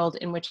create a world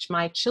in which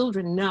my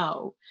children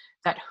know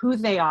that who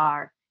they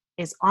are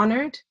is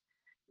honored,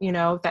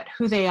 that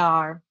who they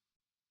are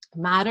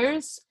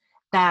matters,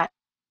 that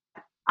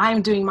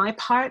I'm doing my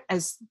part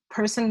as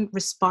person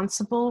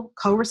responsible,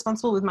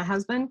 co-responsible with my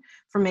husband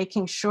for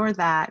making sure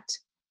that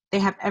they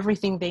have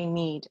everything they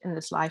need in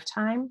this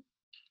lifetime.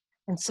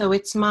 And so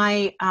it's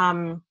my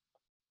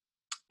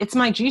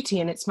duty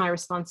and it's my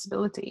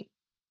responsibility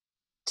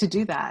to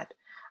do that.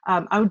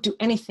 I would do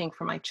anything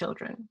for my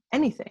children,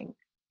 anything.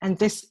 And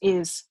this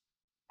is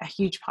a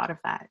huge part of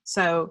that.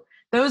 So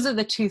those are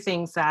the two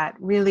things that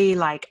really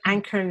like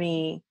anchor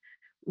me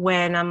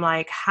when I'm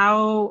like,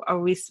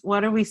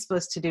 what are we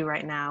supposed to do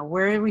right now?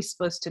 Where are we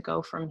supposed to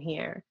go from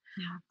here?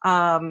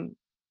 Yeah.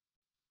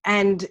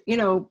 And, you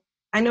know,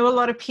 I know a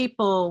lot of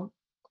people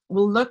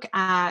will look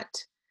at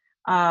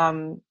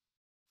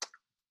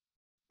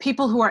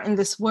people who are in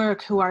this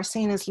work, who are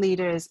seen as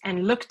leaders,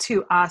 and look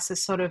to us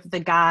as sort of the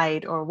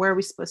guide, or where are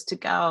we supposed to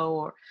go,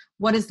 or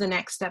what is the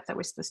next step that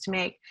we're supposed to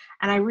make.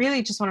 And I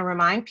really just want to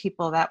remind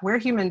people that we're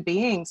human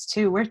beings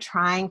too. We're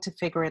trying to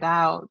figure it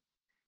out.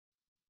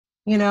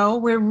 You know,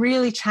 we're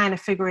really trying to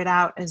figure it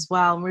out as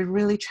well. And we're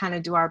really trying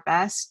to do our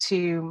best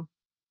to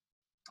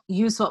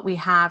use what we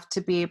have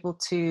to be able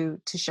to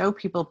show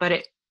people.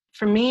 But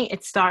for me,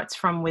 it starts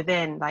from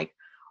within, like,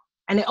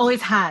 and it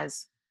always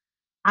has.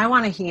 I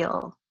want to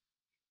heal.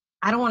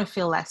 I don't want to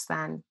feel less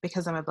than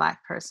because I'm a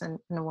Black person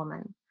and a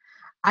woman.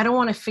 I don't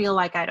want to feel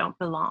like I don't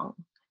belong.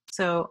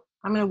 So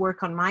I'm going to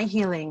work on my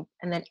healing,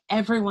 and then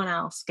everyone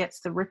else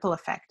gets the ripple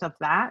effect of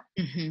that.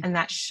 Mm-hmm. And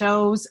that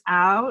shows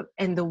out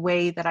in the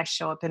way that I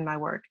show up in my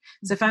work.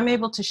 So if I'm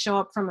able to show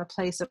up from a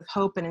place of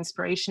hope and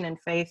inspiration and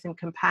faith and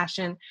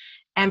compassion,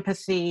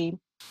 empathy,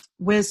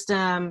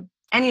 wisdom,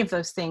 any of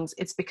those things,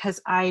 it's because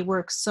I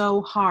work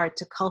so hard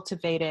to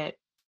cultivate it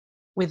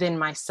within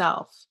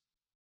myself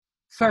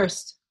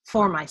first,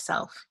 for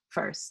myself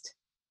first.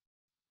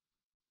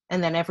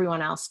 And then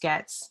everyone else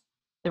gets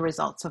the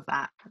results of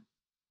that.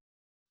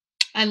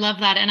 I love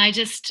that. And I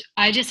just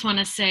want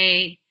to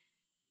say,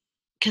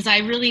 because I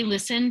really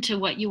listen to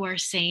what you are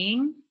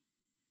saying,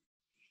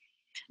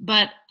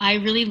 but I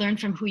really learn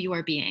from who you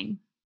are being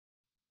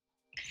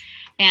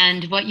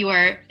and what you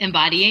are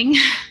embodying.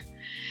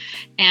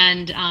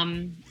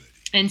 And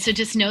so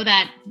just know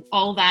that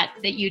all that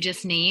you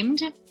just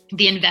named,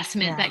 the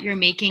investment that you're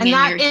making. And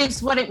that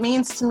is what it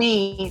means to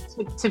me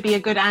to be a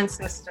good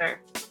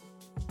ancestor.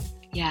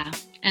 Yeah.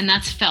 And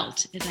that's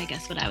felt, is I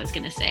guess what I was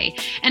going to say.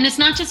 And it's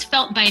not just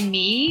felt by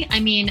me.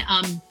 I mean,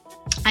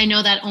 I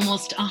know that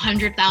almost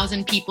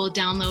 100,000 people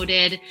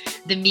downloaded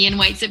the Me and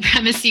White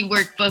Supremacy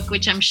workbook,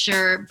 which I'm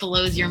sure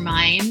blows your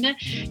mind.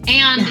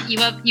 And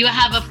you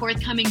have a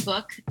forthcoming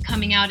book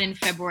coming out in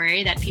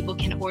February that people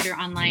can order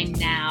online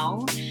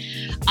now,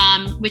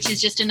 which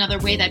is just another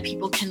way that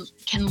people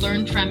can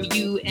learn from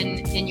you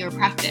in your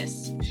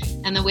practice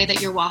and the way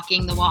that you're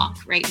walking the walk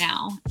right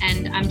now.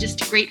 And I'm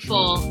just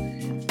grateful.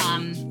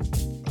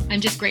 I'm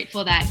just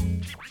grateful that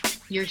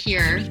you're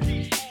here,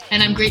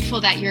 and I'm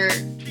grateful that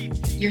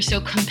you're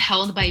so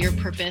compelled by your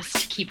purpose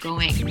to keep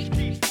going.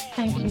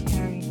 Thank you,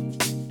 Carrie.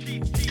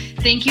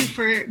 Thank you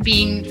for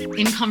being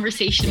in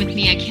conversation with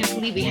me. I can't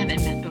believe we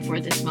haven't met before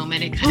this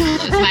moment. It kind of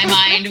blows my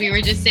mind. We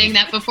were just saying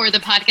that before the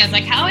podcast,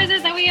 like, how is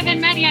it that we haven't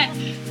met yet?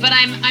 But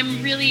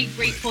I'm really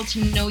grateful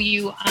to know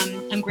you.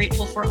 I'm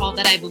grateful for all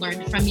that I've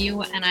learned from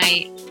you. And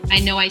I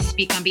know I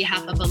speak on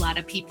behalf of a lot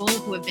of people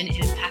who have been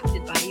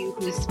impacted by you,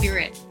 whose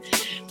spirit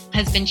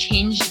has been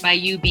changed by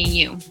you being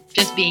you,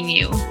 just being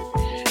you.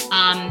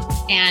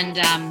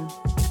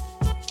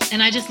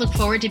 And I just look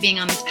forward to being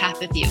on this path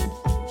with you.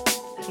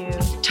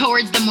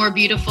 Towards the more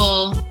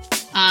beautiful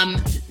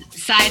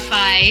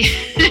sci-fi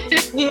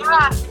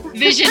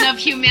vision of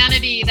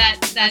humanity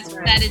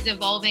that is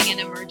evolving and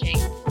emerging.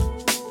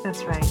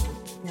 That's right.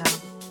 Yeah.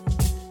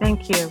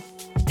 Thank you.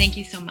 Thank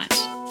you so much.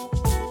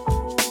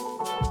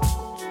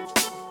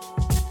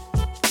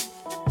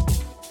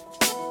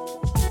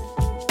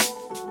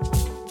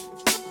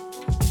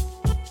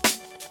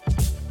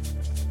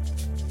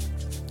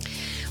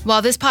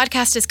 While this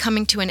podcast is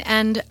coming to an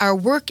end, our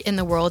work in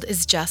the world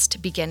is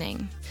just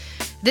beginning.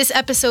 This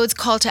episode's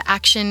call to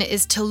action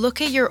is to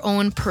look at your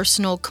own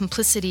personal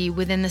complicity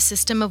within the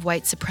system of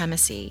white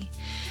supremacy.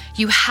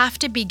 You have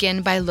to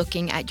begin by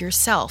looking at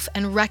yourself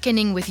and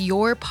reckoning with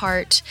your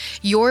part,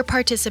 your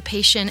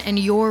participation, and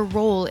your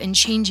role in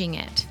changing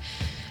it.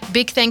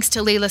 Big thanks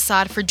to Layla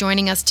Saad for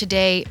joining us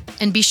today,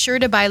 and be sure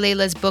to buy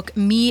Layla's book,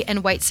 Me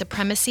and White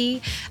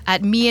Supremacy,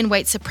 at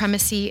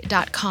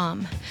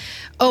meandwhitesupremacy.com.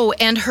 Oh,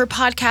 and her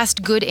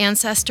podcast, Good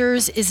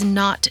Ancestors, is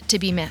not to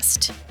be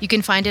missed. You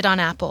can find it on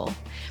Apple.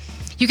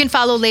 You can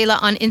follow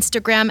Layla on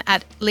Instagram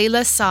at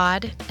Layla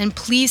Saad, and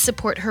please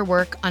support her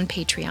work on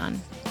Patreon.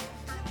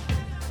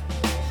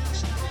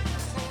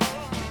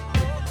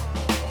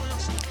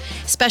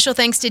 Special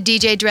thanks to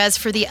DJ Drez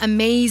for the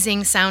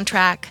amazing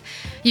soundtrack.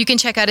 You can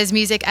check out his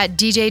music at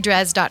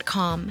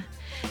djdrez.com.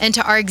 And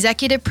to our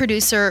executive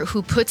producer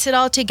who puts it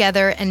all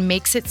together and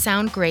makes it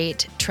sound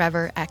great,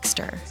 Trevor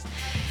Exter.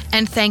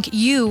 And thank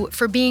you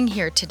for being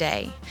here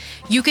today.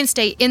 You can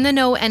stay in the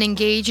know and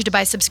engaged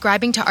by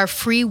subscribing to our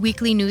free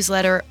weekly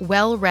newsletter,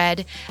 Well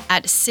Read,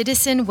 at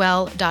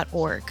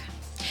citizenwell.org.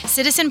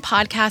 Citizen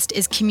Podcast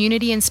is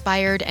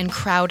community-inspired and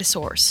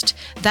crowdsourced.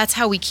 That's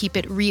how we keep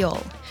it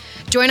real.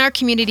 Join our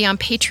community on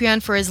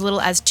Patreon for as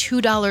little as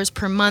 $2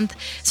 per month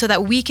so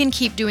that we can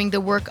keep doing the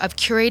work of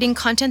curating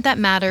content that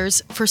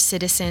matters for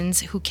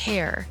citizens who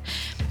care.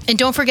 And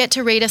don't forget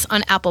to rate us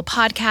on Apple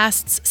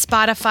Podcasts,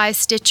 Spotify,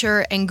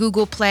 Stitcher, and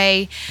Google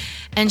Play.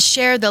 And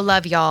share the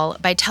love, y'all,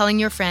 by telling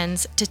your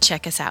friends to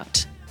check us out.